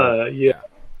 that's cool. Yeah,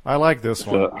 I like this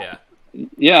one.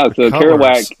 So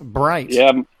Kerouac, bright.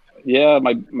 Yeah,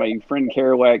 my friend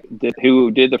Kerouac who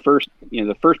did the first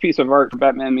piece of art for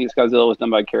Batman Meets Godzilla was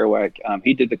done by Kerouac.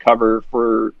 He did the cover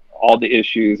for all the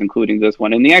issues, including this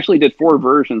one, and he actually did 4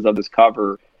 versions of this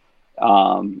cover.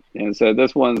 And so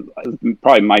this one is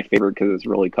probably my favorite because it's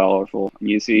really colorful.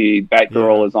 You see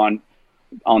Batgirl is on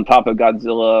top of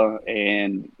Godzilla,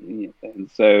 and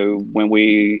so when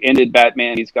we ended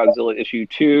Batman Meets Godzilla issue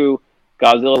 2,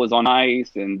 Godzilla was on ice,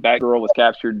 and Batgirl was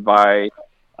captured by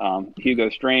Hugo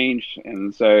Strange,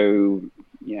 and so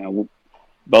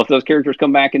both those characters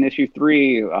come back in issue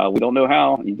 3. We don't know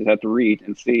how. You just have to read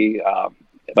and see.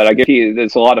 But I guarantee you,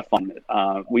 it's a lot of fun.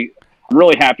 I'm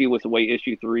really happy with the way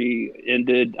issue 3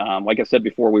 ended. Like I said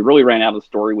before, we really ran out of the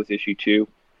story with issue 2,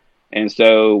 and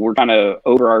so we're kind of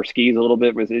over our skis a little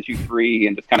bit with issue 3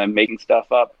 and just kind of making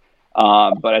stuff up.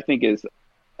 But I think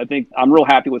I'm real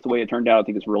happy with the way it turned out. I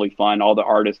think it's really fun. All the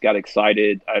artists got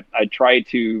excited. I tried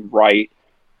to write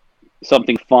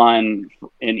something fun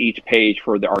in each page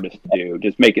for the artist to do.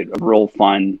 Just make it a real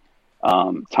fun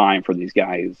time for these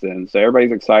guys. And so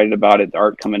everybody's excited about it. The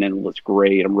art coming in looks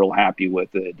great. I'm real happy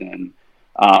with it. And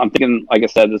I'm thinking, like I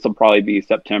said, this will probably be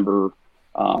September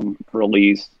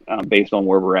release based on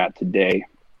where we're at today.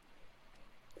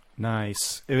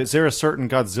 Nice. Is there a certain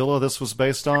Godzilla this was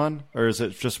based on, or is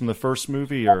it just from the first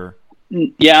movie? Or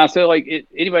yeah, so like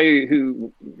anybody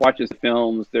who watches the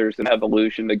films, there's an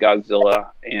evolution to Godzilla,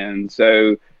 and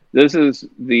so this is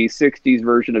the '60s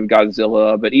version of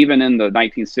Godzilla. But even in the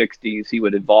 1960s, he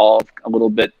would evolve a little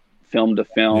bit film to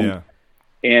film. Yeah.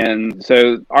 And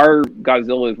so our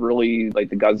Godzilla is really like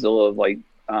the Godzilla of like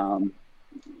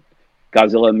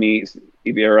Godzilla meets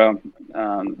Ibera,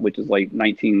 which is like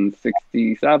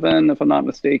 1967, if I'm not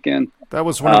mistaken. That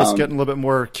was when it was getting a little bit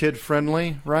more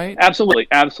kid-friendly, right?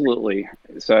 Absolutely.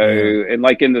 So, and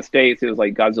like in the States, it was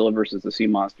like Godzilla versus the Sea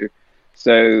Monster.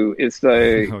 So it's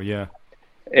the... Oh, yeah.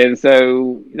 And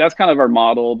so that's kind of our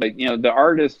model, but, the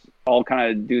artists all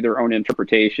kind of do their own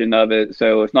interpretation of it.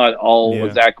 So it's not all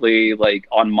exactly like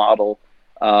on model.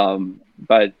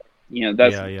 But,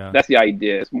 that's the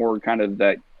idea. It's more kind of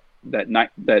that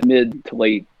mid to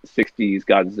late '60s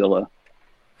Godzilla,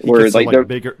 where like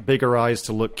bigger eyes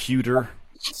to look cuter.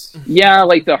 Yeah,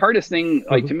 like the hardest thing,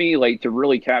 like to me, like to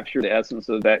really capture the essence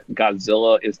of that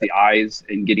Godzilla is the eyes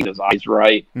and getting those eyes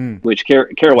right, which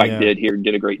Kerouac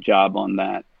did a great job on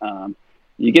that.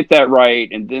 You get that right,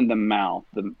 and then the mouth.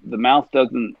 The mouth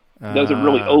doesn't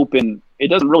really open. It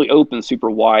doesn't really open super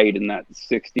wide in that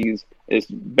 '60s, it's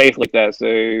basically like that. So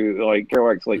like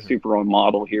Kerouac's like super on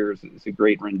model here. It's a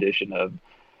great rendition of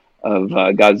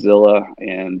Godzilla,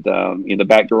 and the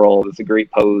Batgirl is a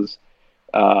great pose.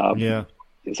 Yeah.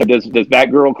 So does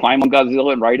Batgirl climb on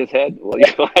Godzilla and ride his head? Well,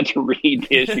 you'll have to read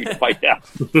the issue to find out.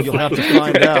 You'll have to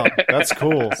find out. That's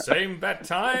cool. Same bat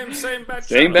time, same bat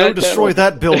Same channel. bat Go destroy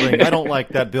that building. I don't like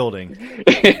that building.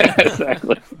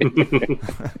 Exactly.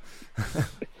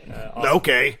 Awesome.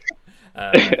 Okay.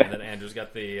 And then Andrew's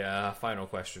got the final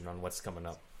question on what's coming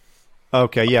up.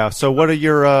 Okay, yeah. So what are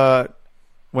your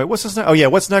wait, what's this? Oh yeah,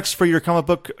 what's next for your comic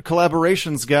book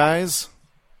collaborations, guys?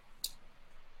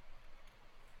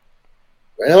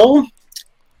 Well,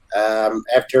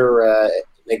 after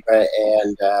Enigma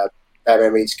and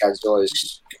Batman Meets Godzilla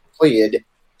is completed,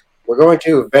 we're going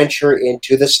to venture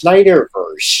into the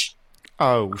Snyderverse.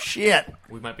 Oh shit!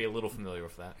 We might be a little familiar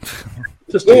with that.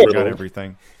 Just Yeah. a Got little.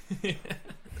 everything.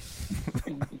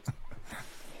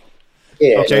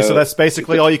 Yeah, Okay, so that's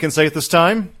basically all you can say at this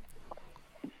time.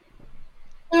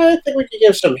 I think we can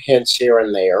give some hints here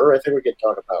and there. I think we can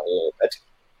talk about a little bit.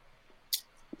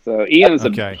 So Ian's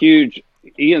Okay. a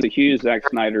huge Zack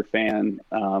Snyder fan.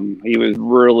 He was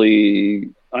really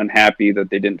unhappy that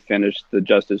they didn't finish the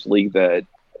Justice League that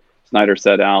Snyder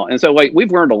set out. And so like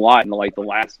we've learned a lot in like the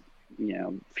last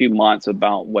few months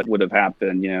about what would have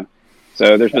happened.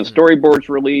 So there's been storyboards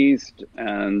released,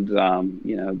 and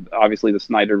obviously the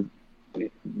Snyder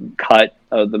cut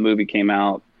of the movie came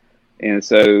out, and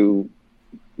so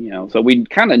so we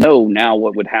kind of know now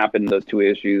what would happen in those two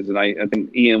issues. And I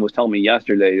think Ian was telling me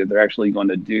yesterday that they're actually going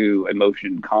to do a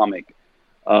motion comic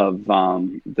of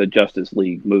the Justice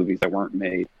League movies that weren't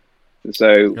made.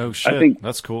 So Oh shit! I think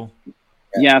That's cool.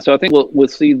 yeah, so I think we'll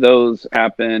see those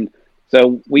happen.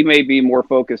 So we may be more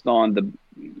focused on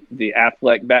the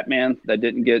Affleck Batman that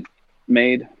didn't get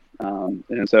made,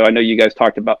 and so I know you guys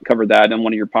covered that in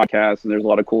one of your podcasts, and there's a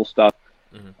lot of cool stuff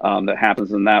that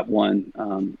happens in that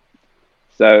one.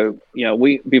 So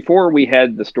before we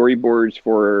had the storyboards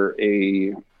for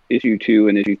issue 2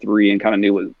 and issue 3, and kind of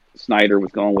knew what Snyder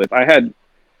was going with, I had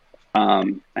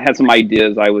some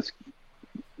ideas. I was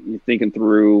thinking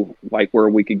through like where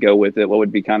we could go with it, what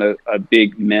would be kind of a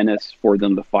big menace for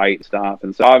them to fight and stuff.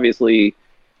 And so obviously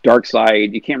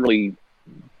Darkseid, you can't really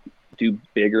do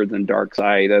bigger than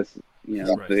Darkseid. That's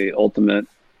Right. the ultimate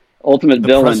The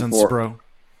villain presence, for bro.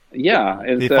 yeah.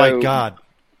 And They so, fight God.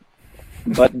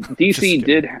 but DC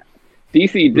did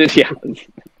yeah.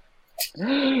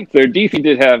 So DC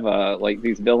did have like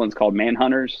these villains called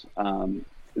Manhunters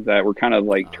that were kind of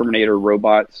like Terminator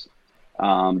robots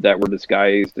that were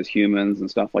disguised as humans and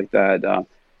stuff like that.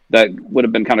 That would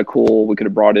have been kind of cool. We could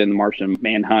have brought in Martian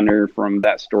Manhunter from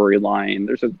that storyline.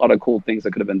 There's a lot of cool things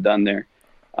that could have been done there.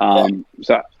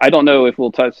 So I don't know if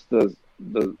we'll touch the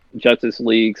Justice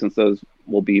League, since those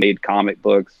will be made comic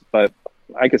books, but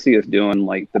I could see us doing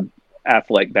like the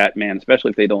Affleck Batman,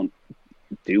 especially if they don't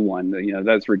do one.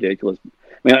 That's ridiculous. I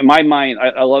mean, in my mind,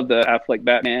 I love the Affleck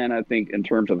Batman. I think in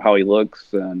terms of how he looks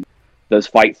and those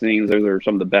fight scenes, those are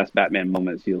some of the best Batman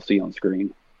moments you'll see on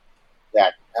screen. Yeah,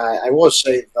 I will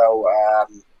say though,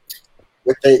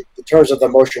 with the in terms of the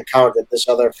motion count that this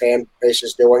other fan base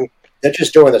is doing, they're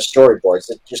just doing the storyboards.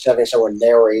 They're just having someone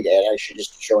narrate and actually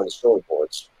just showing the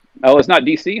storyboards. Oh, it's not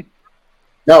DC?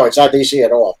 No, it's not DC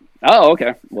at all. Oh,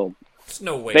 okay. Well, There's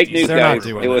no way. fake news, They're not guys.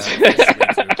 doing It was.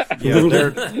 that. Yeah,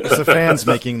 it's the fans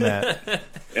making that.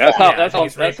 That's I how think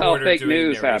it's Ray Porter fake doing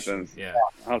news narration. happens. Yeah,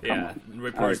 Oh, come yeah. on.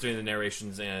 Ray Porter's doing the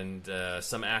narrations, and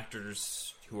some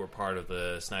actors who are part of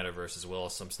the Snyderverse, as well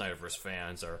as some Snyderverse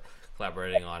fans, are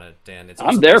collaborating on it. And it's I'm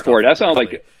also there based for off it. That of sounds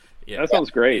really- like yeah. that sounds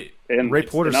great. And Ray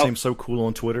Porter and seems so cool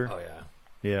on Twitter. Oh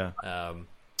yeah. Yeah.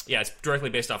 Yeah, it's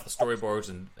directly based off the storyboards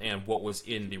and what was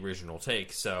in the original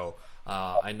take. So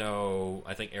I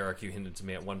think Eric, you hinted to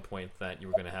me at one point that you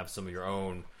were going to have some of your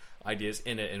own ideas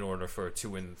in it in order for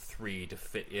 2 and 3 to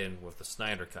fit in with the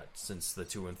Snyder Cut, since the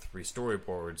 2 and 3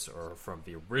 storyboards are from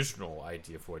the original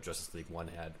idea for what Justice League 1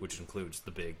 had, which includes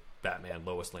the big Batman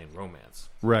Lois Lane romance.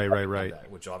 Right.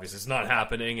 Which obviously is not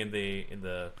happening in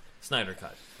the Snyder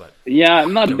Cut. But yeah,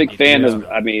 I'm not a big fan of. Yeah.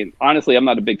 I mean, honestly, I'm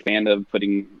not a big fan of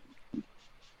putting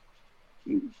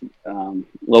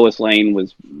Lois Lane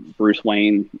was Bruce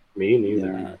Wayne. Me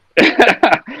neither.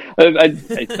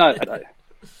 It's not.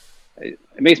 It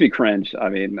makes me cringe. I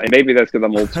mean, maybe that's because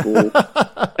I'm old school.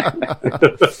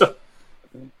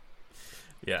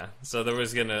 yeah, so there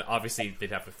was gonna obviously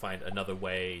they'd have to find another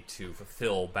way to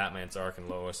fulfill Batman's arc and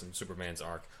Lois and Superman's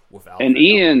arc without. And that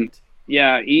Ian, element.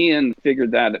 yeah, Ian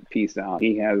figured that piece out.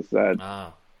 He has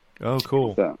that. Oh,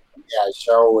 cool. So, Yeah,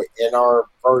 so in our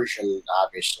version,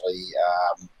 obviously,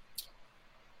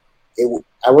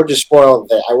 I would just spoil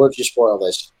that. I would just spoil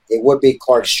this. It would be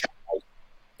Clark's child.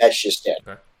 That's just it.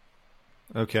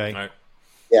 Okay. All right.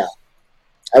 Yeah,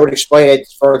 I would explain it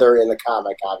further in the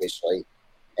comic, obviously,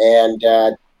 and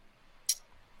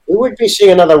we would be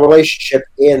seeing another relationship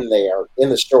in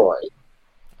the story.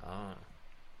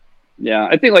 Yeah,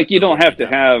 I think like you don't have to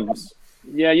have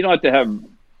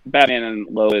Batman and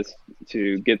Lois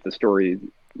to get the story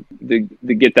to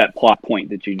get that plot point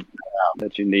that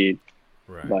you need.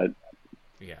 Right. But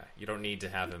yeah, you don't need to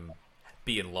have him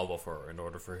be in love with her in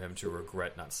order for him to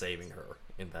regret not saving her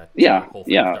in that whole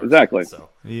thing. Exactly. So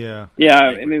Yeah,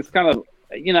 I mean, it's kind of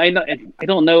I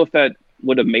don't know if that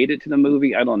would have made it to the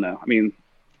movie. I don't know. I mean,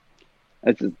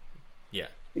 that's just,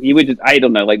 you would just, I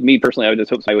don't know. Like me personally, I would just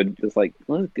hope I would just like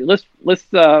let's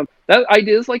that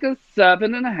idea is like a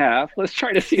 7.5. Let's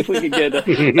try to see if we can get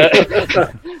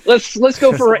let's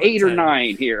go for 8 or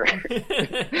 9 here.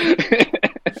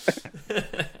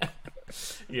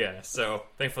 Yeah, so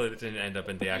thankfully it didn't end up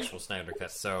in the actual Snyder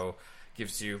Cut, so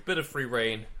gives you a bit of free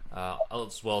reign,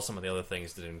 as well as some of the other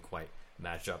things that didn't quite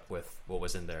match up with what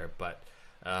was in there, but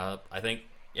I think,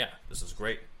 this is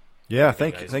great. Yeah,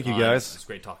 thank you guys. It's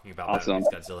great talking about awesome.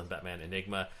 Batman, Godzilla, and Batman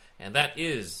Enigma, and that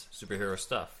is superhero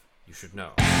stuff you should know.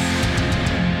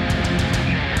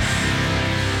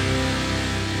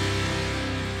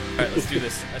 All right, let's do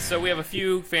this. So we have a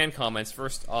few fan comments.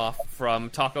 First off, from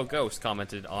Taco Ghost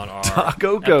commented on our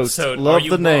Taco Ghost, episode, love Are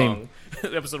You the name. Wrong?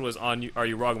 The episode was on Are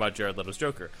You Wrong About Jared Leto's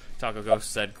Joker? Taco Ghost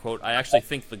said, quote, I actually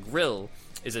think the grill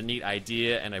is a neat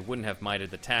idea, and I wouldn't have minded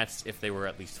the tats if they were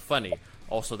at least funny.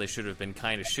 Also, they should have been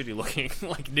kind of shitty looking,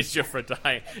 like Ninja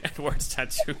Fradai and Ward's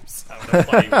tattoos. I don't know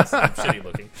why he was shitty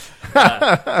looking.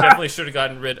 Definitely should have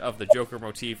gotten rid of the Joker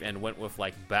motif and went with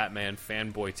like Batman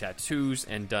fanboy tattoos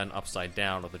and done upside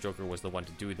down, if the Joker was the one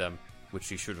to do them, which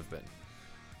he should have been.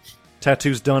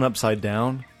 Tattoos done upside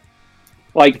down?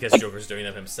 Because Joker's doing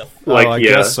them himself. I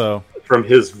guess so. From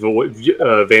his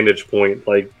vantage point,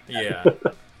 Yeah.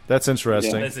 That's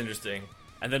interesting. That's interesting.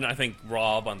 And then I think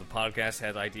Rob on the podcast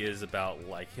had ideas about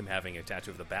like him having a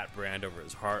tattoo of the Bat brand over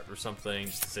his heart or something.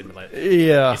 Just to simulate.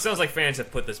 Yeah. It sounds like fans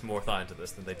have put this more thought into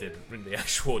this than they did in the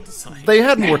actual design. They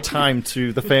had more time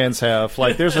to. The fans have.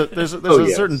 Like there's a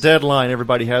certain deadline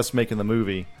everybody has to make in the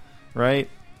movie, right?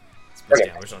 Put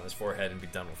damage on his forehead and be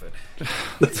done with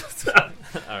it.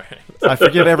 All right. I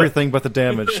forgive everything but the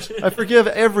damaged. I forgive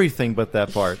everything but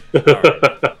that part. All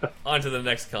right. On to the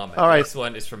next comment. All right. The next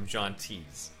one is from John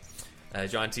Tees.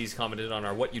 John Tees commented on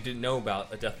our What You Didn't Know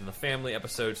About A Death in the Family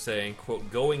episode, saying, quote,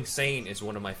 Going Sane is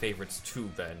one of my favorites too,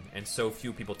 Ben, and so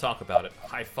few people talk about it.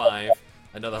 High five.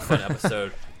 Another fun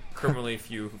episode. Criminally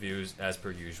few views as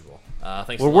per usual.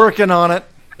 Thanks. We're working on it.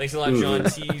 Thanks a lot, John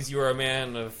Tees. You are a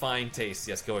man of fine taste.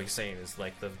 Yes, Going Sane is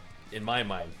like in my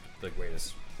mind,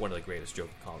 one of the greatest Joker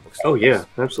comic books. Oh yeah,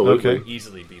 absolutely. Okay.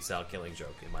 Easily beats out Killing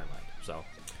Joke in my mind. So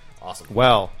awesome.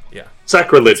 Wow. Yeah.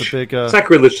 Sacrilege. It's a big,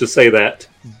 sacrilege to say that.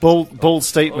 Bold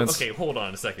statements. Okay, hold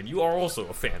on a second. You are also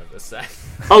a fan of this, Zach.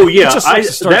 Oh yeah, Just likes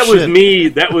to start that was shit. me.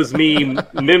 That was me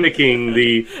mimicking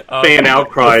the fan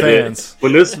outcry. The That fans.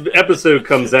 when this episode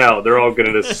comes out, they're all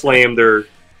going to slam their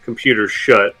computers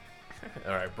shut.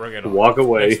 All right, bring it on. Walk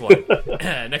away.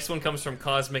 Next one comes from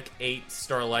Cosmic 8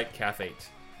 Starlight Cafe.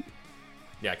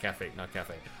 Yeah, Cafe, not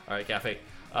Cafe. All right, Cafe.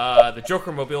 The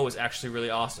Joker mobile was actually really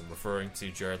awesome, referring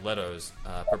to Jared Leto's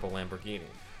purple Lamborghini.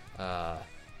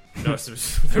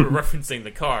 Notice they were referencing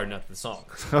the car, not the song.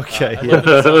 Okay, I love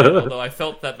the design, although I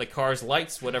felt that the car's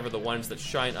lights, whatever the ones that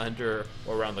shine under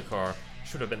or around the car,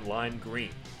 should have been lime green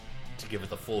to give it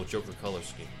the full Joker color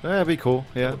scheme. That'd be cool.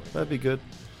 Yeah, that'd be good.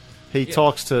 He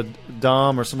talks to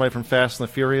Dom or somebody from Fast and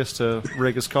the Furious to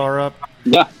rig his car up.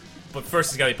 Yeah. But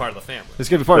first, he's got to be part of the family. He's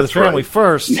gonna be part of the That's family right.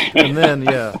 first, and then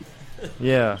yeah.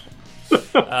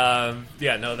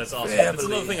 No, that's awesome. That's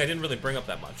another thing I didn't really bring up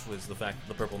that much was the fact that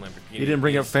the purple Lamborghini. You didn't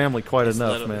bring up family quite is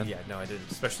enough, Leto, man. Yeah, no, I didn't.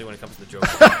 Especially when it comes to the Joker.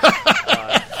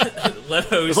 Leto's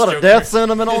There's a lot of Joker- deaths in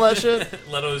him and all that shit.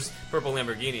 Leto's purple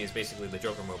Lamborghini is basically the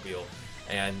Joker mobile,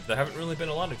 and there haven't really been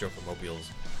a lot of Joker mobiles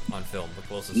on film. The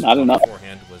closest Not one enough.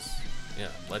 beforehand was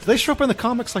Do they show up in the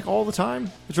comics like all the time?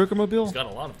 The Joker Mobile? He's got a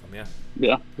lot of them.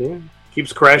 Yeah. Yeah.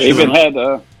 Keeps They crashing. even had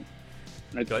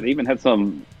Good. they even had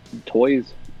some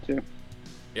toys too.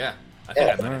 Yeah. I think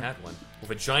I might have had one with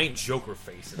a giant Joker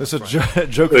face. In There's the a front.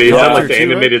 Joker Wait, is that character like the too,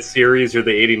 right? animated series or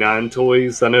the '89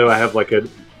 toys? I know I have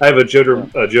a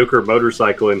Joker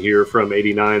motorcycle in here from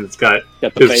 '89 that's got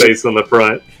Got the his face on the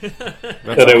front. That's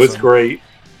It was awesome. great.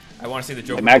 I want to see the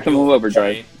Joker Maximum mobile with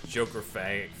Overdrive. the giant Joker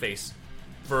face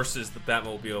versus the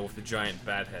Batmobile with the giant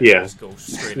bat head. Yeah. Just go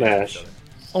straight Smash. into each other.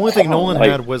 Only thing Nolan Like-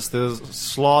 had was the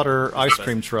Slaughter ice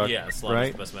cream truck, Yeah, Slaughter's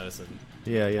right? the best medicine.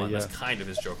 Yeah, yeah, Well, yeah. That's kind of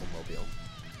his Joker-mobile.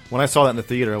 When I saw that in the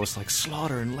theater, I was like,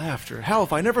 slaughter and laughter. How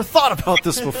have I never thought about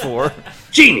this before?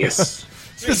 Genius.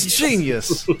 This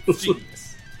genius.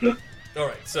 Genius. All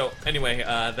right. So anyway,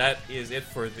 that is it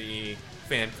for the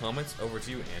fan comments. Over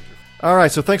to you, Andrew. All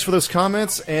right, so thanks for those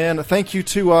comments, and thank you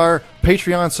to our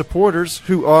Patreon supporters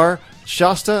who are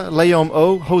Shasta, Leom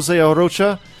O, Jose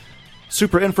Orocha,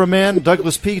 Super Inframan,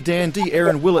 Douglas P, Dan D,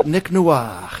 Aaron Willett, Nick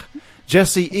Noir,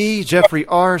 Jesse E, Jeffrey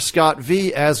R, Scott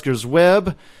V, Asger's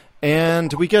Web,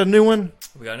 and we get a new one?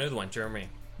 We got another one, Jeremy.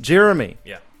 Jeremy.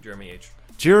 Yeah, Jeremy H.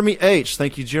 Jeremy H.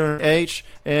 Thank you, Jeremy H.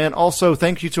 And also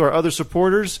thank you to our other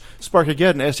supporters,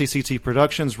 Sparkageddon, STCT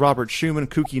Productions, Robert Schumann,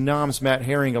 Kooky Noms, Matt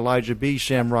Herring, Elijah B.,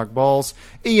 Shamrock Balls,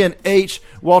 Ian H.,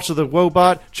 Walter the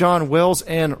Wobot, John Wells,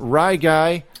 and Rye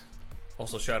Guy.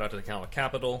 Also, shout out to the Comic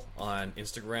Capital on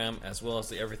Instagram, as well as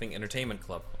the Everything Entertainment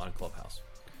Club on Clubhouse.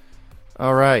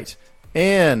 All right.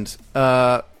 And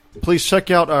please check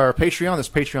out our Patreon. That's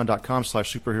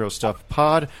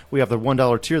patreon.com/superherostuffpod. We have the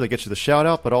 $1 tier that gets you the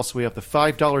shout-out, but also we have the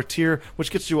 $5 tier,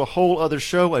 which gets you a whole other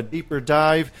show, a deeper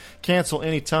dive. Cancel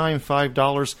anytime,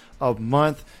 $5 a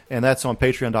month, and that's on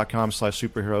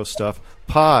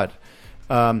patreon.com/superherostuffpod.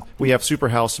 We have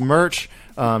Superhouse merch.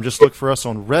 Just look for us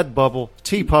on Redbubble,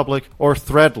 TeePublic, or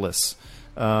Threadless.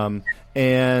 And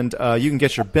you can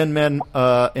get your Ben Men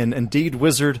and Indeed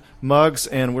Wizard mugs,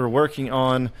 and we're working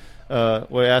on...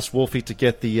 we asked Wolfie to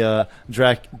get the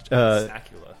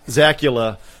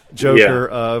Zacula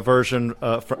Joker version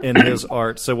in his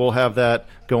art, so we'll have that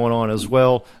going on as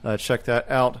well. Check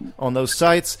that out on those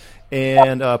sites,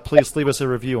 and please leave us a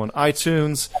review on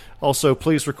iTunes. Also,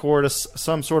 please record us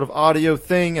some sort of audio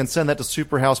thing and send that to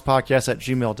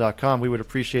superhousepodcast@gmail.com. We would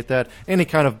appreciate that. Any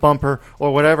kind of bumper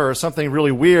or whatever, or something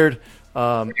really weird.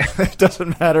 It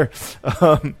doesn't matter.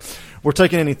 We're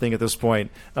taking anything at this point.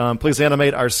 Please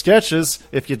animate our sketches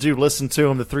if you do listen to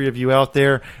them, the three of you out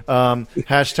there.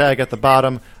 Hashtag at the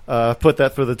bottom. Put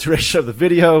that for the duration of the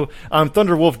video. I'm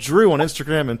Thunderwolf Drew on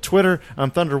Instagram and Twitter.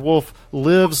 I'm Thunderwolf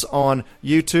Lives on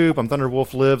YouTube. I'm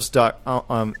ThunderwolfLives.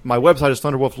 My website is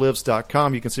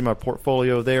ThunderwolfLives.com. You can see my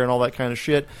portfolio there and all that kind of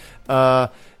shit. My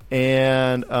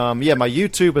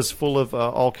YouTube is full of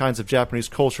all kinds of Japanese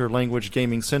culture, language,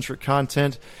 gaming-centric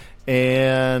content.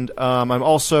 And I'm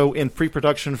also in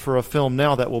pre-production for a film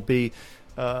now that will be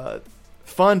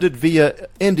funded via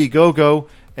Indiegogo,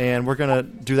 and we're going to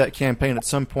do that campaign at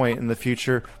some point in the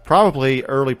future, probably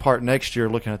early part next year,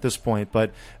 looking at this point.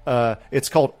 But it's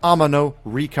called Amano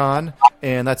Recon,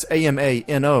 and that's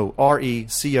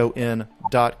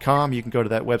AMANORECON.com. You can go to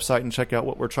that website and check out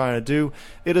what we're trying to do.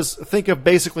 It is, think of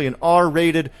basically an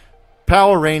R-rated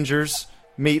Power Rangers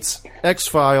meets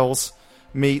X-Files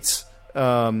meets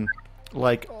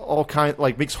meets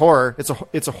horror.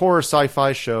 It's a horror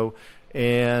sci-fi show,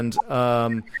 and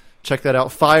check that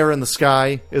out. Fire in the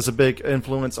Sky is a big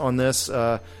influence on this.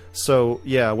 So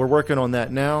yeah, we're working on that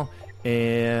now,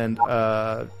 and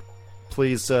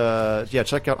please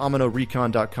check out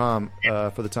AmanoRecon.com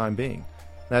for the time being.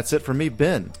 That's it for me,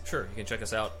 Ben. Sure, you can check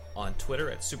us out on Twitter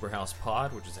at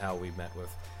SuperhousePod, which is how we met with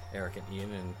Eric and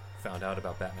Ian and found out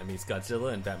about Batman Meets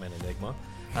Godzilla and Batman Enigma.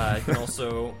 You can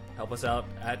also help us out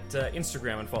at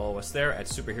Instagram and follow us there at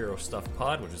Superhero Stuff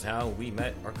Pod, which is how we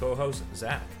met our co-host,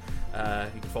 Zach.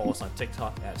 You can follow us on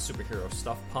TikTok at Superhero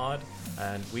Stuff Pod,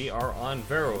 and we are on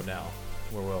Vero now,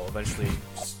 where we'll eventually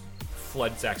just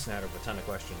flood Zack Snyder with a ton of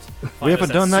questions. We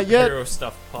haven't done that yet? Superhero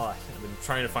Stuff Pod. I've been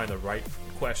trying to find the right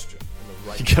question.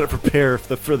 You gotta prepare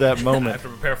for that moment. I have to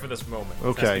prepare for this moment.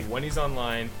 Okay. When he's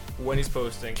online, when he's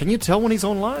posting. Can you tell when he's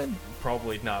online?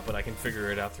 Probably not, but I can figure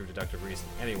it out through deductive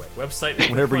reasoning. Anyway, website is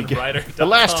whenever you get. writer.com. The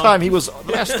last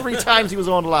 3 times he was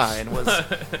online was.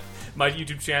 My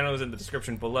YouTube channel is in the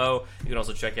description below. You can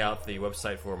also check out the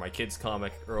website for my kids'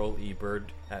 comic, Earl E.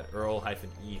 Bird, at earl-e-bird.com.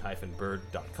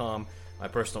 My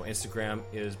personal Instagram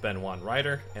is Ben Juan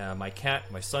Ryder. My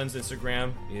son's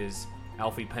Instagram is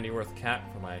Alfie Pennyworth Cat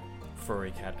for my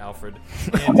furry cat Alfred.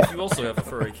 And if you also have a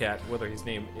furry cat, whether his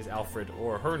name is Alfred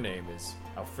or her name is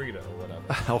Alfreda or whatever,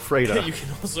 Alfreda, you can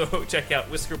also check out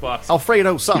Whiskerbox.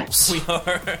 Alfredo sauce. We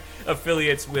are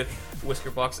affiliates with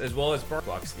Whiskerbox as well as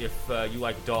BarkBox if you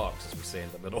like dogs, as we say in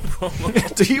the middle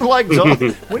promo. Do you like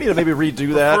dogs? We need to maybe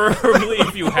redo that. Preferably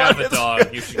if you have a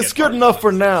dog, you should It's good enough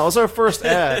for now. It's our first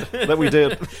ad that we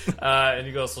did. And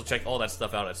you can also check all that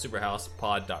stuff out at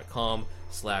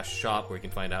superhousepod.com/shop, where you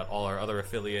can find out all our other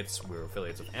affiliates. We're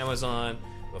affiliates of Amazon,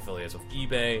 we're affiliates of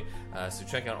eBay, so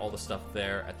check out all the stuff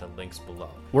there at the links below.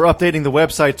 We're updating the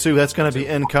website too. That's going to be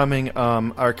incoming.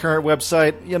 Our current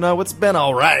website, it's been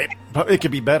all right, but it could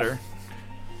be better.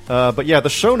 But yeah, the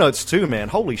show notes too, man.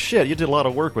 Holy shit, you did a lot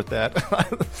of work with that.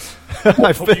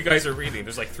 I hope you guys are reading.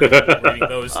 There's like 3 people reading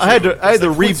those. I had to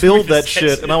like, rebuild that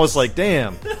shit, and I was like,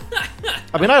 damn.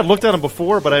 I mean, I had looked at them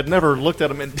before, but I'd never looked at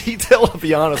them in detail. To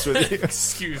be honest with you.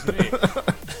 Excuse me.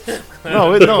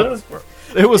 No,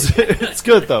 it's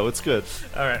good though. It's good.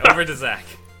 All right, over to Zach.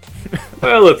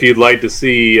 Well, if you'd like to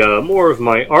see more of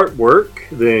my artwork,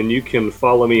 then you can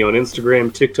follow me on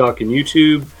Instagram, TikTok, and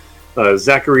YouTube,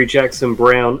 Zachary Jackson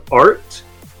Brown Art.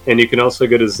 And you can also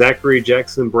go to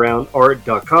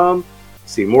ZacharyJacksonBrownArt.com,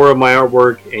 see more of my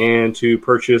artwork, and to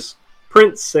purchase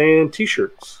prints and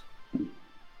t-shirts.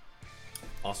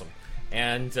 Awesome.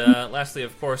 And lastly,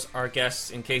 of course, our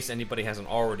guests, in case anybody hasn't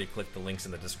already clicked the links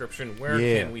in the description, where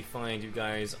can we find you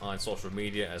guys on social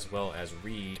media as well as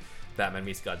read Batman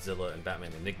Meets Godzilla and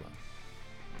Batman Enigma?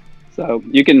 So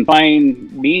you can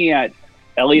find me at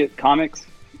Elliot Comics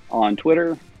on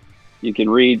Twitter. You can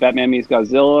read Batman Meets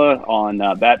Godzilla on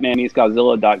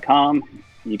BatmanMeetsGodzilla.com.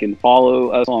 You can follow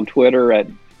us on Twitter at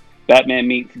Batman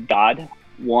Meets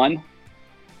God1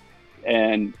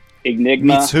 and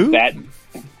Enigma. Meets who?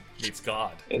 Meets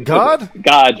God. God?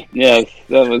 God, yes.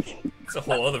 It's a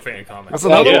whole other fan comment. That's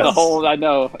another one. The whole, I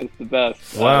know. It's the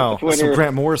best. Wow. Twitter, That's some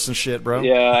Grant Morrison shit, bro.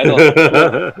 Yeah, I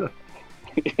know.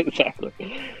 Exactly.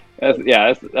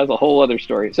 That's a whole other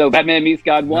story. So Batman Meets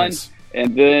God 1. Nice.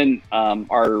 And then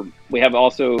we have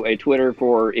also a Twitter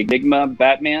for Enigma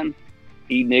Batman,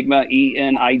 Enigma,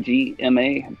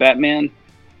 Enigma Batman.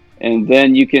 And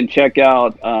then you can check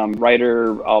out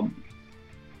writer Paul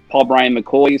Brian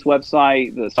McCoy's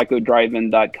website, the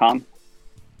psychodrivein.com.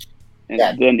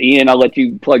 And then Ian, I'll let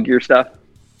you plug your stuff.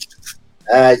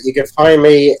 You can find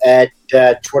me at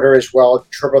Twitter as well,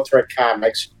 Triple Threat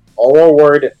Comics, all one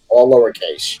word, all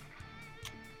lowercase.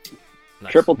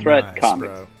 Nice. Triple Threat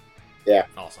Comics. Bro. Yeah.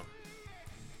 Awesome.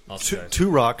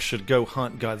 Turok should go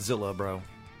hunt Godzilla, bro.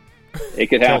 It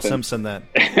could Tell happen. Simpson that.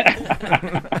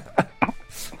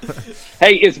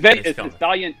 Hey, it's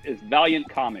Valiant. It's Valiant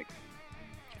Comics.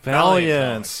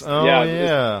 Valiant. Oh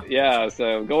yeah. Yeah.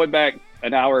 So going back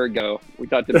an hour ago, we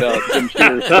talked about Jim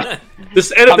Shooter's.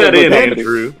 Just edit that in,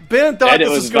 Andrew. Ben thought this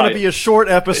was going to be a short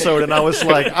episode, and I was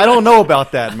like, I don't know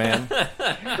about that, man.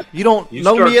 You don't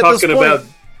know me at this start talking point. about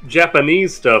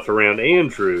Japanese stuff around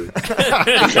Andrew.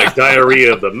 It's like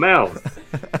diarrhea of the mouth.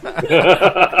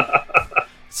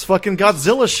 It's fucking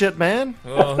Godzilla shit, man.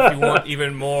 Well, if you want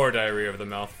even more diarrhea of the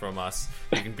mouth from us,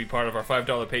 you can be part of our $5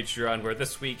 Patreon, where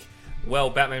this week,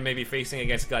 well, Batman may be facing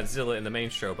against Godzilla in the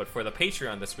main show, but for the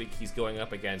Patreon this week, he's going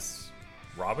up against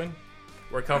Robin.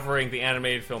 We're covering the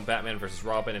animated film Batman vs.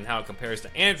 Robin and how it compares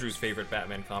to Andrew's favorite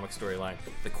Batman comic storyline,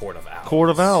 The Court of Owls.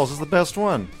 Court of Owls is the best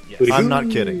one. Yes. I'm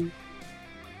not kidding.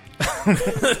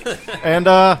 And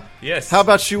yes. How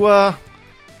about you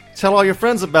tell all your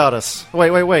friends about us?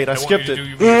 Wait, I skipped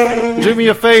it. Do me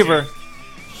a favor.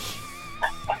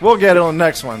 We'll get it on the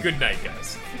next one. Good night,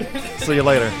 guys. See you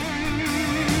later.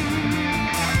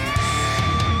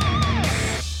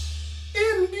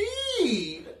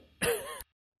 Indeed.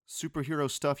 Superhero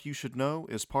Stuff You Should Know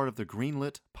is part of the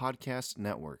Greenlit Podcast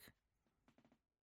Network.